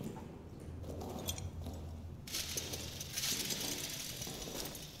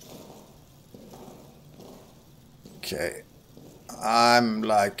 Okay. I'm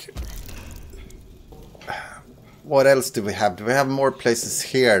like... What else do we have? Do we have more places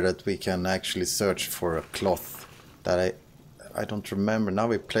here that we can actually search for a cloth? That I don't remember. Now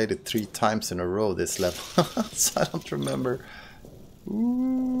we played it 3 times in a row, this level. So I don't remember.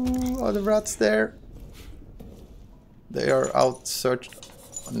 Ooh, are the rats there? They are out searching.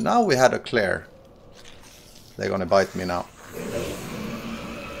 Now we had a Claire. They're gonna bite me now.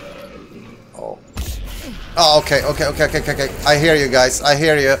 Oh. Oh, okay. I hear you guys. I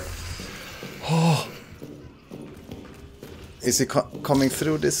hear you. Oh. Is he coming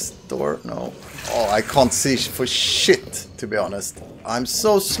through this door? No. Oh, I can't see for shit, to be honest. I'm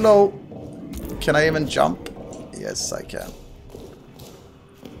so slow. Can I even jump? Yes, I can.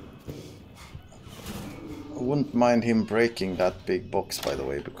 I wouldn't mind him breaking that big box, by the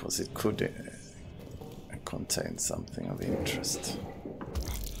way, because it could contain something of interest.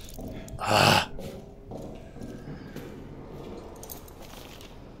 Ah.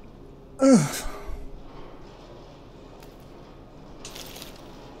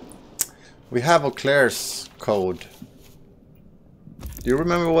 We have Eau Claire's code. Do you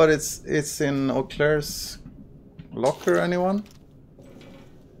remember what it's in Eau Claire's locker, anyone?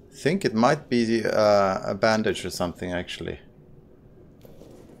 I think it might be a bandage or something, actually.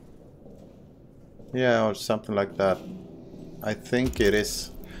 Yeah, or something like that. I think it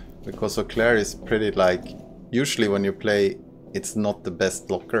is. Because Eau Claire is pretty like... Usually when you play, it's not the best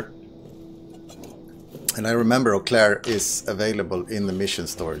locker. And I remember Eau Claire is available in the mission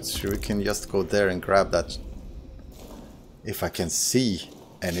storage. So we can just go there and grab that. If I can see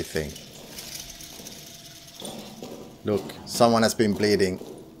anything. Look, someone has been bleeding.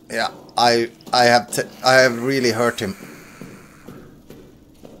 Yeah, I have really hurt him.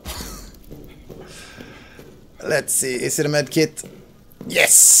 Let's see, is it a med kit?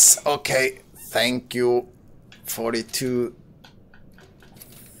 Yes! Okay, thank you. 42,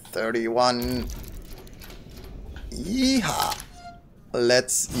 31. Yeehaw!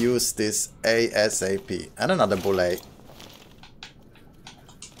 Let's use this ASAP. And another bullet.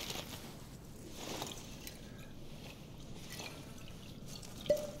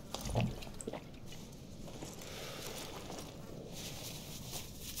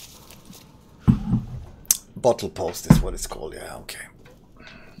 Bottle post is what it's called, yeah, okay.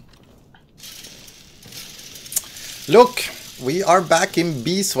 Look, we are back in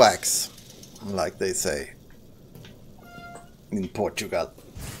beeswax, like they say in Portugal.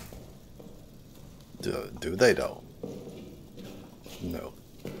 Do they though? No.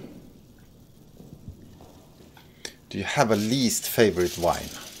 Do you have a least favorite wine?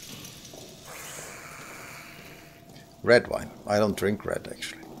 Red wine. I don't drink red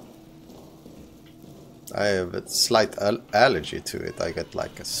actually. I have a slight allergy to it. I get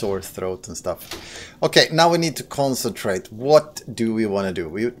like a sore throat and stuff. Okay, now we need to concentrate. What do we want to do?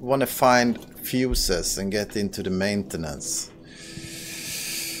 We want to find fuses and get into the maintenance.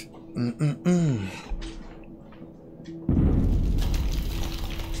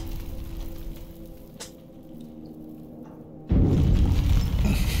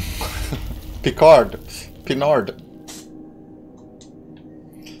 Pinard.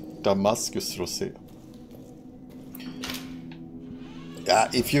 Damascus Rosé. Yeah,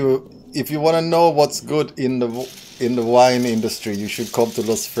 if you want to know what's good in the wine industry, you should come to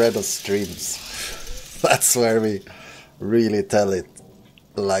Los Fredos streams. That's where we really tell it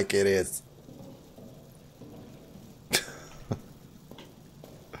like it is.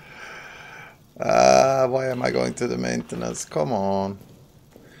 Why am I going to the maintenance? Come on.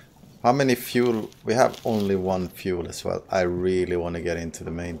 How many fuel? We have only one fuel as well. I really want to get into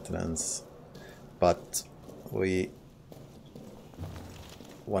the maintenance, but we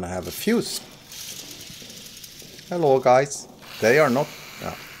want to have a fuse. Hello guys. They are not...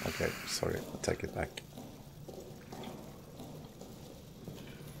 Oh, okay, sorry, I'll take it back.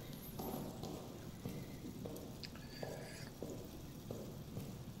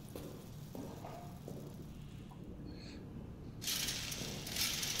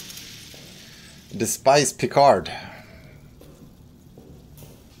 Despise Picard.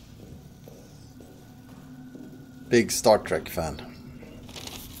 Big Star Trek fan.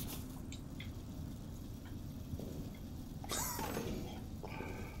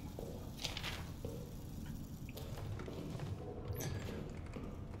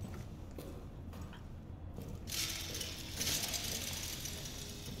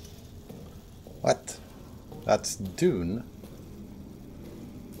 What? That's Dune.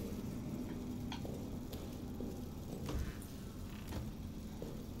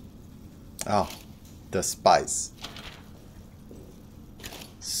 Oh, the spice.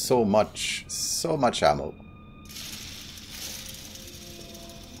 So much ammo.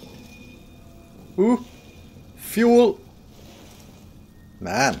 Ooh, fuel.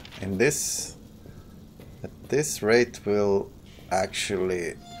 Man, at this rate we'll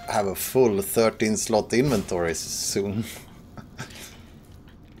actually have a full 13 slot inventory soon.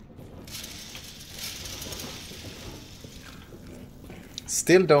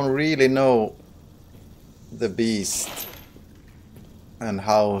 Still don't really know the beast and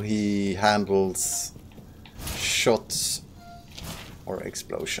how he handles shots or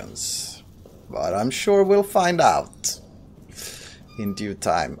explosions, but I'm sure we'll find out in due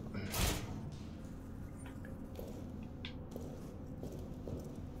time.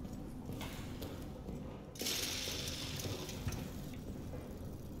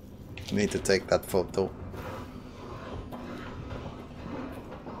 Need to take that photo.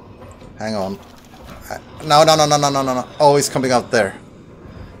 Hang on. No. Oh, he's coming out there.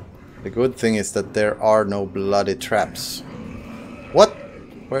 The good thing is that there are no bloody traps. What?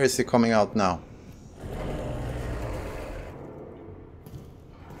 Where is he coming out now?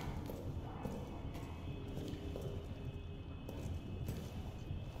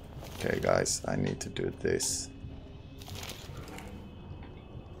 Okay, guys, I need to do this.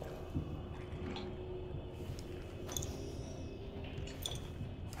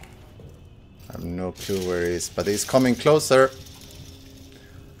 I have no clue where he is, but he's coming closer.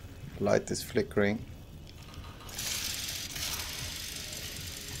 Light is flickering.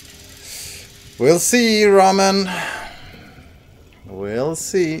 We'll see, Ramen. We'll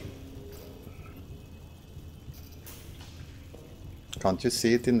see. Can't you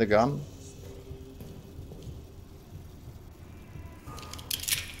see it in the gun?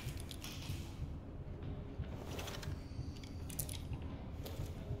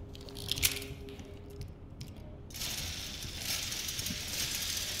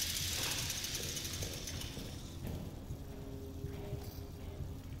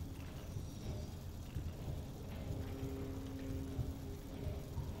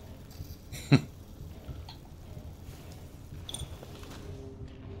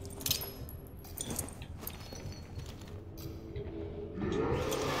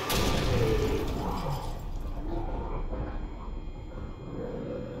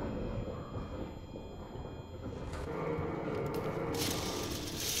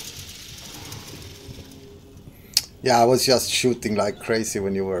 Yeah, I was just shooting like crazy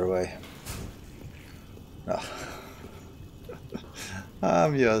when you were away. Oh.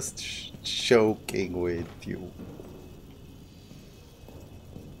 I'm just joking with you.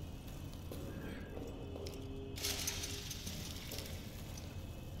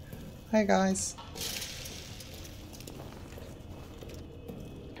 Hi guys.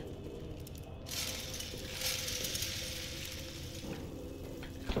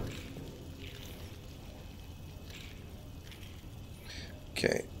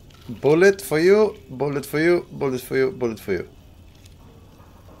 Okay. Bullet for you, bullet for you, bullet for you, bullet for you.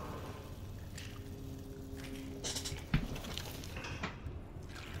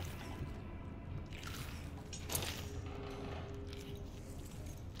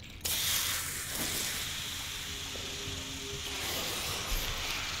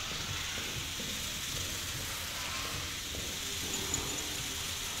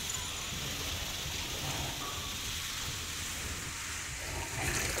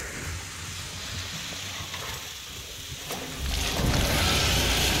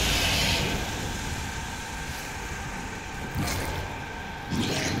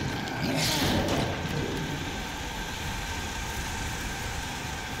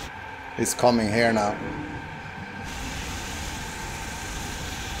 He's coming here now.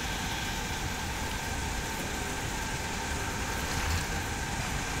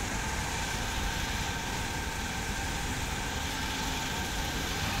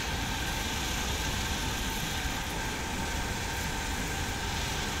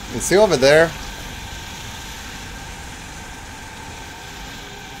 Is he over there?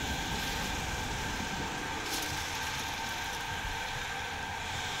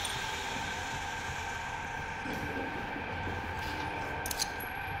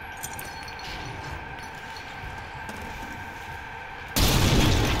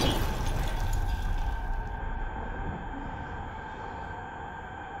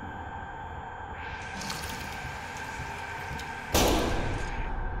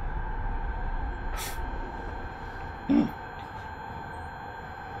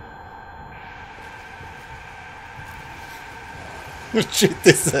 Shit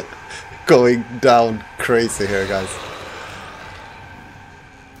is going down crazy here, guys.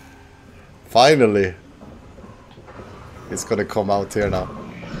 Finally. He's gonna come out here now.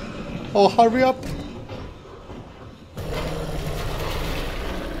 Oh, hurry up!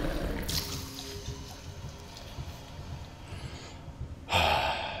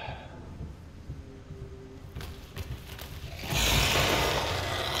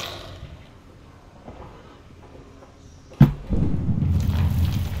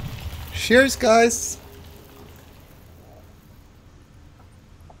 Cheers, guys!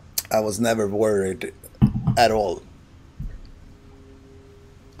 I was never worried at all.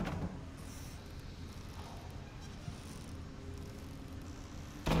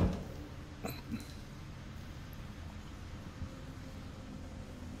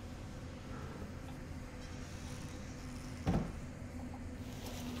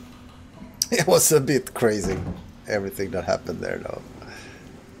 It was a bit crazy, everything that happened there, though.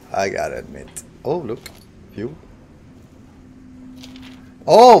 I gotta admit. Oh, look. View.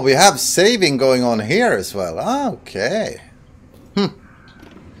 Oh, we have saving going on here as well. Ah, okay.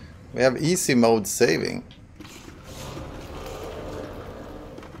 We have easy mode saving.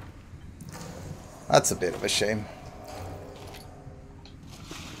 That's a bit of a shame.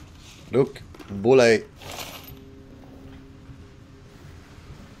 Look, bullet.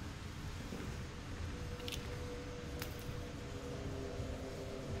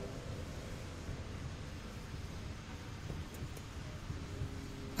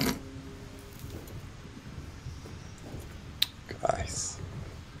 Guys.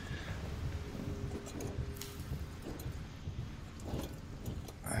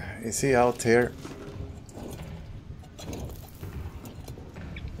 Is he out here?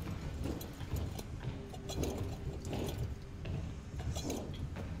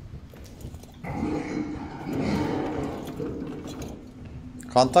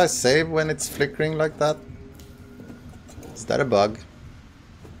 Can't I save when it's flickering like that? Is that a bug?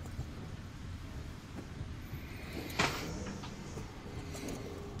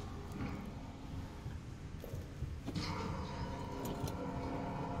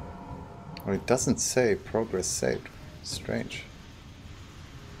 Or it doesn't say progress saved. Strange.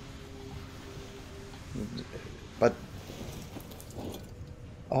 But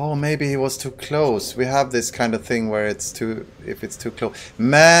oh, maybe he was too close. We have this kind of thing where it's too, if it's too close.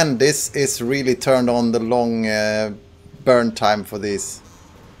 Man, this is really turned on the long burn time for these.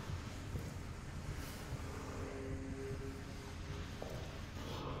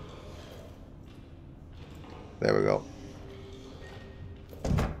 There we go.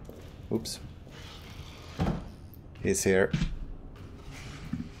 Oops. He's here.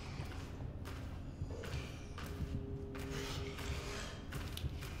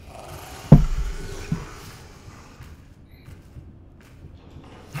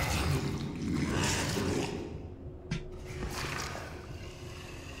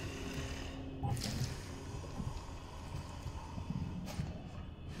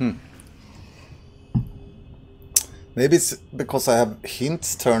 Maybe it's because I have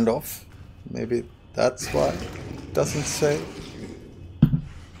hints turned off. Maybe that's why it doesn't say.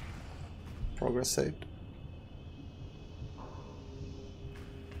 Progress saved.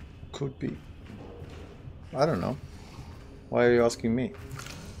 Could be. I don't know. Why are you asking me?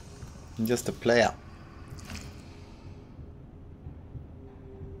 I'm just a player.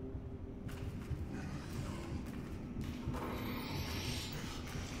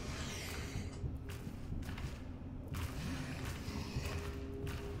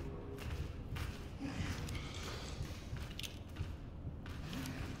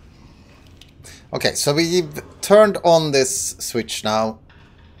 Okay, so we've turned on this switch now.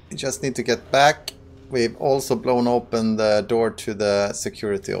 We just need to get back. We've also blown open the door to the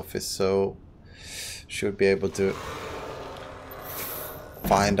security office, so should be able to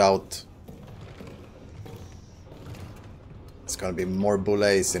find out. It's gonna be more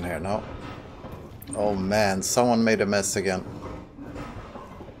bullets in here now. Oh man, someone made a mess again.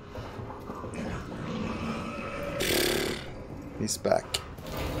 He's back.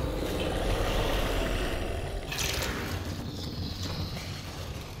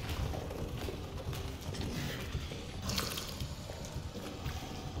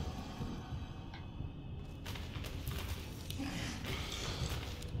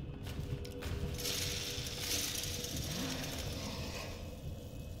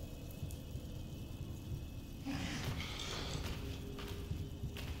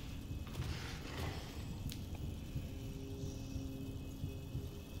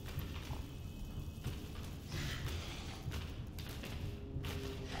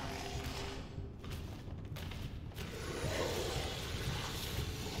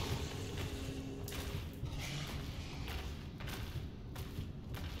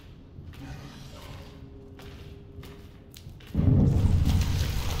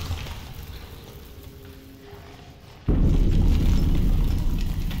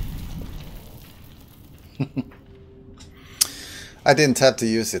 I didn't have to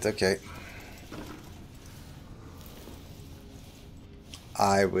use it, okay.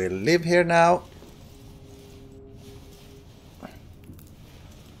 I will live here now.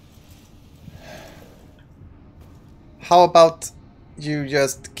 How about you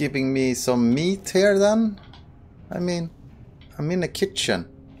just giving me some meat here then? I mean, I'm in a kitchen.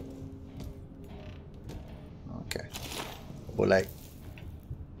 Okay. Bullet.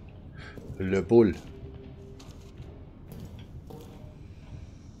 Le bull.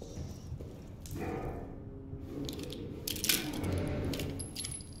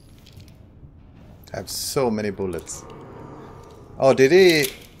 I have so many bullets. Oh, did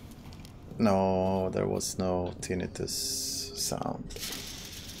he? No, there was no tinnitus sound.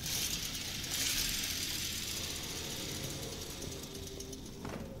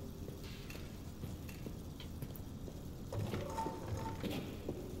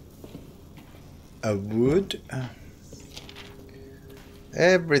 A wood?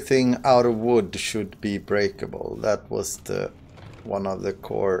 Everything out of wood should be breakable. That was the one of the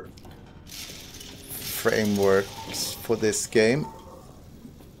core frameworks for this game.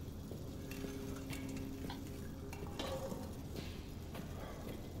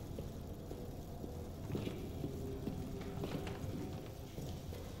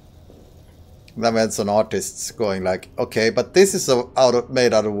 Then we had some artists going like, okay, but this is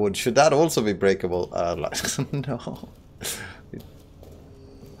made out of wood. Should that also be breakable? Like, no.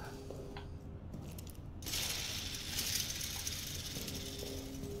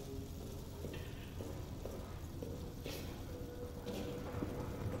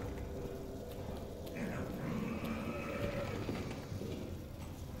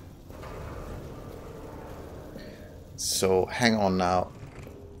 So hang on now.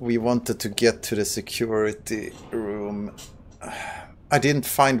 We wanted to get to the security room. I didn't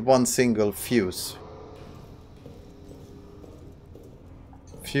find one single fuse.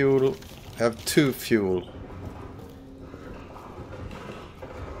 Fuel. I have 2 fuel.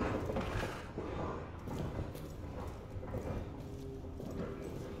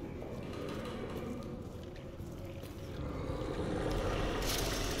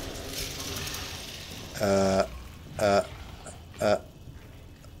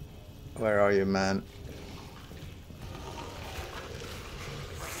 Where are you, man?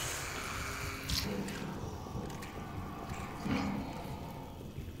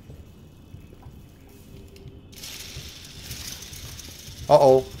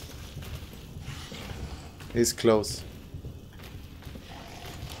 Uh-oh. He's close.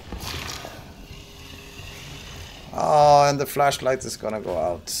 Oh, and the flashlight is gonna go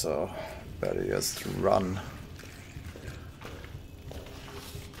out, so better just run.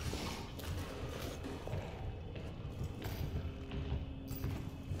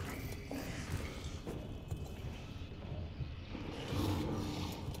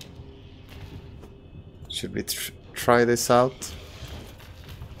 Should we try this out?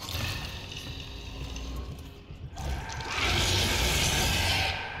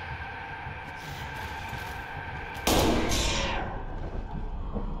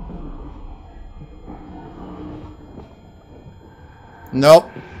 Nope.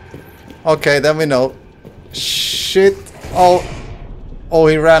 Okay, then we know. Shit. Oh. Oh,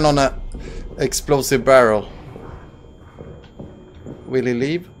 he ran on a explosive barrel. Will he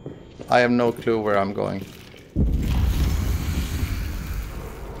leave? I have no clue where I'm going.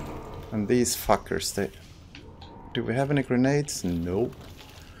 And these fuckers, they... Do we have any grenades? No.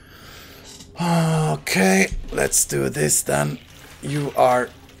 Okay, let's do this then. You are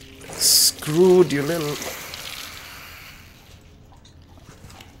screwed, you little...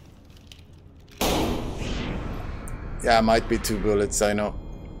 Yeah, might be 2 bullets, I know.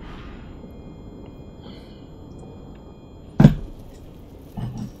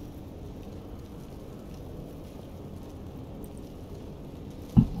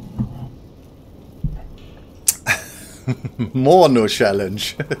 Mono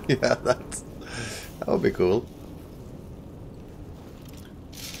challenge. Yeah, that would be cool.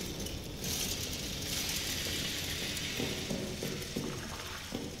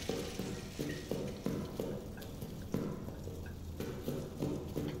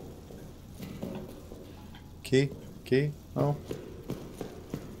 Key? Oh.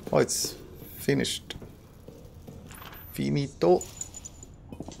 Oh, it's finished. Finito.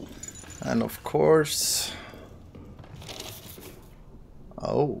 And of course...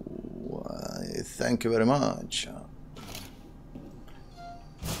 Oh, thank you very much.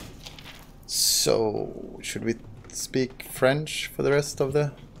 So, should we speak French for the rest of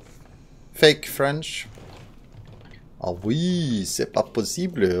the... Fake French? Ah oui, c'est pas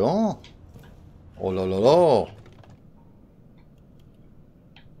possible, hein? Oh là là là!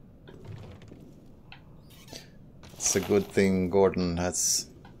 It's a good thing Gordon has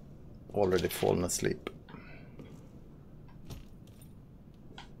already fallen asleep.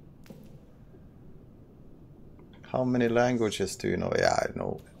 How many languages do you know? Yeah, I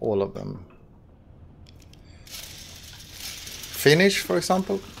know all of them. Finnish, for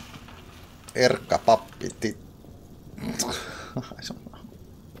example? Erkka pappi. I don't know.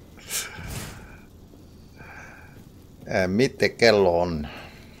 Miten kello on?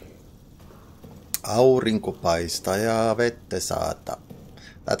 Aurinko paistaa ja vettä saata.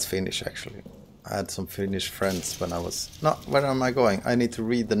 That's Finnish, actually. I had some Finnish friends when I was... No, where am I going? I need to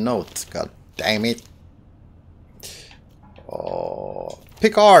read the notes. God damn it. Oh,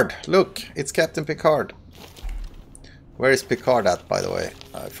 Picard! Look, it's Captain Picard. Where is Picard at, by the way?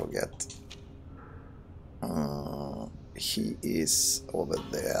 I forget. He is over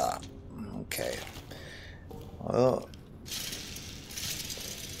there. Okay.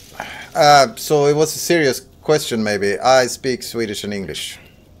 So it was a serious question, maybe. I speak Swedish and English.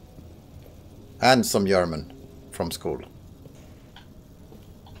 And some German from school.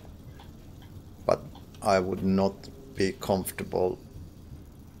 But I would not be comfortable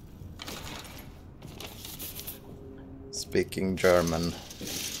speaking German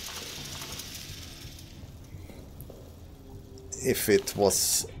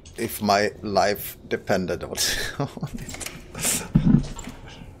if my life depended on it.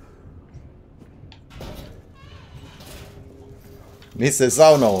 Mrs.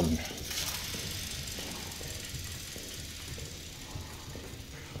 Saunon.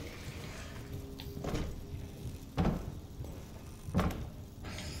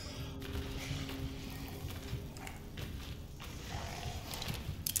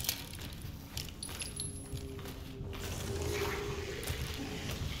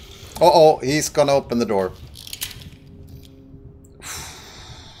 Uh-oh, he's gonna open the door.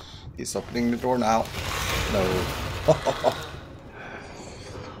 He's opening the door now. No.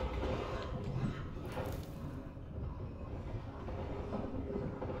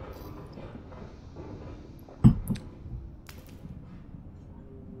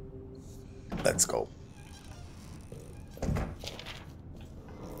 Let's go.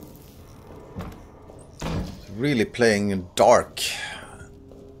 Really playing dark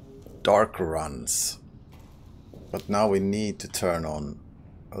runs. But now we need to turn on...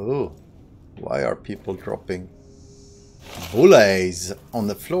 Oh, why are people dropping? Bullays on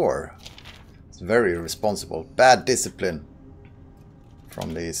the floor. It's very irresponsible. Bad discipline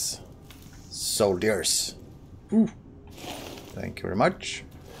from these soldiers. Ooh. Thank you very much.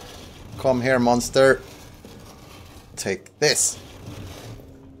 Come here, monster. Take this.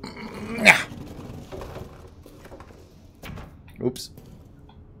 Oops.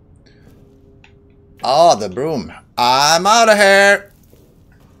 Ah, the broom. I'm out of here.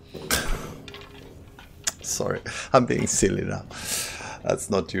 Sorry, I'm being silly now. That's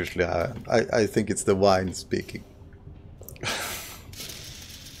not usually how I think it's the wine speaking.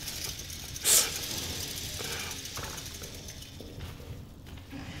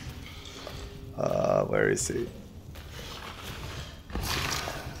 Where is he?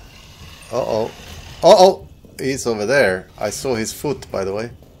 Uh-oh. Uh-oh! He's over there. I saw his foot, by the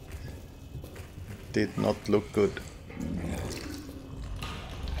way. Did not look good.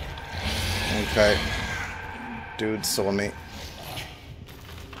 Okay. Dude saw me.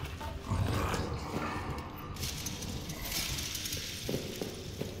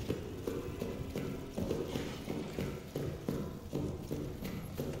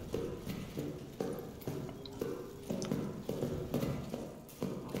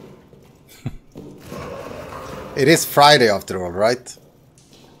 It is Friday after all, right?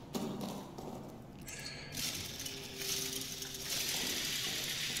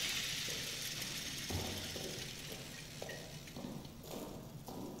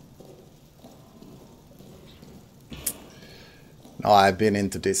 No, I've been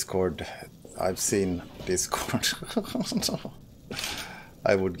into Discord. I've seen Discord.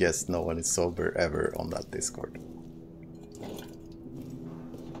 I would guess no one is sober ever on that Discord.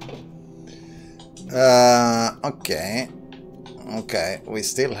 Okay. Okay, we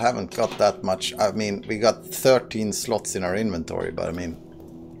still haven't got that much. I mean, we got 13 slots in our inventory, but I mean,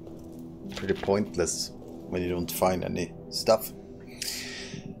 pretty pointless when you don't find any stuff.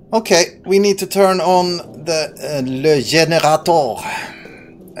 Okay, we need to turn on the le générateur,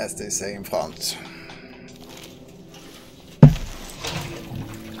 as they say in France.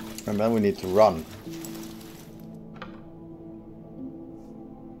 And then we need to run.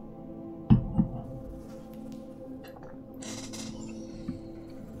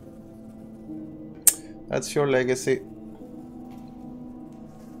 That's your legacy.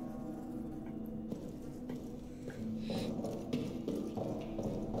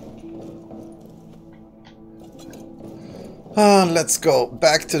 Let's go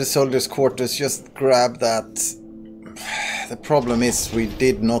back to the soldiers' quarters. Just grab that. The problem is we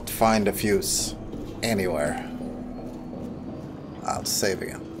did not find a fuse anywhere. I'll save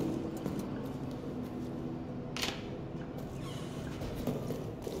again.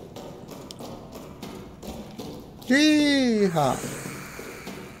 Yeehaw!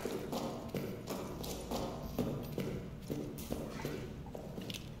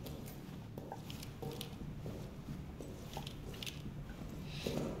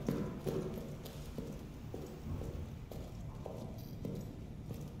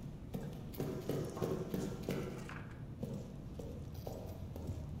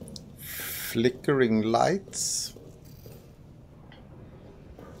 Flickering lights.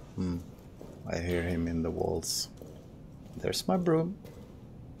 I hear him in the walls. There's my broom.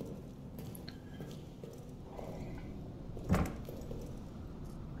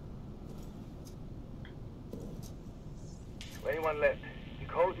 Anyone left? The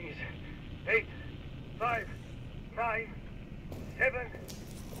code is 8, 5, 9, 7.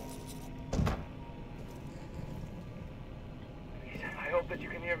 Please, I hope that you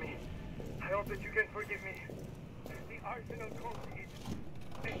can hear me. I hope that you can forgive me. The arsenal code is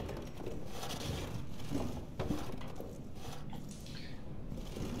 8.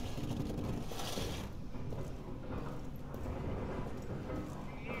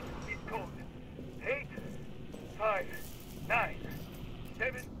 This code 8, 5, 9,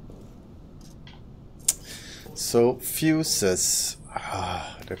 7. So fuses.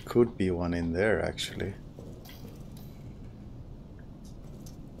 There could be one in there actually.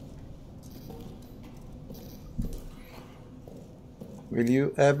 Will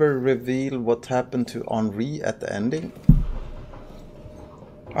you ever reveal what happened to Henri at the ending?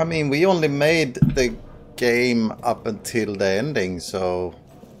 I mean, we only made the game up until the ending, so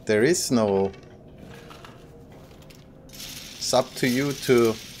there is no... It's up to you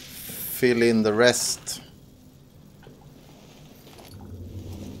to fill in the rest.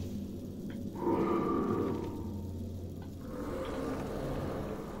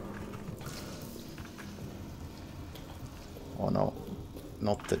 Oh no.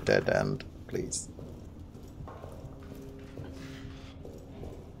 Not the dead end, please.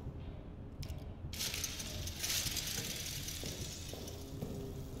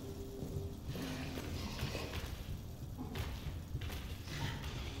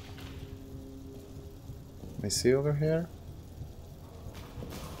 Let me see over here.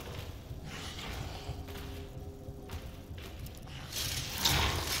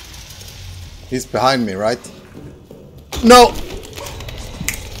 He's behind me, right? No!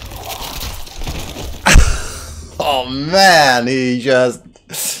 Oh man, he just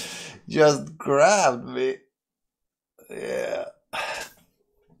grabbed me. Yeah.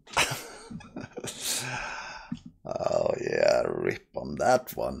 Oh yeah, rip on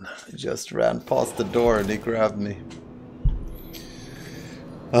that one. He just ran past the door and he grabbed me.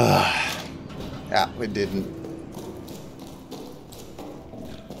 Yeah, we didn't.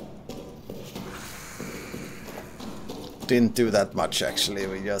 Didn't do that much actually.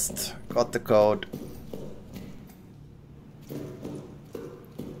 We just got the code.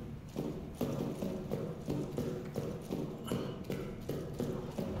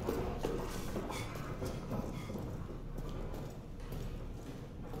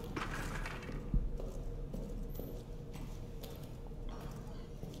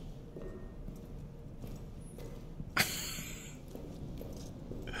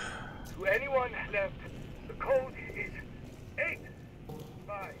 To anyone left, the code is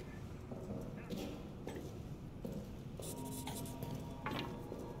 8-5.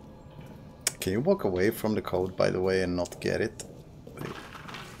 Can you walk away from the code, by the way, and not get it?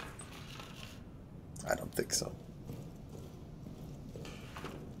 I don't think so.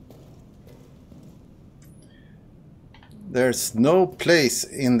 There's no place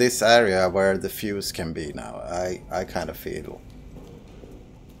in this area where the fuse can be now. I kind of feel.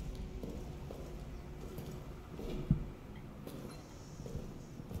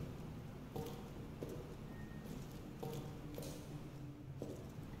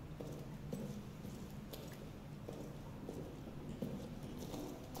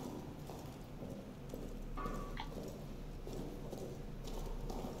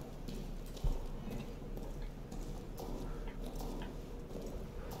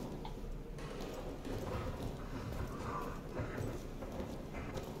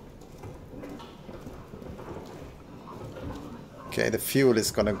 Okay, the fuel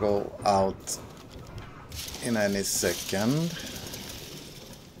is gonna go out in any second.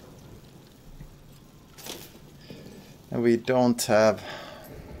 And we don't have...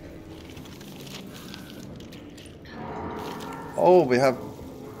 Oh, we have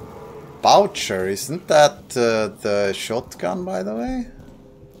Boucher. Isn't that the shotgun, by the way?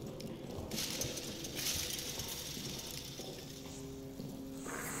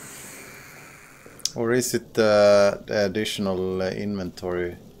 Or is it the additional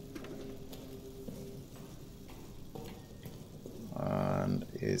inventory? And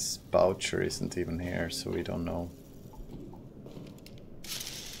is Boucher isn't even here, so we don't know.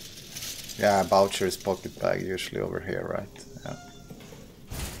 Yeah, Boucher is pocket bag usually over here, right?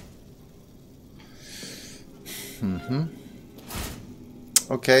 Yeah.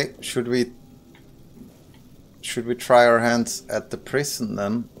 Okay, should we try our hands at the prison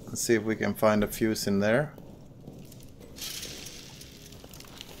then? And see if we can find a fuse in there.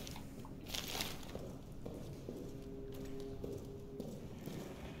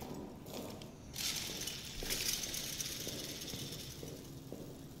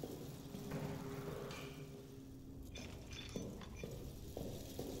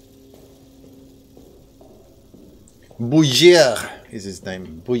 Bougier is his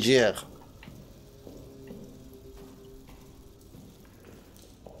name. Bougier.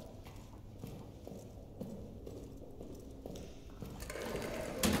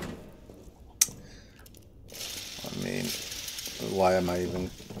 Why am I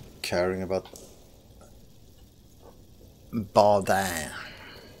even caring about Baudin?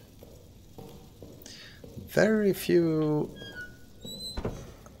 Very few.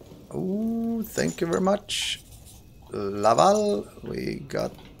 Ooh, thank you very much. Laval, we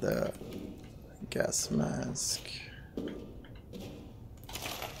got the gas mask.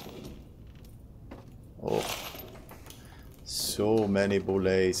 Oh, so many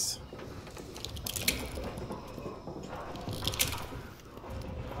bullets.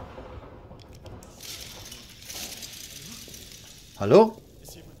 Hallo?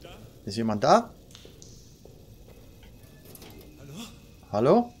 Ist jemand da? Hallo?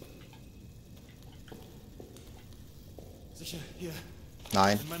 Hallo? Sicher hier.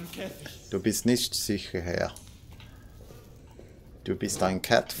 Nein, In meinem Käfig. du bist nicht sicher, Herr. Du bist ein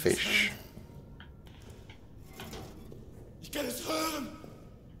Catfish. Ich kann es hören.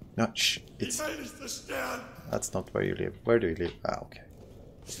 No, shh, Ich it's... will nicht zerstören. That's not where you live. Where do you live? Ah, okay.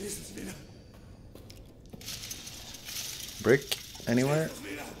 Schließ es wieder. Brick? Anywhere? Schließ es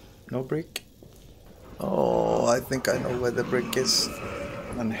wieder. No brick? Oh, I think I know where the brick is.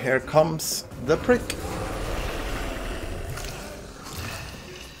 And here comes the brick.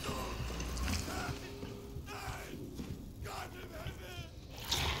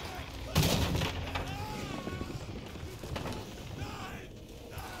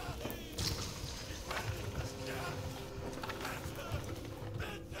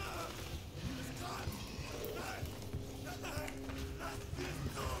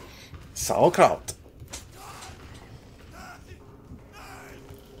 Sauerkraut.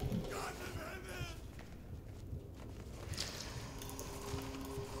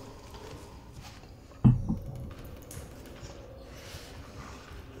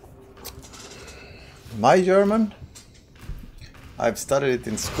 My German? I've studied it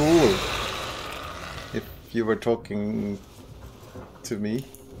in school. If you were talking to me.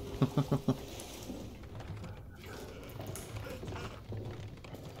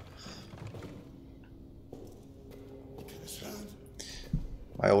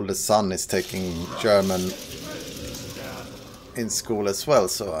 My oldest son is taking German in school as well,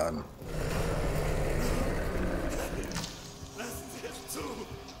 so I'm...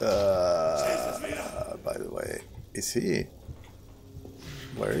 by the way, is he...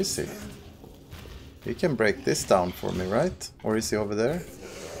 Where is he? He can break this down for me, right? Or is he over there?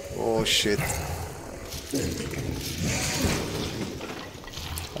 Oh shit.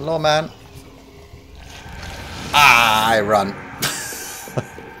 Hello, man. Ah, I run.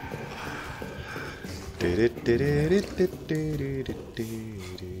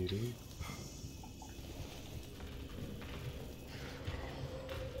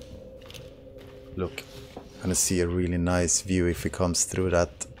 Look, I'm gonna see a really nice view if he comes through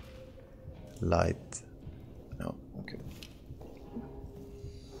that light. No, okay.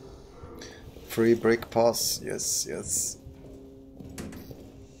 Free brick pass, yes, yes.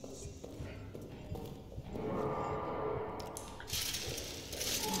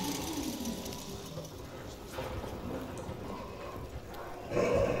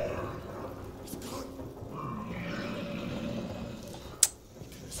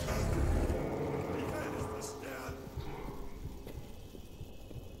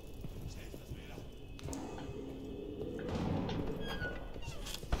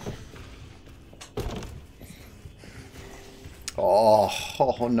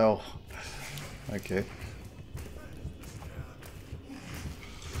 Oh no. Okay.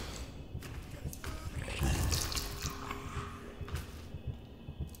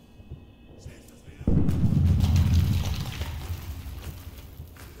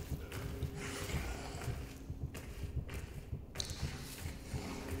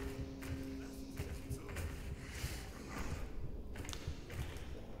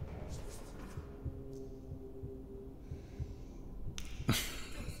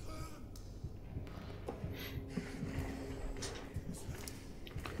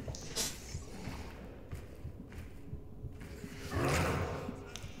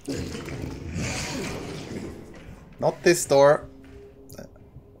 Not this door.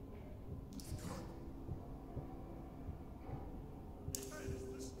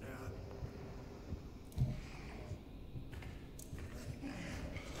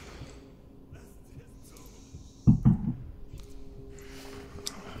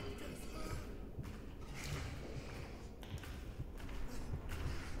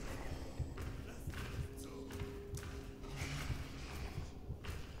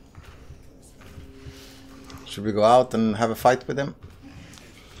 Should we go out and have a fight with him?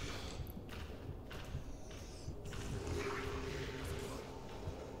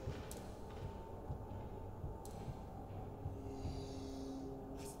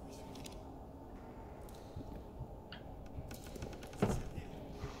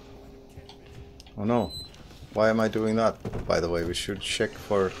 Oh no. Why am I doing that? By the way, we should check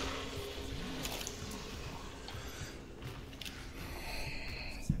for...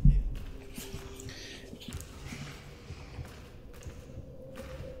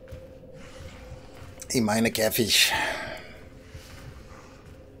 In meine Käfig.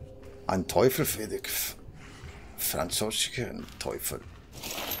 Ein Teufel für dich. Französischen Teufel.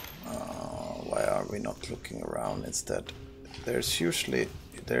 Why are we not looking around instead? There's usually...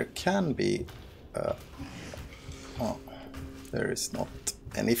 There can be... oh, there is not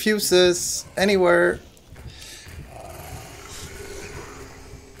any fuses anywhere.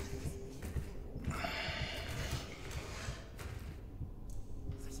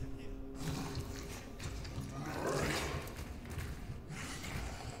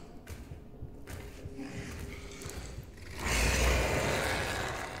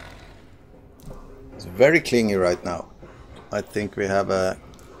 Very clingy right now. I think we have the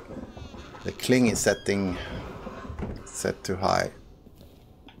clingy setting set to high.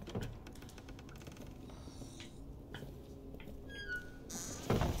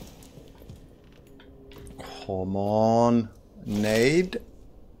 Come on, nade.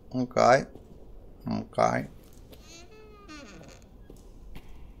 Okay, okay.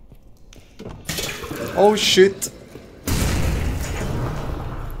 Oh shit!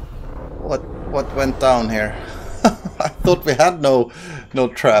 What went down here? I thought we had no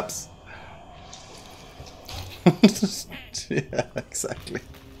traps. Yeah, exactly.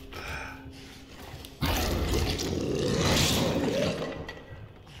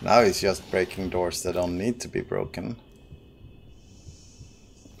 Now he's just breaking doors that don't need to be broken.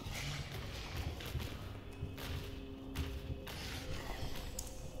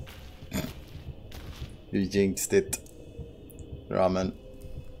 You jinxed it, Ramen.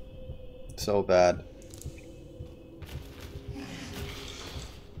 So bad.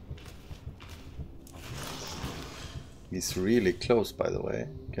 He's really close, by the way.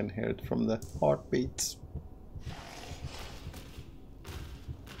 You can hear it from the heartbeats.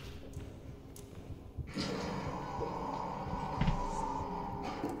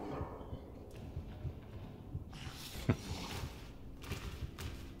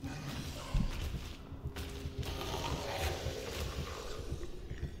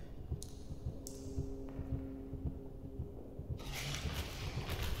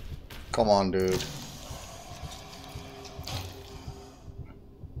 Come on, dude.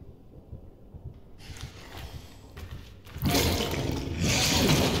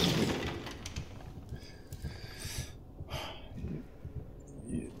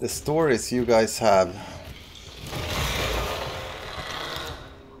 The stories you guys have.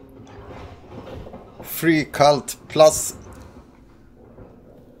 Free cult plus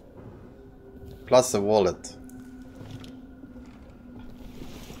a wallet.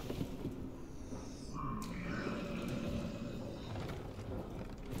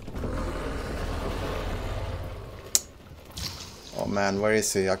 Oh man, where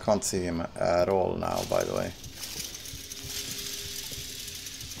is he? I can't see him at all now, by the way.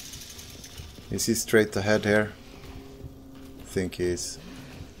 Is he straight ahead here? I think he is.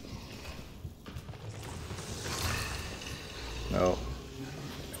 No.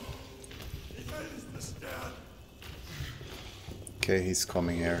 Okay, he's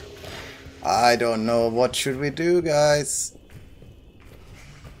coming here. I don't know. What should we do, guys?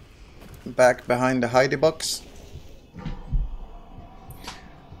 Back behind the hidey box?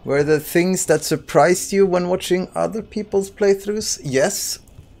 Were there things that surprised you when watching other people's playthroughs? Yes.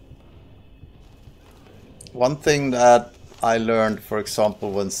 One thing that I learned, for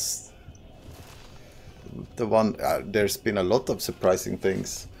example, was there's been a lot of surprising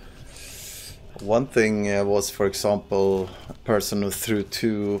things. One thing was, for example, a person who threw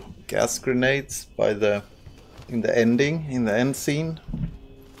 2 gas grenades in the end scene,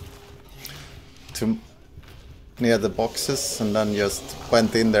 near the boxes, and then just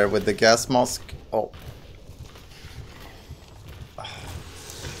went in there with the gas mask. Oh.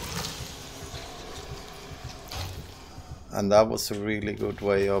 And that was a really good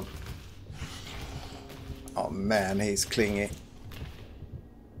way of... Oh man, he's clingy.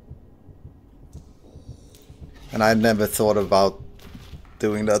 And I never thought about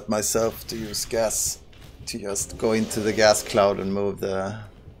doing that myself, to use gas, to just go into the gas cloud and move the...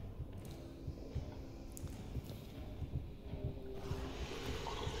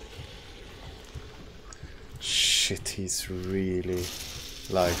 Shit, he's really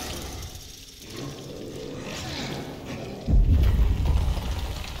like...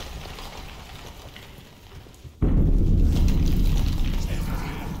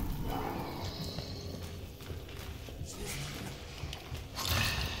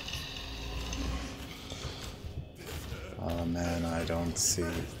 Oh man, I don't see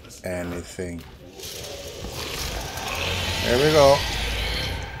anything. Here we go.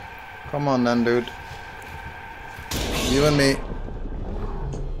 Come on then, dude. You and me.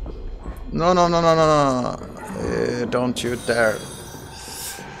 No, no, no, no, no, no. Don't you dare.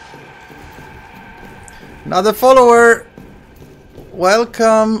 Another follower.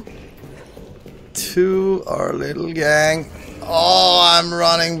 Welcome to our little gang. Oh, I'm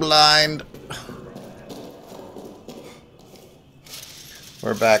running blind.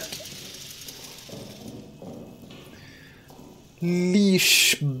 We're back.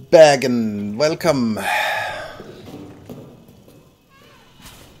 Leashbagen, welcome.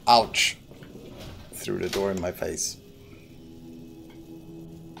 Ouch. Threw the door in my face.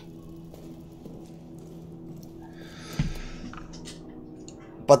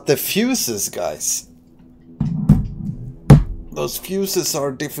 But the fuses, guys. Those fuses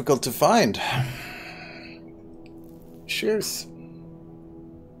are difficult to find. Cheers.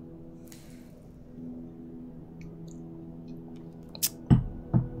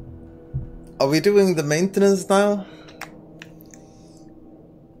 Are we doing the maintenance now?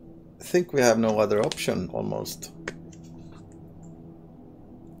 I think we have no other option, almost.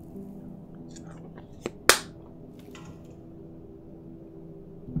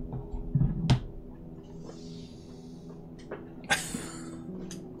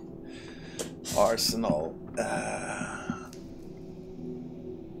 Arsenal.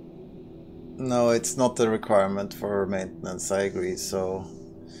 No, it's not a requirement for maintenance, I agree, so...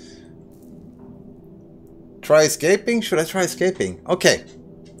 Try escaping? Should I try escaping? Okay,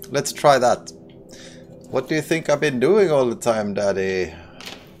 let's try that. What do you think I've been doing all the time, Daddy?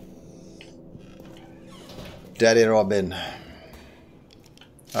 Daddy Robin.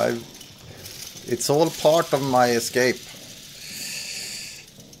 It's all part of my escape.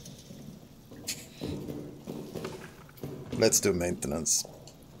 Let's do maintenance.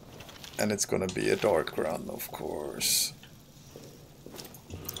 And it's gonna be a dark run, of course.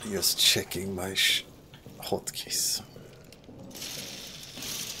 Just checking my hotkeys.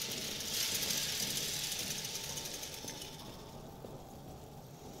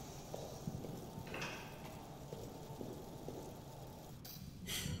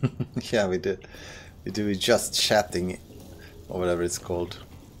 Yeah, we did. We do just chatting, or whatever it's called.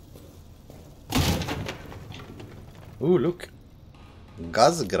 Ooh, look.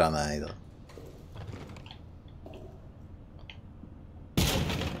 Gasgranate.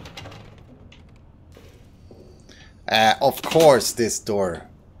 Of course this door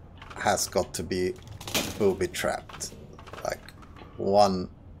has got to be booby trapped. Like one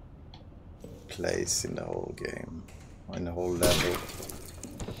place in the whole game. In the whole level.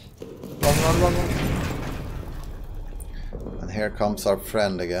 Run. And here comes our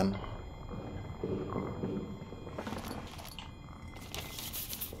friend again.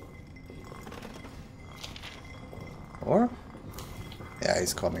 Or? Yeah,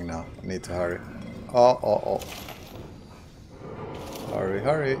 he's coming now. I need to hurry. Oh.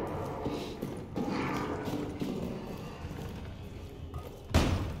 Hurry.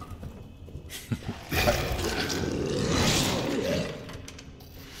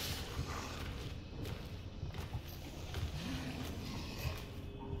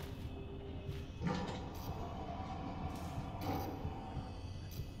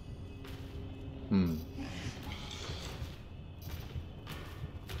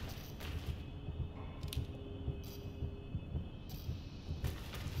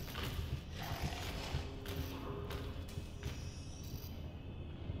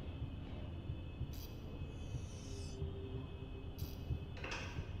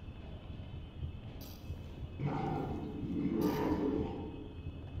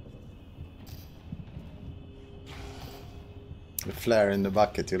 The flare in the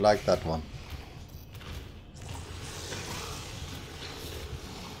bucket, you like that one?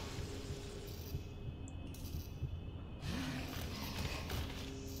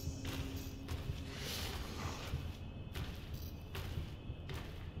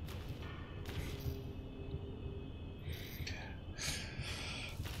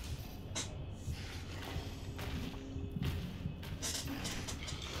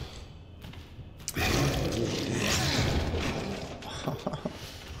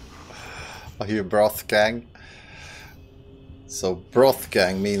 Are you broth gang? So broth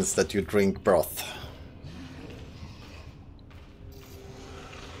gang means that you drink broth.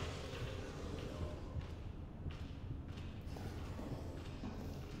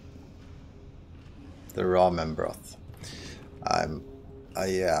 The ramen broth.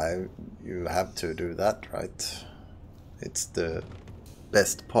 You have to do that, right? It's the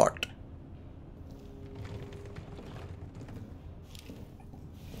best part.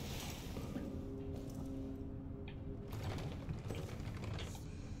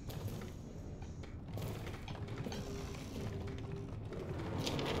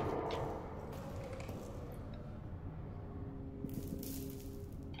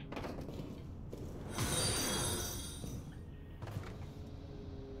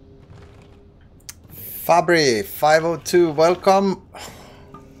 Fabri 502, welcome.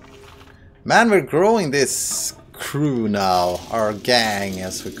 Man, we're growing this crew now, our gang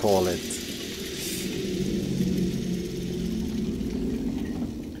as we call it.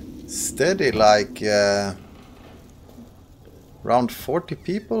 Steady, like around 40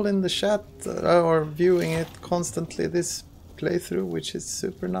 people in the chat are viewing it constantly this playthrough, which is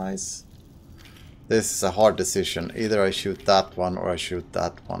super nice. This is a hard decision. Either I shoot that one or I shoot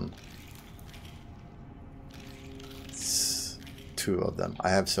that one. Two of them. I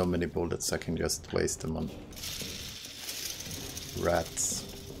have so many bullets I can just waste them on rats.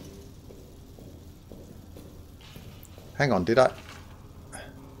 Hang on, did I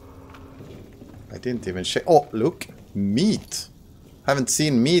didn't even check. Oh, look, meat. Haven't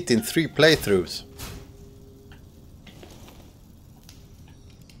seen meat in 3 playthroughs.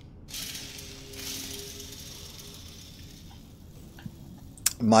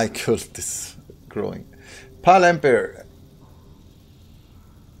 My cult is growing. Pal Empire.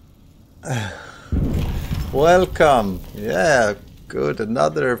 Welcome. Yeah, good.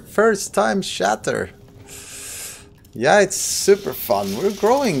 Another first time chatter. Yeah, it's super fun. We're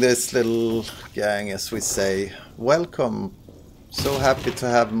growing this little gang, as we say. Welcome. So happy to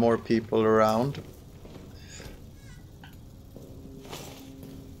have more people around.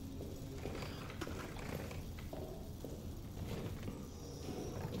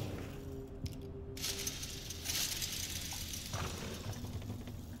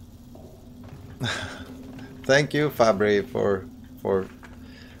 Thank you, Fabri, for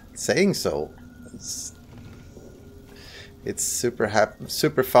saying so. It's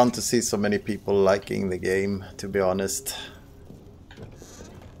super fun to see so many people liking the game, to be honest.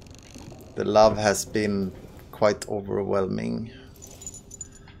 The love has been quite overwhelming.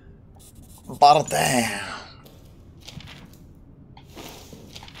 But damn.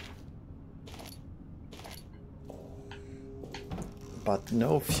 But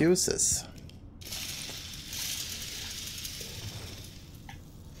no fuses.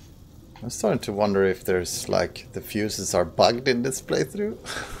 I'm starting to wonder if there's like the fuses are bugged in this playthrough.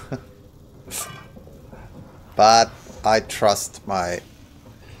 But I trust my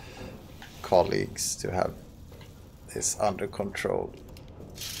colleagues to have this under control.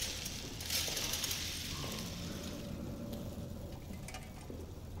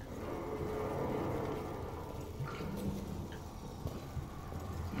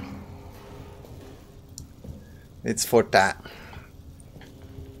 It's for that.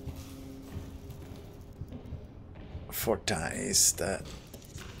 Fortin is that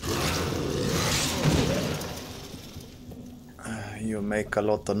you make a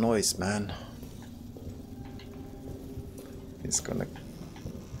lot of noise, man. He's gonna...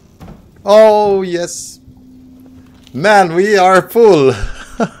 Oh, yes. Man, we are full.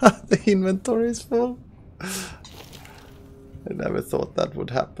 The inventory is full. I never thought that would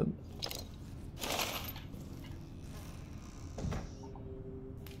happen.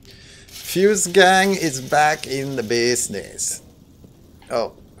 Fuse Gang is back in the business.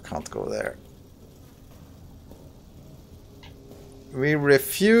 Oh, I can't go there. We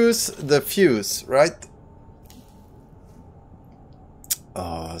refuse the fuse, right?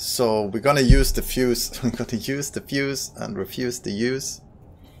 So we're gonna use the fuse. We're gonna use the fuse and refuse the use.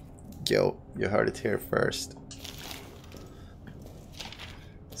 Yo, you heard it here first.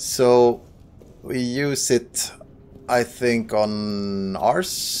 So we use it, I think, on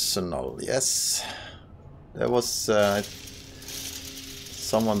Arsenal. Yes, there was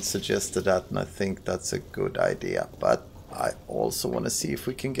someone suggested that, and I think that's a good idea. But I also want to see if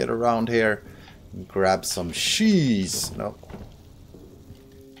we can get around here and grab some cheese. No.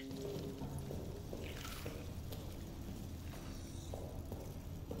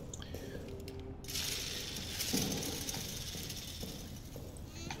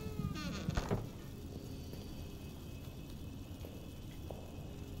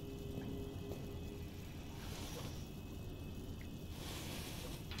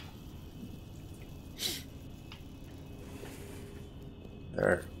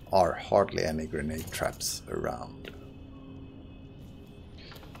 There are hardly any grenade traps around.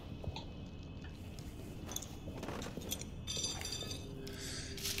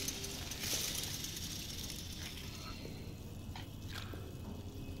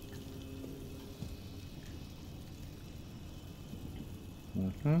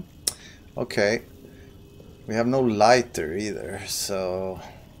 Okay. We have no lighter either, so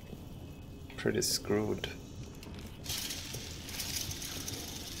pretty screwed.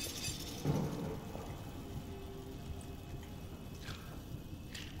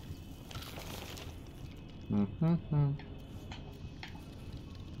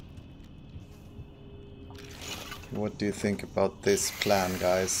 What do you think about this plan,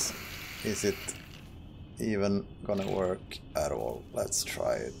 guys? Is it even gonna work at all? Let's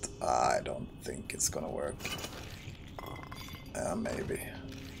try it. I don't think it's gonna work. Maybe.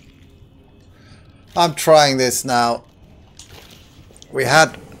 I'm trying this now.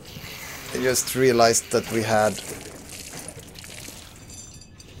 I just realized that we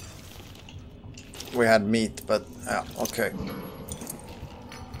had meat, but yeah, okay.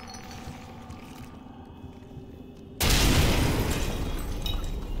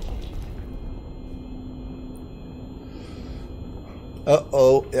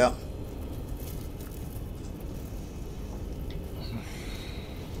 Uh-oh, yeah.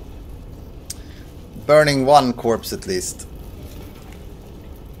 Burning one corpse at least.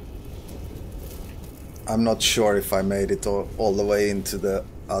 I'm not sure if I made it all the way into the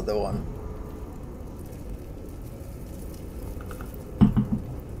other one.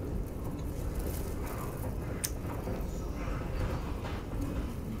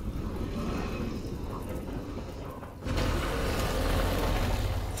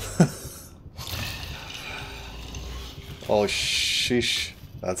 Oh, shish.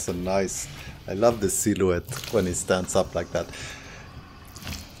 That's a nice... I love the silhouette when he stands up like that.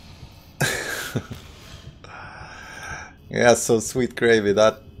 Yeah, so Sweet Gravy,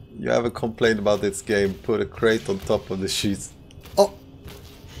 that... You haven't complained about this game. Put a crate on top of the sheets. Oh!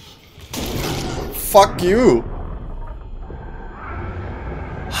 Fuck you!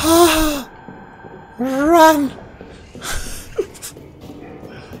 Run!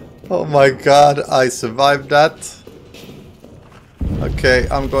 Oh my god, I survived that. Okay,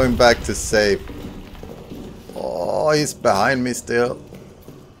 I'm going back to save. Oh, he's behind me still.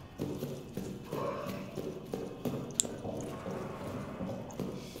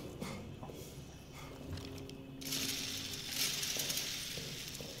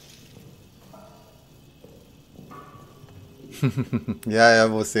 Yeah, I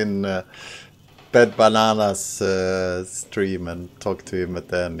was in Bed Banana's stream and talked to him at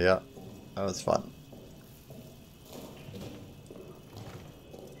the end. Yeah, that was fun.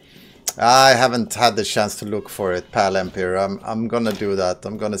 I haven't had the chance to look for it, Pal Empire. I'm gonna do that.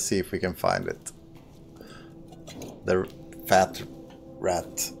 I'm gonna see if we can find it. The fat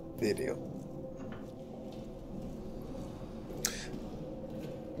rat video.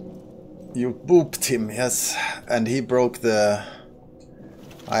 You booped him, yes. And he broke the...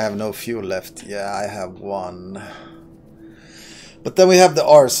 I have no fuel left. Yeah, I have one. But then we have the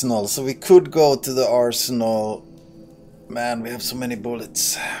arsenal, so we could go to the arsenal. Man, we have so many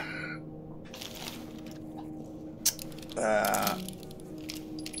bullets.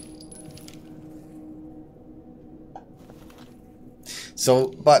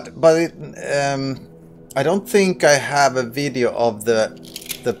 I don't think I have a video of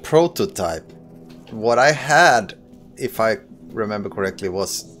the prototype. What I had, if I remember correctly,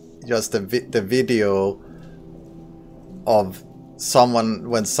 was just the video of someone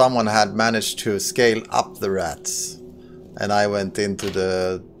when someone had managed to scale up the rats, and I went into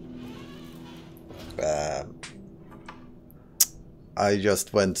the I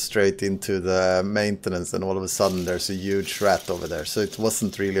just went straight into the maintenance, and all of a sudden there's a huge rat over there. So it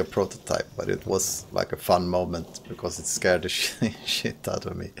wasn't really a prototype, but it was like a fun moment because it scared the shit out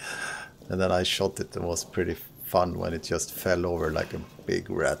of me. And then I shot it. It was pretty fun when it just fell over like a big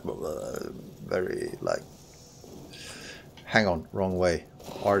rat. Very like... Hang on, wrong way.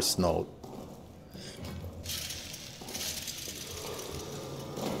 Arsenal.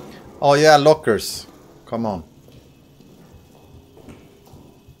 Oh yeah, lockers. Come on.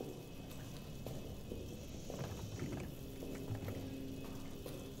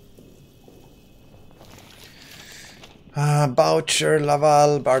 Boucher,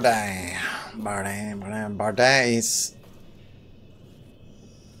 Laval, Bardin. Bardin is...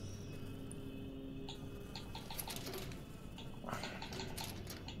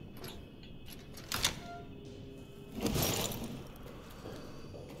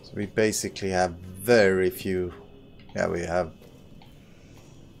 So we basically have very few... Yeah, we have...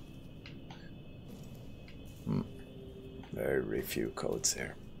 Very few codes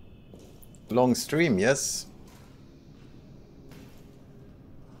here. Long stream, yes.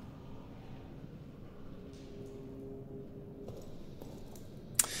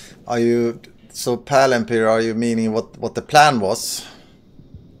 Are you... So Pal Empire, are you meaning what the plan was?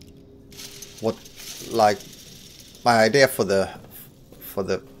 What, like, my idea for the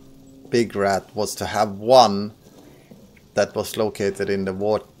big rat was to have one that was located in the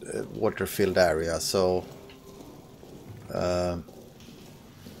water-filled area. So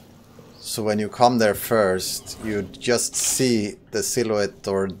so when you come there first, you just see the silhouette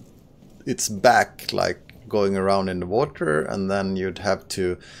or its back, like going around in the water, and then you'd have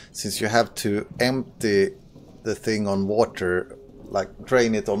to, since you have to empty the thing on water, like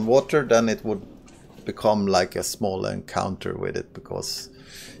drain it on water, then it would become like a small encounter with it because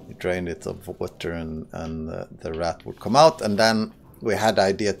you drain it of water, and the rat would come out. And then we had the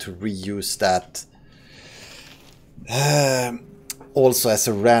idea to reuse that also as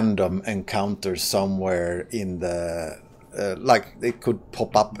a random encounter somewhere in the like it could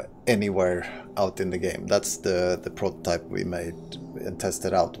pop up anywhere out in the game. That's the prototype we made and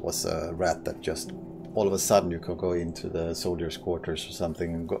tested out, was a rat that just all of a sudden you could go into the soldiers' quarters or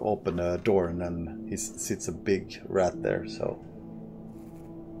something and go open a door, and then sits a big rat there. So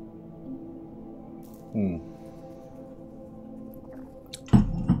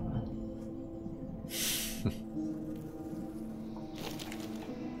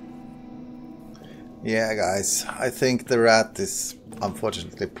yeah, guys, I think the rat is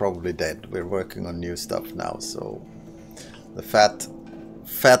unfortunately probably dead. We're working on new stuff now, so the fat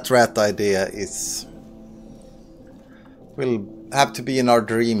rat idea will have to be in our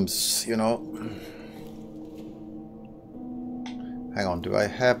dreams, you know. Hang on, do I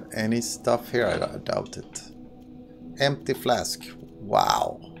have any stuff here? I doubt it. Empty flask.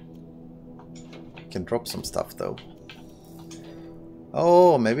 Wow. Can drop some stuff though.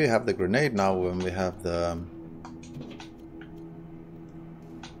 Oh, maybe we have the grenade now when we have the...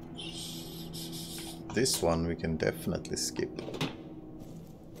 This one we can definitely skip.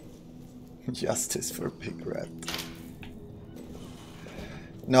 Justice for Big Rat.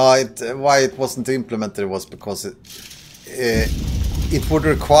 No, why it wasn't implemented was because it would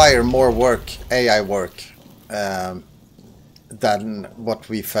require more work, AI work, than what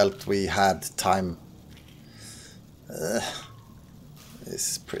we felt we had time. This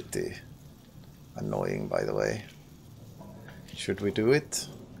is pretty annoying, by the way. Should we do it?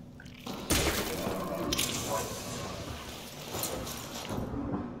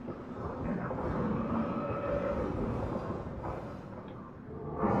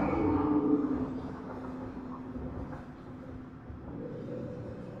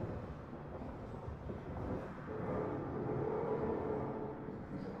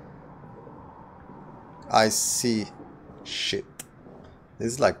 I see shit.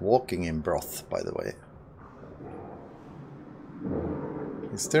 This is like walking in broth, by the way.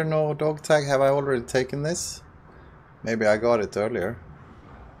 Is there no dog tag? Have I already taken this? Maybe I got it earlier.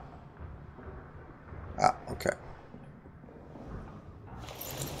 Ah, okay.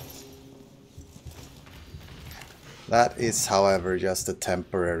 That is, however, just a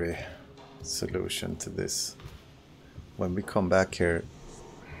temporary solution to this. When we come back here,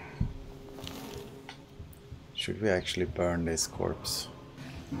 should we actually burn this corpse?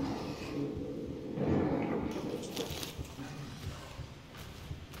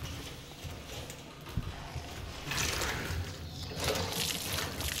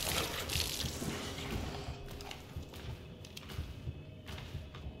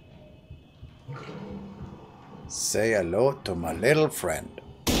 Say hello to my little friend.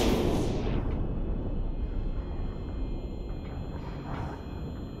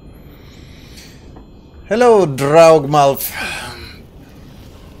 Hello, Draugmalf.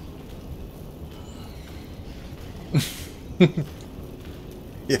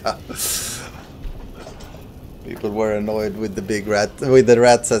 Yeah. People were annoyed with the big rat, with the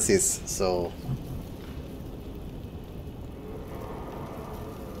rat assassins, so...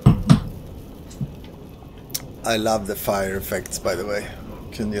 I love the fire effects, by the way.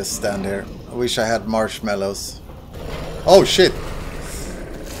 Can just stand here. I wish I had marshmallows. Oh shit!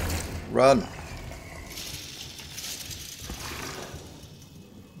 Run!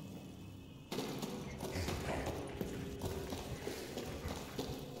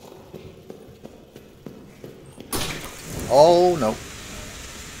 Oh no.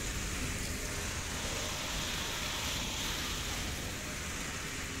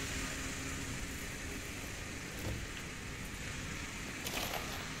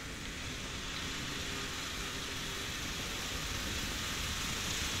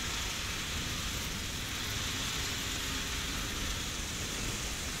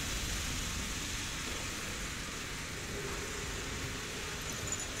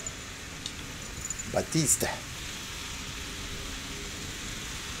 Batista.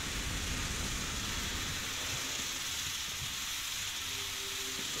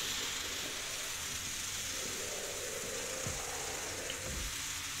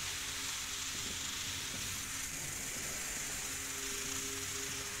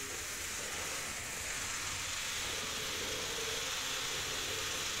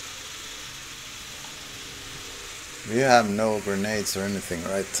 We have no grenades or anything,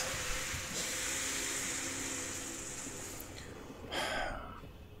 right?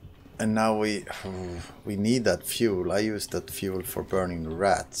 And now we need that fuel. I used that fuel for burning the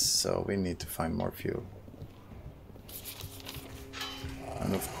rats, so we need to find more fuel.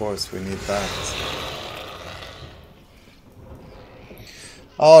 And of course we need that.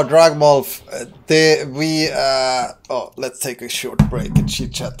 Oh, Dragmolf, let's take a short break and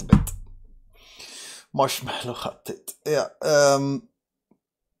chit chat a bit. Marshmallow update. Yeah.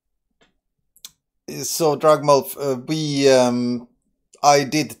 So Dragmolf, I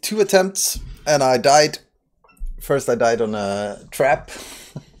did 2 attempts and I died. First I died on a trap.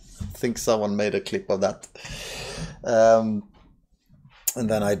 I think someone made a clip of that. And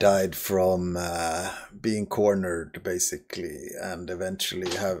then I died from being cornered, basically, and eventually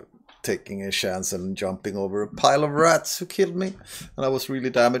taking a chance and jumping over a pile of rats who killed me. And I was really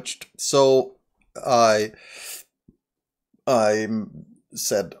damaged. So I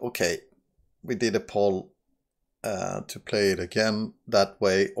said, okay, we did a poll to play it again that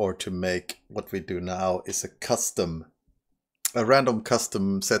way, or to make what we do now is a custom a random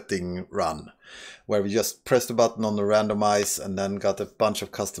custom setting run where we just pressed a button on the randomize and then got a bunch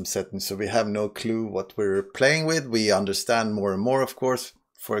of custom settings. So we have no clue what we're playing with. We understand more and more, of course.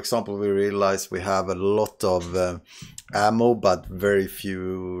 For example, we realize we have a lot of ammo, but very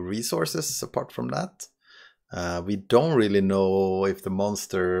few resources apart from that. We don't really know if the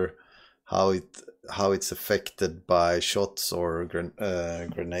monster, how it's affected by shots or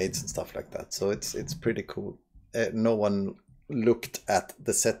grenades and stuff like that. So it's pretty cool. No one looked at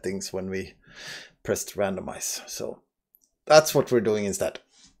the settings when we pressed randomize. So that's what we're doing instead.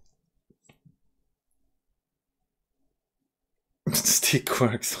 Stick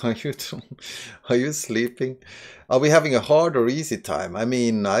works. Are you sleeping? Are we having a hard or easy time? I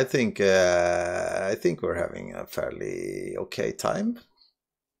mean, I think we're having a fairly okay time.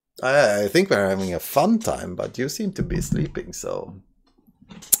 I think we're having a fun time, but you seem to be sleeping, so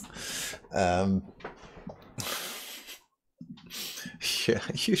yeah,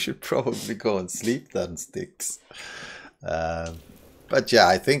 you should probably go and sleep then, Sticks. But yeah,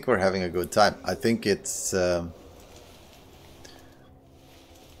 I think we're having a good time. I think it's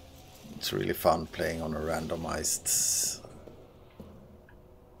really fun playing on a randomized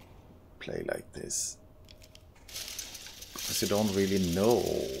play like this, because you don't really know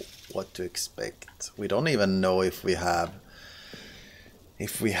what to expect. We don't even know if we have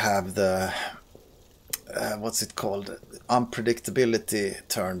the what's it called, unpredictability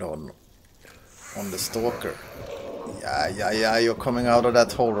turned on the stalker. Yeah, you're coming out of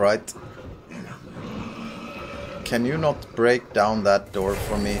that hole, right? Can you not break down that door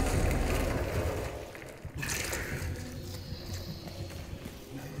for me?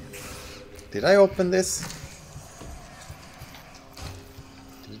 Did I open this?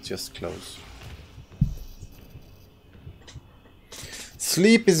 Did it just close?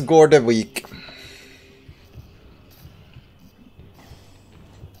 Sleep is Gorde weak.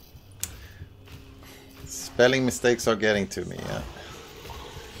 Spelling mistakes are getting to me, yeah.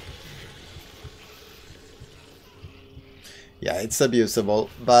 Yeah, it's abusable,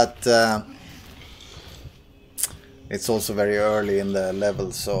 but it's also very early in the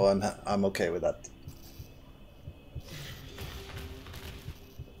level, so I'm okay with that.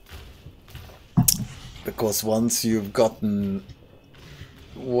 Because once you've gotten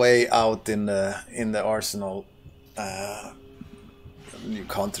way out in the arsenal, you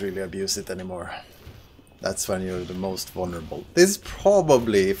can't really abuse it anymore. That's when you're the most vulnerable. This is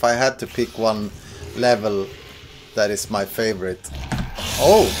probably, if I had to pick one level that is my favorite.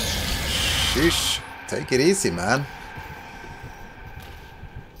 Oh, sheesh. Take it easy, man.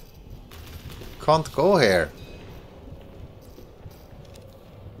 Can't go here.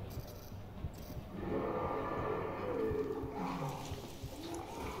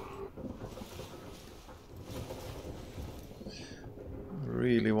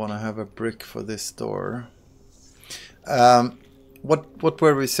 Really want to have a brick for this door. What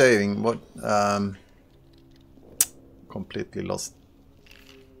were we saying? What completely lost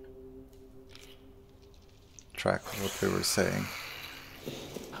track of what we were saying.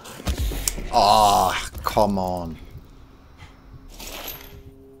 Ah, come on.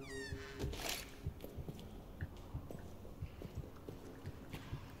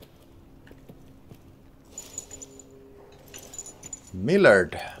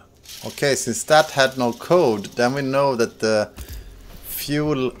 Millard. Okay, since that had no code, then we know that the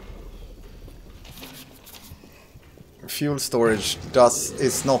fuel storage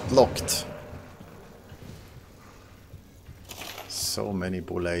is not locked. So many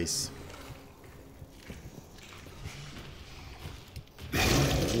bullets.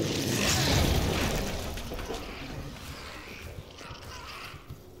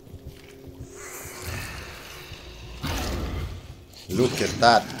 Look at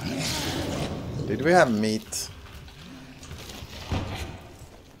that. Did we have meat?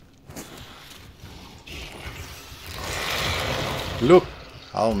 Look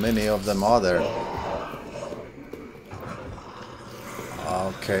how many of them are there.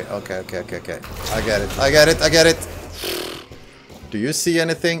 Okay. I get it. Do you see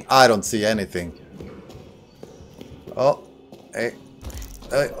anything? I don't see anything. Oh, hey.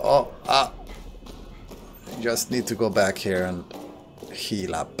 Just need to go back here and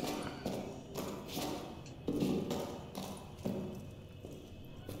heal up.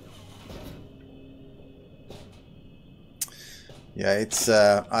 Yeah, it's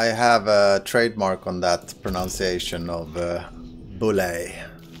I have a trademark on that pronunciation of bullet.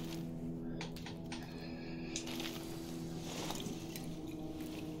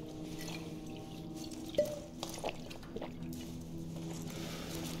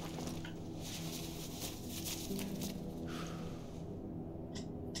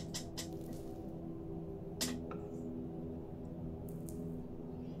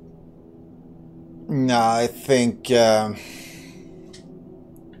 No, I think yeah,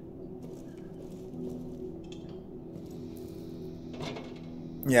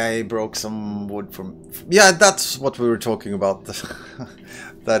 he broke some wood from... Yeah, that's what we were talking about.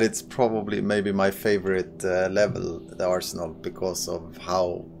 That it's probably maybe my favorite level, the Arsenal, because of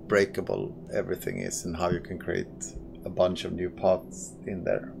how breakable everything is and how you can create a bunch of new paths in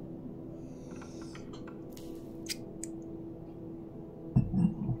there.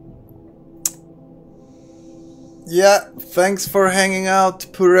 Yeah, thanks for hanging out,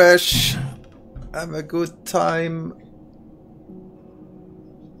 Puresh. Have a good time.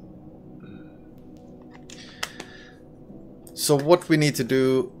 So what we need to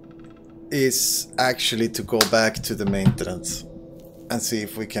do is actually to go back to the maintenance and see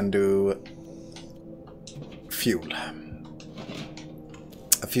if we can do fuel.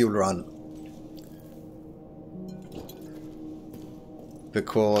 A fuel run.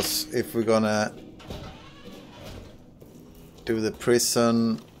 Because if we're gonna do the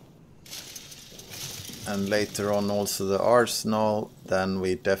prison and later on also the arsenal, then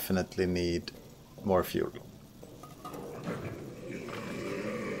we definitely need more fuel.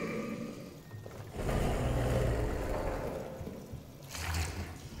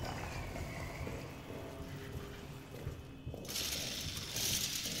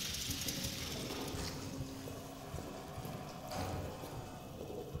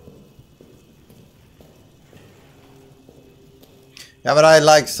 Yeah, but I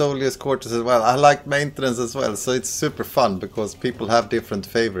like Soldier's Quarters as well. I like maintenance as well, so it's super fun because people have different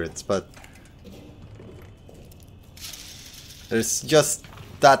favorites, but there's just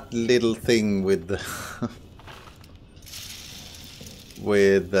that little thing with the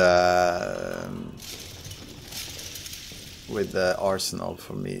with the arsenal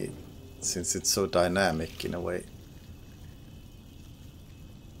for me, since it's so dynamic in a way.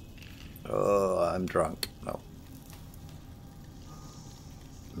 Oh, I'm drunk. No.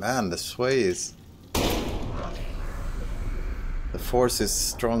 Man, the sway is... The force is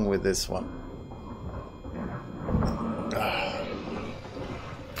strong with this one.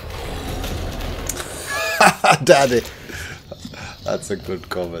 Daddy! That's a good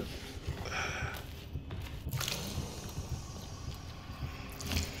comment.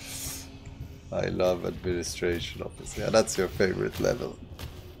 I love administration office. Yeah, that's your favorite level.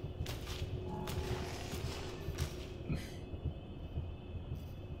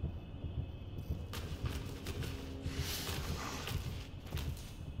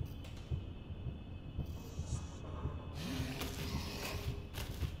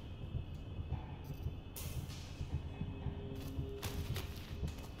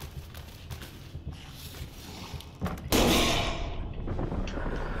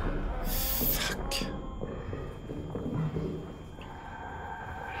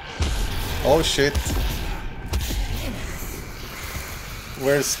 Oh shit.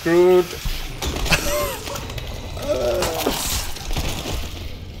 We're screwed.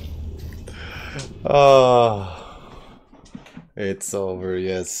 Oh, it's over,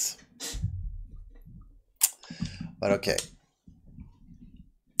 yes. But okay.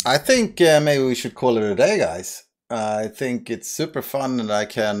 I think maybe we should call it a day, guys. I think it's super fun and I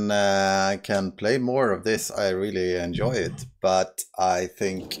can play more of this. I really enjoy it. But I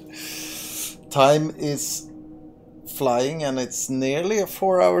think time is flying and it's nearly a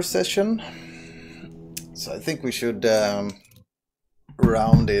 4-hour session. So I think we should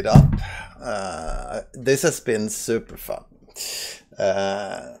round it up. This has been super fun.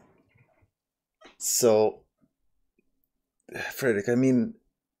 So, Frederick, I mean,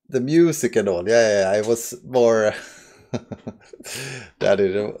 the music and all, yeah, I was more... that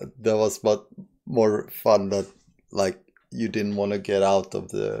was but more fun that, like, you didn't want to get out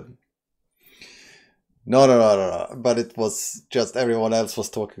of the... No. But it was just everyone else was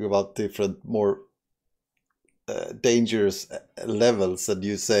talking about different, more dangerous levels, and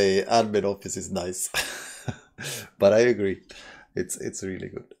you say admin office is nice. But I agree, it's really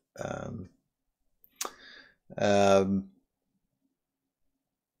good.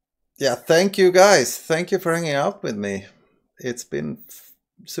 Yeah, thank you guys. Thank you for hanging out with me. It's been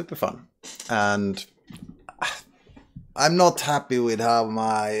super fun, and I'm not happy with how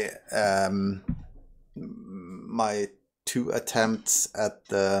my my 2 attempts at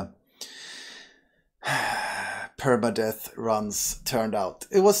the permadeath runs turned out.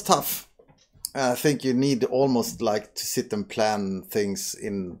 It was tough. I think you need almost like to sit and plan things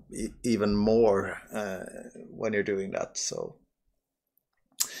in even more when you're doing that. So,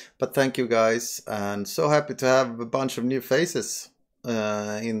 but thank you guys, and so happy to have a bunch of new faces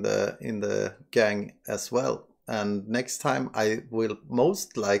in the gang as well. And next time I will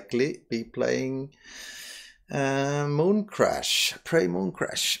most likely be playing Moon Crash, Prey Moon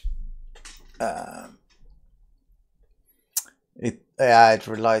Crash. It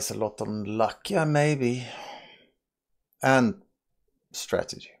relies a lot on luck, yeah, maybe, and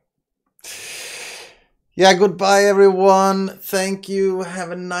strategy. Yeah, goodbye everyone. Thank you.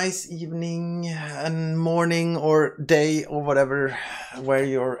 Have a nice evening and morning or day or whatever where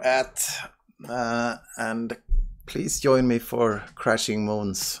you're at. And please join me for Crashing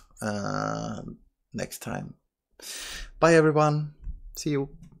Moons next time. Bye everyone. See you.